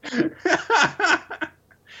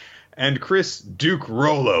 And Chris Duke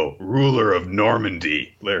Rollo, ruler of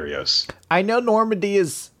Normandy. Larios. I know Normandy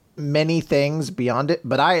is many things beyond it,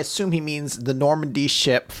 but I assume he means the Normandy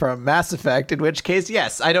ship from Mass Effect, in which case,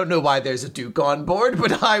 yes, I don't know why there's a Duke on board,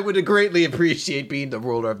 but I would greatly appreciate being the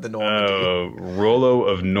ruler of the Normandy. Rollo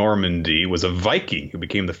of Normandy was a Viking who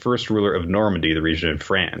became the first ruler of Normandy, the region in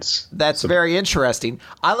France. That's very interesting.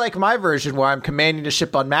 I like my version where I'm commanding a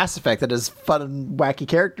ship on Mass Effect that has fun and wacky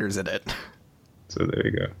characters in it. So there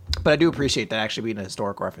you go. But I do appreciate that actually being a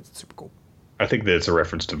historic reference. It's super cool. I think that it's a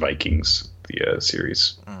reference to Vikings, the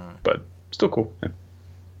series, but still cool. Yeah.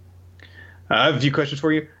 I have a few questions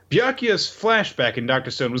for you. Byakuya's flashback in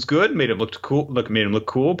Dr. Stone was good, made him look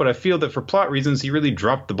cool, but I feel that for plot reasons he really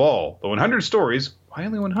dropped the ball. The 100 stories, why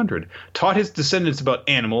only 100, taught his descendants about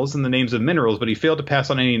animals and the names of minerals, but he failed to pass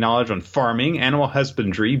on any knowledge on farming, animal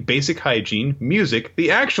husbandry, basic hygiene, music,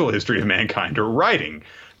 the actual history of mankind, or writing.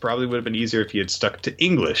 Probably would have been easier if he had stuck to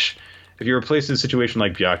English. If you were placed in a situation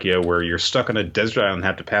like Byakuya, where you're stuck on a desert island and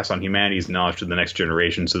have to pass on humanity's knowledge to the next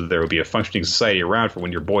generation so that there will be a functioning society around for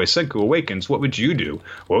when your boy Senku awakens, what would you do?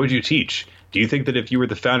 What would you teach? Do you think that if you were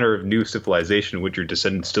the founder of new civilization, would your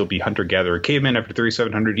descendants still be hunter-gatherer cavemen after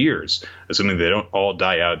 3,700 years? Assuming they don't all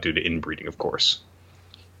die out due to inbreeding, of course.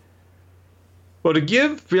 Well, to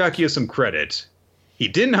give Byakuya some credit, he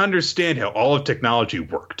didn't understand how all of technology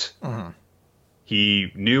worked.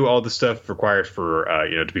 He knew all the stuff required for,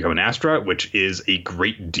 to become an astronaut, which is a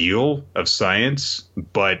great deal of science.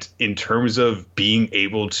 But in terms of being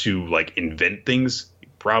able to invent things, he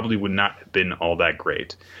probably would not have been all that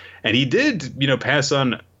great. And he did, pass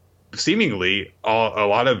on seemingly a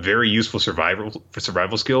lot of very useful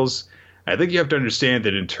survival skills. I think you have to understand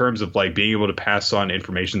that in terms of being able to pass on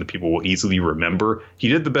information that people will easily remember, he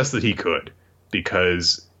did the best that he could,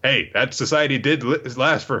 because hey, that society did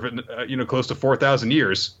last for, close to 4,000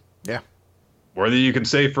 years. Yeah. More than you can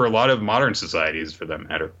say for a lot of modern societies, for that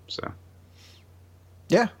matter. So.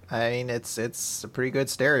 Yeah, I mean, it's a pretty good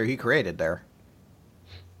stereo he created there.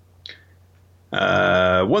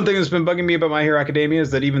 One thing that's been bugging me about My Hero Academia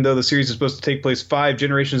is that even though the series is supposed to take place 5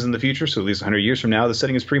 generations in the future, so at least 100 years from now, the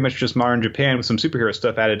setting is pretty much just modern Japan with some superhero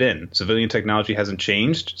stuff added in. Civilian technology hasn't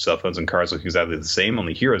changed. Cell phones and cars look exactly the same,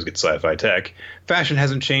 only heroes get sci-fi tech. Fashion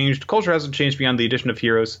hasn't changed. Culture hasn't changed beyond the addition of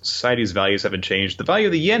heroes. Society's values haven't changed. The value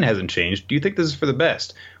of the yen hasn't changed. Do you think this is for the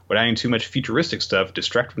best? Would adding too much futuristic stuff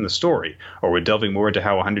distract from the story? Or would delving more into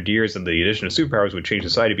how 100 years and the addition of superpowers would change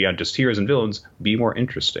society beyond just heroes and villains be more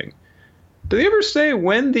interesting? Did they ever say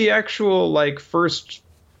when the actual first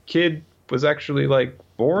kid was actually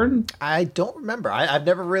born? I don't remember. I've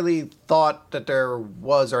never really thought that there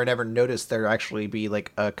was, or I never noticed there actually be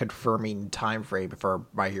a confirming time frame for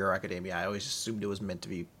My Hero Academia. I always assumed it was meant to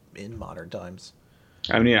be in modern times.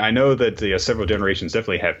 I mean, I know that several generations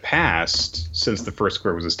definitely have passed since the first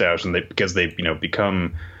square was established, and because they've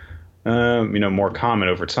become more common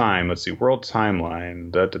over time. Let's see, world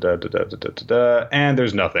timeline, and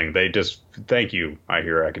there's nothing. They just thank you, My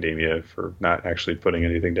Hero Academia, for not actually putting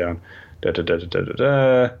anything down.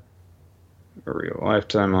 A real life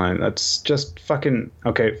timeline. That's just fucking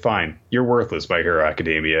okay. Fine, you're worthless, My Hero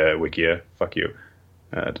Academia Wikia. Fuck you.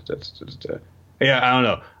 Yeah, I don't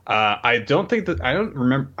know. I don't think that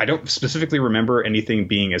I don't specifically remember anything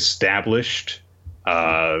being established.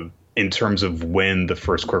 In terms of when the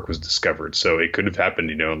first quirk was discovered. So it could have happened,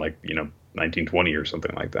 1920 or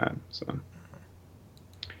something like that. So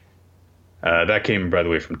that came, by the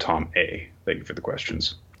way, from Tom A. Thank you for the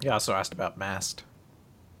questions. You also asked about Mast.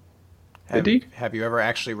 Did he? Have you ever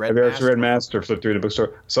actually read Have you Mast? ever read Mast or flipped through it in a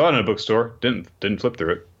bookstore? Saw it in a bookstore. Didn't flip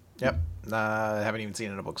through it. Yep. I haven't even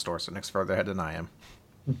seen it in a bookstore, so next further ahead than I am.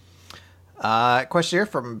 Question here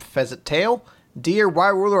from Pheasant Tail. Dear Y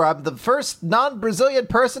Ruler, I'm the first non-Brazilian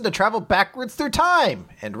person to travel backwards through time.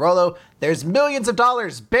 And Rolo, there's millions of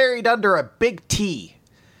dollars buried under a big T.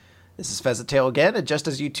 This is Pheasant Tail again, and just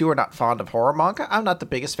as you two are not fond of horror manga, I'm not the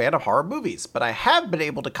biggest fan of horror movies, but I have been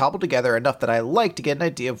able to cobble together enough that I like to get an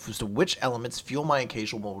idea of which elements fuel my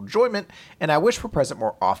occasional enjoyment, and I wish were present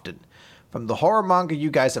more often. From the horror manga you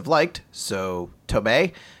guys have liked, so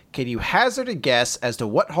Tomei, can you hazard a guess as to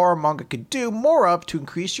what horror manga could do more of to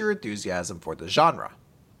increase your enthusiasm for the genre?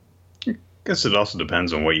 I guess it also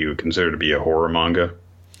depends on what you consider to be a horror manga.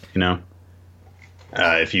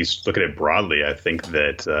 If you look at it broadly, I think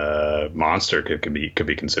that Monster could be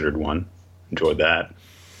considered one. Enjoyed that.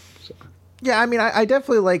 So. Yeah, I mean, I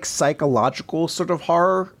definitely like psychological sort of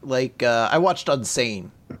horror. I watched Unsane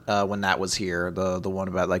when that was here, the one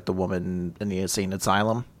about the woman in the insane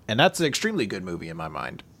asylum, and that's an extremely good movie in my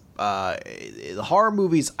mind. The horror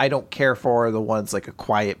movies I don't care for, the ones like A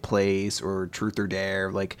Quiet Place or Truth or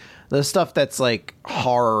Dare, the stuff that's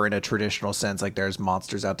horror in a traditional sense, there's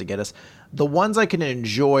monsters out to get us. The ones I can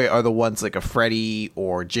enjoy are the ones like a Freddy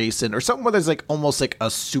or Jason or something where there's almost a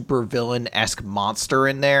super villain-esque monster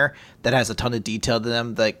in there that has a ton of detail to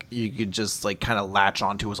them that you could just kind of latch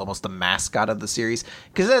onto as almost the mascot of the series.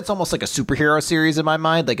 Because that's almost like a superhero series in my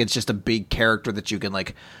mind. It's just a big character that you can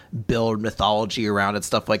build mythology around and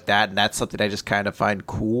stuff like that. And that's something I just kind of find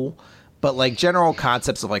cool. But general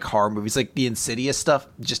concepts of horror movies, the Insidious stuff,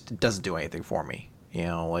 just doesn't do anything for me. You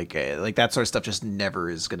know, like that sort of stuff just never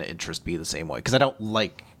is going to interest me the same way, because I don't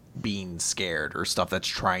like being scared or stuff that's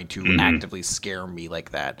trying to actively scare me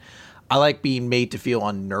like that. I like being made to feel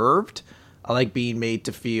unnerved. I like being made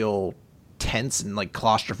to feel tense and like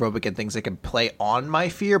claustrophobic and things that can play on my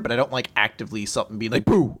fear, but I don't like actively something being like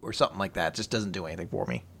boo or something like that. It just doesn't do anything for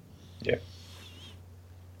me. Yeah.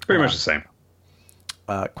 Pretty much the same.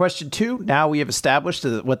 Question 2. Now we have established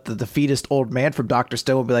what the defeatist old man from Dr.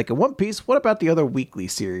 Stone will be like in One Piece. What about the other weekly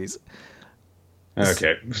series?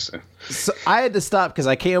 Okay. So I had to stop because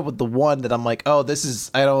I came up with the one that I'm like, oh,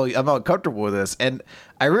 I'm not comfortable with this. And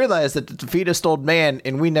I realized that the defeatist old man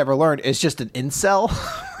in We Never Learned is just an incel.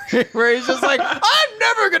 Where he's just like, I'm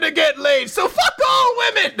never going to get laid, so fuck all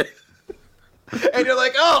women. And you're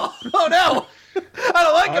like, oh no. I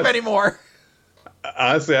don't like him anymore.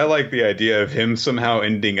 Honestly, I like the idea of him somehow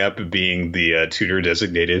ending up being the tutor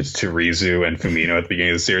designated to Rizu and Fumino at the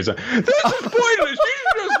beginning of the series. This is pointless. You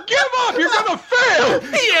should just give up. You're gonna fail.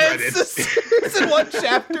 It's in one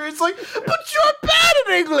chapter. It's like, but you're bad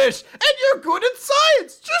at English and you're good at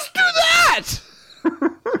science. Just do that.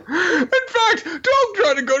 In fact, don't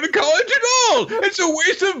try to go to college at all. It's a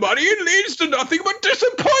waste of money and leads to nothing but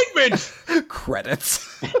disappointment.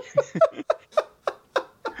 Credits.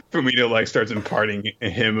 Fumino starts imparting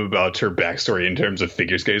him about her backstory in terms of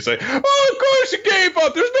figure skating. He's like, oh, of course you gave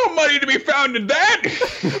up. There's no money to be found in that.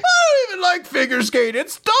 I don't even like figure skating.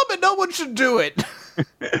 It's dumb and no one should do it. Tell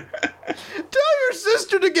your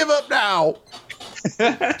sister to give up now.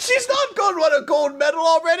 She's not going to win a gold medal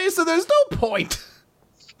already, so there's no point.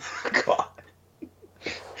 God.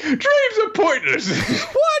 Dreams are pointless.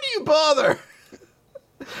 Why do you bother?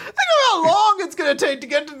 Think of how long it's going to take to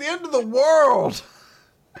get to the end of the world.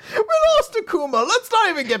 We lost Akuma. Let's not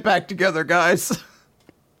even get back together, guys.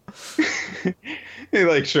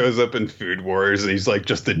 He shows up in Food Wars and he's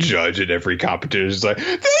just the judge at every competition. He's like,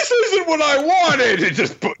 this isn't what I wanted. It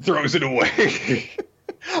just throws it away.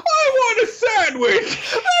 I want a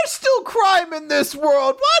sandwich. There's still crime in this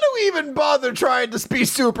world. Why do we even bother trying to be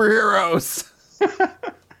superheroes?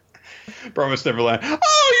 Promise Neverland.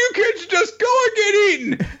 Oh, you kids just go and get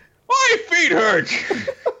eaten. My feet hurt.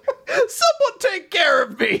 Someone take care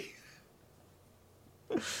of me.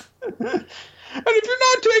 And if you're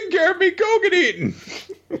not taking care of me, go get eaten.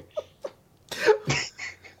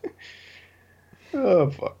 Oh,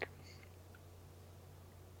 fuck.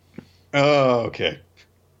 Oh, okay.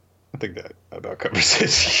 I think that about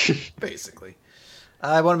covers it. Basically.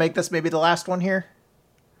 I want to make this maybe the last one here.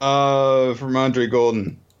 From Andre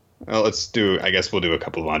Golden. Well, I guess we'll do a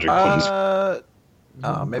couple of Andre Goldens.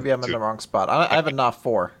 Oh, maybe I'm in the wrong spot. I have a not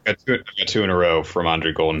 4. I got two in a row from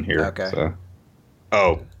Andre Golden here. Okay. So.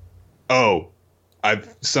 Oh. I'm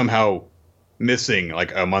somehow missing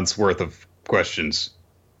a month's worth of questions.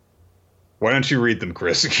 Why don't you read them,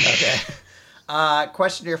 Chris? Okay.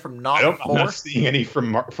 Question here from not 4. I'm not seeing any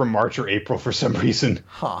from March or April for some reason.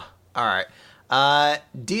 Huh. All right.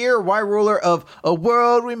 Dear Y Ruler of a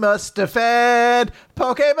world we must defend,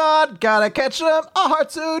 Pokemon, gotta catch them, our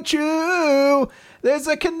hearts so true. There's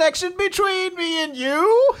a connection between me and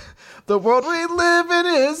you. The world we live in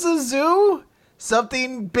is a zoo.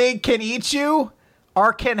 Something big can eat you,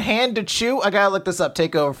 or can hand to chew. I gotta look this up.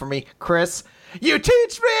 Take over for me, Chris. You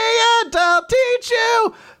teach me and I'll teach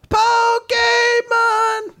you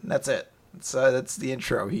Pokemon. That's it. That's the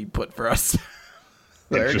intro he put for us.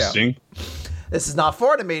 There Interesting. You go. This is not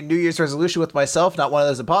 4. I made a New Year's resolution with myself, not one of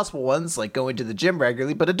those impossible ones, like going to the gym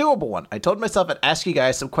regularly, but a doable one. I told myself I'd ask you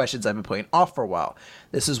guys some questions I've been putting off for a while.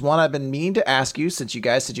 This is one I've been meaning to ask you since you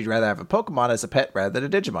guys said you'd rather have a Pokemon as a pet rather than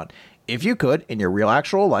a Digimon. If you could, in your real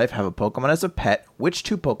actual life, have a Pokemon as a pet, which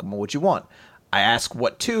 2 Pokemon would you want? I ask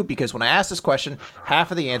what 2 because when I ask this question,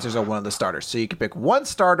 half of the answers are one of the starters. So you can pick 1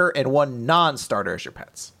 starter and 1 non-starter as your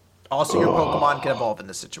pets. Also, your Pokemon can evolve in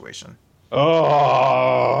this situation.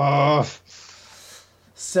 Oh.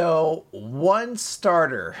 So, 1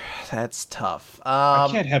 starter. That's tough. I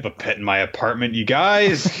can't have a pet in my apartment, you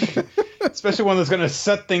guys. Especially one that's going to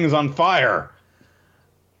set things on fire.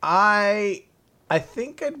 I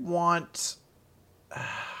think I'd want...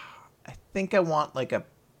 I think I want a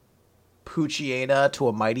Poochyena to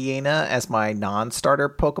a Mightyena as my non-starter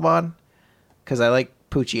Pokemon. Because I like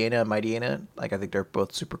Poochyena and Mightyena. I think they're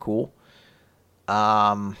both super cool.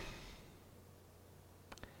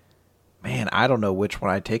 Man, I don't know which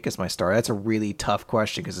one I'd take as my star. That's a really tough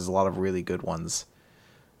question because there's a lot of really good ones.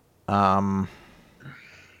 Okay.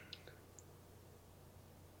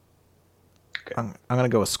 I'm going to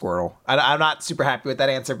go with Squirtle. I'm not super happy with that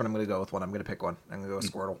answer, but I'm going to go with one. I'm going to pick one. I'm going to go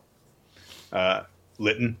with Squirtle.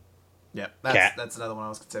 Litten. Yep, that's another one I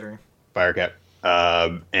was considering. Firecat.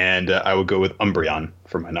 And I would go with Umbreon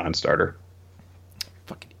for my non-starter.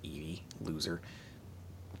 Fucking Eevee, loser.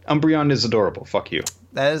 Umbreon is adorable. Fuck you.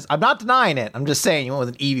 I'm not denying it. I'm just saying you went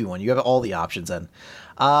with an Eevee one. You have all the options then.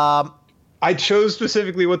 I chose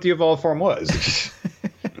specifically what the evolved form was.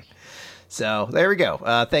 So there we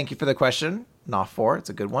go. Thank you for the question. Not 4. It's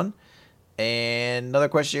a good one. And another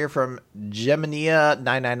question here from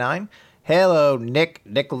Geminia999. Hello, Nick.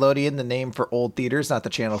 Nickelodeon, the name for old theaters, not the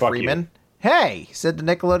channel. Fuck Freeman. You. Hey, said the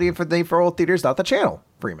Nickelodeon for the name for old theaters, not the channel.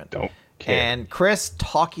 Freeman. Don't care. And Chris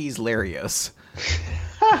Talkies Larios.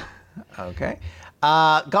 Okay.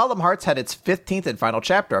 Gollum Hearts had its 15th and final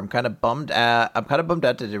chapter. I'm kind of bummed out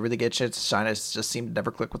that it really get a chance to shine. It just seemed to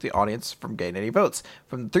never click with the audience from getting any votes.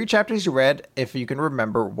 From the 3 chapters you read, if you can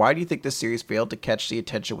remember, why do you think this series failed to catch the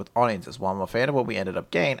attention with audiences? While I'm a fan of what we ended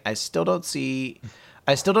up getting, I still don't see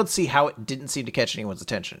how it didn't seem to catch anyone's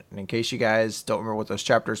attention. And in case you guys don't remember what those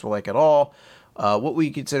chapters were like at all, what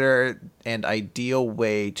we consider an ideal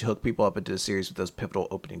way to hook people up into the series with those pivotal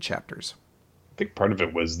opening chapters? I think part of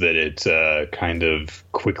it was that it kind of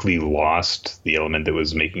quickly lost the element that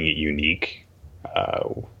was making it unique.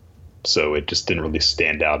 So it just didn't really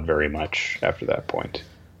stand out very much after that point.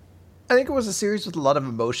 I think it was a series with a lot of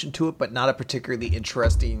emotion to it, but not a particularly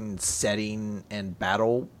interesting setting and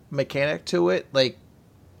battle mechanic to it. Like,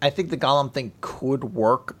 I think the Gollum thing could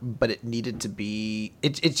work, but it needed to be...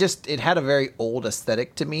 It had a very old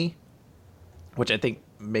aesthetic to me, which I think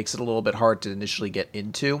makes it a little bit hard to initially get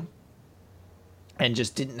into. And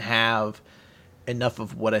just didn't have enough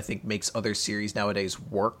of what I think makes other series nowadays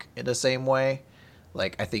work in the same way.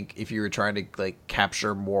 Like, I think if you were trying to like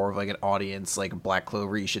capture more of like an audience, like Black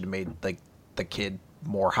Clover, you should have made like the kid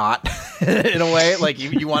more hot in a way. Like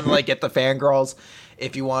you want to like get the fangirls.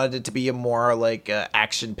 If you wanted it to be a more like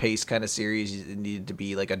action paced kind of series, it needed to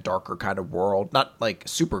be like a darker kind of world. Not like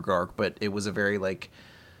super dark, but it was a very like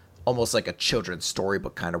almost like a children's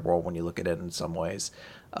storybook kind of world when you look at it in some ways.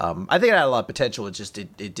 I think it had a lot of potential. It just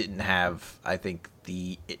it didn't have, I think,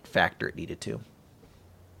 the it factor it needed to.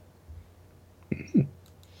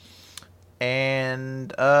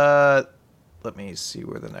 And let me see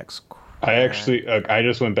where the next. I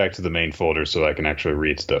just went back to the main folder so I can actually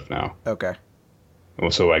read stuff now. Okay.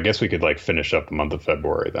 Well, so I guess we could like finish up the month of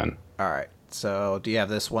February then. All right. So do you have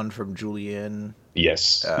this one from Julian?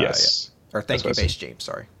 Yes. Yes. Yeah. Or thank you, Base James.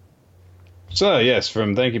 Sorry. So, yes,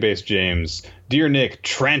 from Thank You Base James, Dear Nick,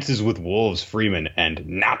 Trances with Wolves Freeman, and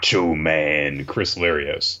Nacho Man Chris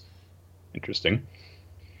Larios. Interesting.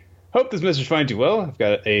 Hope this message finds you well. I've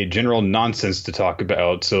got a general nonsense to talk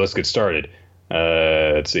about, so let's get started.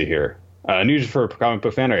 Let's see here. News for a comic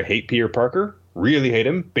book fan, I hate Peter Parker. Really hate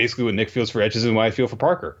him. Basically what Nick feels for Edge is why I feel for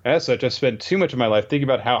Parker. As such, I've spent too much of my life thinking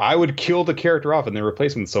about how I would kill the character off and then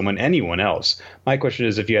replace him with anyone else. My question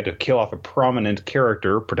is, if you had to kill off a prominent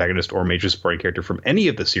character, protagonist, or major supporting character from any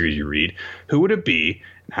of the series you read, who would it be,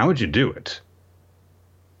 and how would you do it?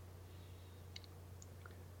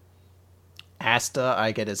 Asta,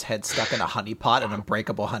 I get his head stuck in a honeypot, an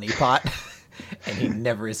unbreakable honeypot, and he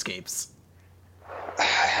never escapes.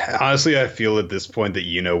 Honestly, I feel at this point that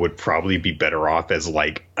Yuno would probably be better off as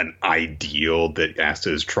like an ideal that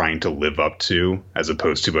Asta is trying to live up to, as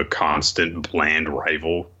opposed to a constant bland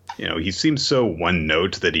rival. You know, he seems so one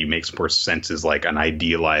note that he makes more sense as like an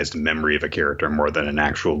idealized memory of a character more than an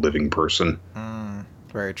actual living person.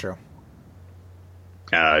 Very true.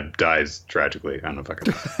 Dies tragically. I don't know if I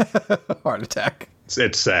can. Heart attack.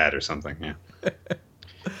 It's sad or something. Yeah.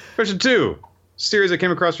 Question 2. Series I came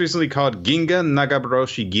across recently called Ginga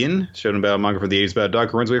Nagabaroshi Gin, showed about a manga from the 80s about a dog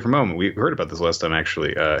who runs away from home. We heard about this last time,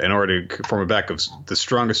 actually. In order to form a pack of the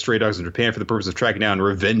strongest stray dogs in Japan for the purpose of tracking down and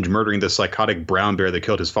revenge murdering the psychotic brown bear that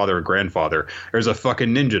killed his father and grandfather. There's a fucking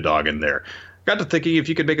ninja dog in there. Got to thinking, if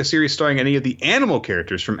you could make a series starring any of the animal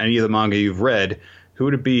characters from any of the manga you've read, who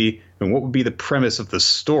would it be and what would be the premise of the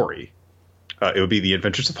story? It would be the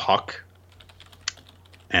adventures of Hawk.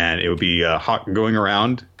 And it would be Hawk going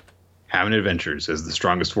around having adventures as the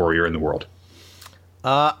strongest warrior in the world.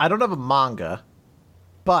 I don't have a manga,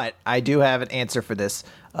 but I do have an answer for this.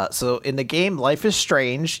 So in the game Life is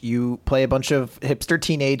Strange, you play a bunch of hipster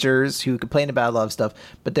teenagers who complain about a lot of stuff,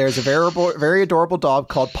 but there's a very adorable dog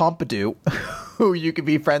called Pompidou who you can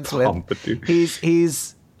be friends with. Pompidou.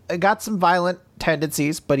 He's got some violent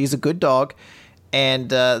tendencies, but he's a good dog. And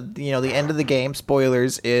the end of the game,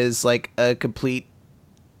 spoilers, is like a complete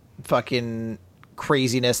fucking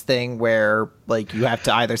craziness thing where like you have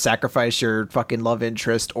to either sacrifice your fucking love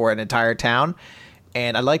interest or an entire town.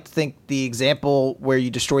 And I like to think the example where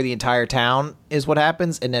you destroy the entire town is what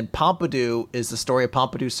happens, and then Pompidou is the story of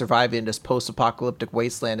Pompidou surviving this post-apocalyptic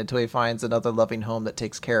wasteland until he finds another loving home that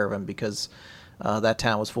takes care of him, because that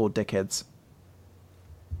town was full of dickheads.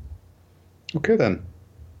 Okay, then.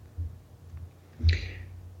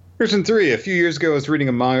 Version 3. A few years ago, I was reading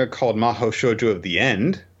a manga called Maho Shoujo of the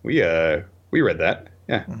End. We read that.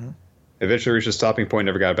 Yeah. Mm-hmm. Eventually reached a stopping point,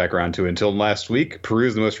 never got back around to it until last week.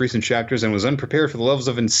 Perused the most recent chapters and was unprepared for the levels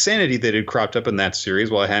of insanity that had cropped up in that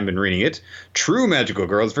series while I hadn't been reading it. True magical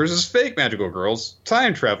girls versus fake magical girls.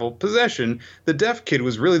 Time travel. Possession. The deaf kid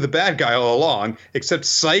was really the bad guy all along. Except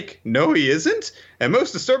psych, no he isn't. And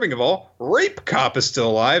most disturbing of all, Rape Cop is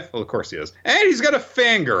still alive. Well, of course he is. And he's got a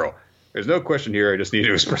fangirl. There's no question here. I just need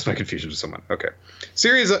to express my confusion to someone. Okay.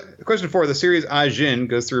 Question 4. The series Ajin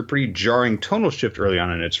goes through a pretty jarring tonal shift early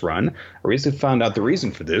on in its run. I recently found out the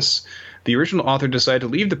reason for this. The original author decided to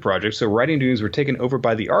leave the project, so writing duties were taken over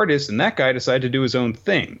by the artist, and that guy decided to do his own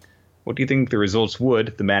thing. What do you think the results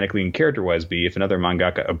would, thematically and character-wise, be if another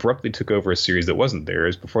mangaka abruptly took over a series that wasn't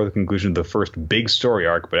theirs before the conclusion of the first big story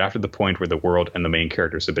arc, but after the point where the world and the main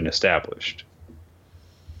characters have been established?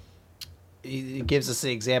 It gives us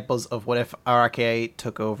the examples of what if Araki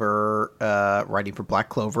took over writing for Black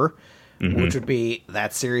Clover, which would be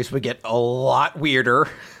that series would get a lot weirder.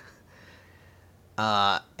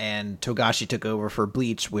 And Togashi took over for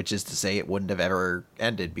Bleach, which is to say it wouldn't have ever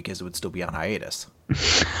ended because it would still be on hiatus.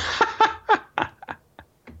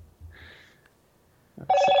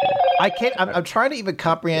 I'm trying to even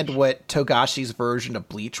comprehend what Togashi's version of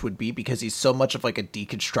Bleach would be because he's so much of like a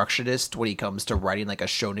deconstructionist when he comes to writing like a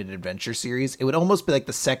shonen adventure series. It would almost be like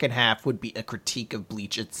the second half would be a critique of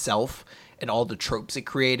Bleach itself and all the tropes it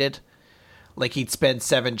created. Like he'd spend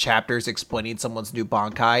 7 chapters explaining someone's new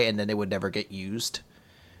Bankai and then they would never get used.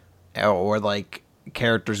 Or like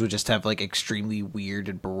characters would just have like extremely weird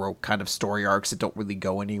and baroque kind of story arcs that don't really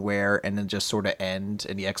go anywhere and then just sort of end,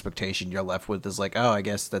 and the expectation you're left with is like, oh, I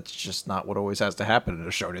guess that's just not what always has to happen in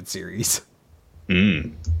a shonen series.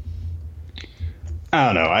 I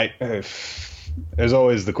don't know. There's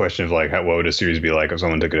always the question of like, what would a series be like if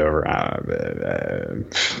someone took it over?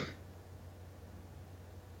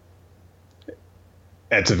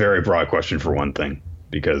 It's a very broad question for one thing.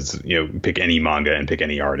 Because, pick any manga and pick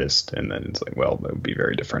any artist, and then it's like, well, it would be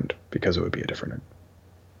very different because it would be a different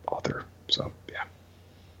author. So,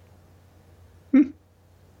 yeah.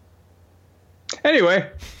 Anyway.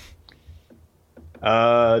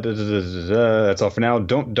 That's all for now.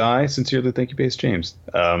 Don't die. Sincerely, thank you, Base James.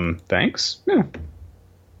 Thanks. Yeah.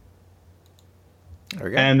 There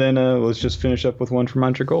we go. And then let's just finish up with one from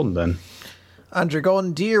Andre Golden then. Andre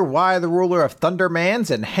Golden, dear, why the ruler of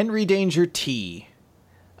Thundermans and Henry Danger T?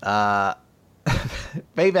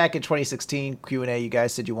 Way back in 2016 Q&A, you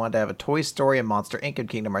guys said you wanted to have a Toy Story and Monster Inc. in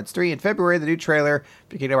Kingdom Hearts 3. In February, the new trailer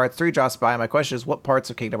for Kingdom Hearts 3 drops by. My question is, what parts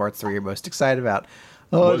of Kingdom Hearts 3 are you most excited about?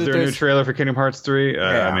 Was there a new trailer for Kingdom Hearts 3?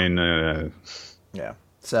 Yeah. Yeah.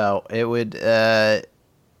 So it would,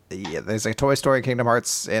 there's a Toy Story, Kingdom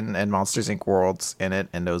Hearts, and Monsters Inc. worlds in it,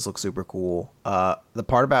 and those look super cool. The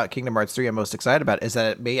part about Kingdom Hearts 3 I'm most excited about is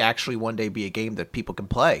that it may actually one day be a game that people can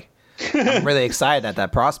play. I'm really excited at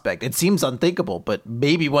that prospect. It seems unthinkable, but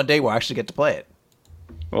maybe one day we'll actually get to play it.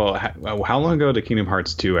 Well, how long ago did Kingdom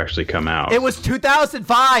Hearts 2 actually come out? It was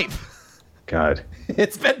 2005. God.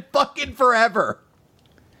 It's been fucking forever.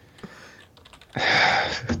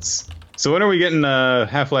 So when are we getting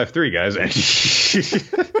Half-Life 3, guys?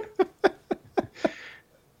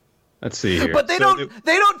 Let's see here. But they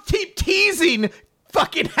don't keep teasing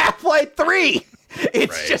fucking Half-Life 3.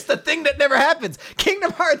 It's just a thing that never happens.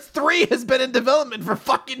 Kingdom Hearts 3 has been in development for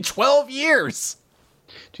fucking 12 years.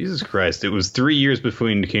 Jesus Christ. It was 3 years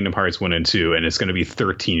between Kingdom Hearts 1 and 2, and it's going to be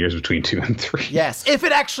 13 years between 2 and 3. Yes, if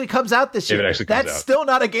it actually comes out this year. That's still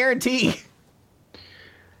not a guarantee.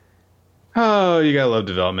 Oh, you gotta love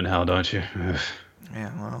development hell, don't you?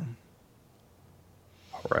 Yeah, well.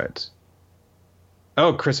 All right.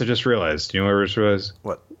 Oh, Chris, I just realized. You know what I just realized?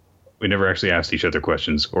 What? We never actually asked each other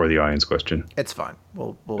questions or the audience question. It's fine.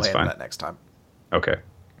 We'll handle that next time. Okay.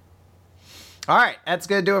 All right, that's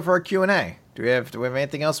gonna do it for our Q&A. Do we have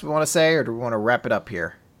anything else we want to say, or do we want to wrap it up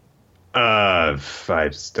here? I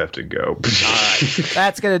just have to go. All right,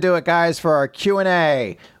 that's gonna do it, guys, for our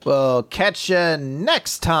Q&A. We'll catch you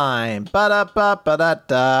next time.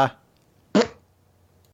 Ba-da-ba-ba-da-da.